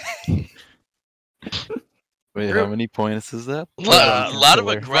 Woo! Wait, how many points is that? A lot of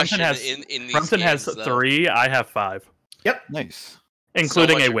aggression in these Rumpton games, has though. 3, I have 5. Yep. Nice.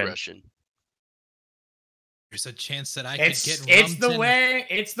 Including So much a win. aggression. There's a chance that I could get Rumpton.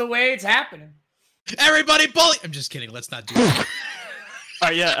 It's the way it's happening. Everybody bully! I'm just kidding. Let's not do that. All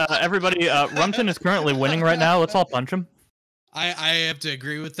right, yeah, everybody, Rumpton is currently winning right now. Let's all punch him. I have to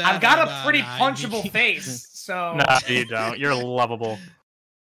agree with that. I've got a pretty punchable face, so... No, you don't. You're lovable.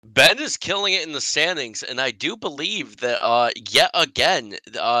 Ben is killing it in the standings, and I do believe that, yet again,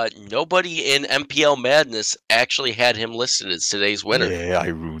 nobody in MPL Madness actually had him listed as today's winner. Yeah, I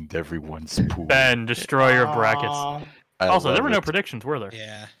ruined everyone's pool. Ben, destroy your brackets. Also, there were no predictions, were there?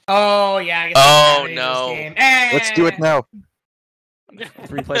 Yeah. Oh, yeah. Oh, no. Let's do it now.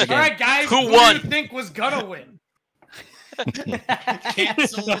 Replay the game. All right, guys. Who won? do you think was gonna win?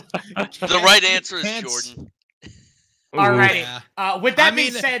 Cancel it. The right answer is Jordan. Alrighty. Yeah. With that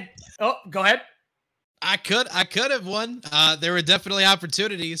being said, oh, go ahead. I could have won. There were definitely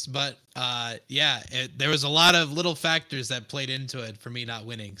opportunities, but there was a lot of little factors that played into it for me not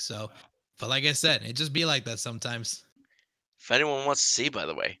winning. So, but like I said, it just be like that sometimes. If anyone wants to see, by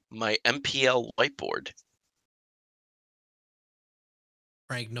the way, my MPL whiteboard.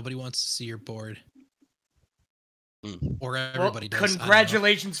 Frank, nobody wants to see your board. Mm. Or everybody does.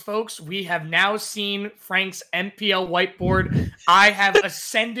 Congratulations, folks. We have now seen Frank's MPL whiteboard. I have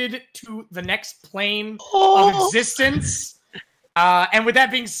ascended to the next plane of existence. And with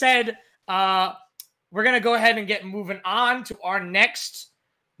that being said, we're going to go ahead and get moving on to our next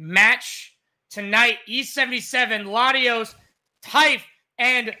match tonight. E77, Latios, Typh,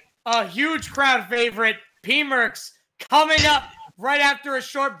 and a huge crowd favorite, p-merks, coming up right after a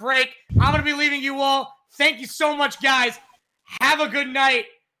short break. I'm going to be leaving you all. Thank you so much, guys. Have a good night.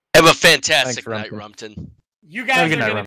 Have a fantastic night, Rumpton. You guys are going to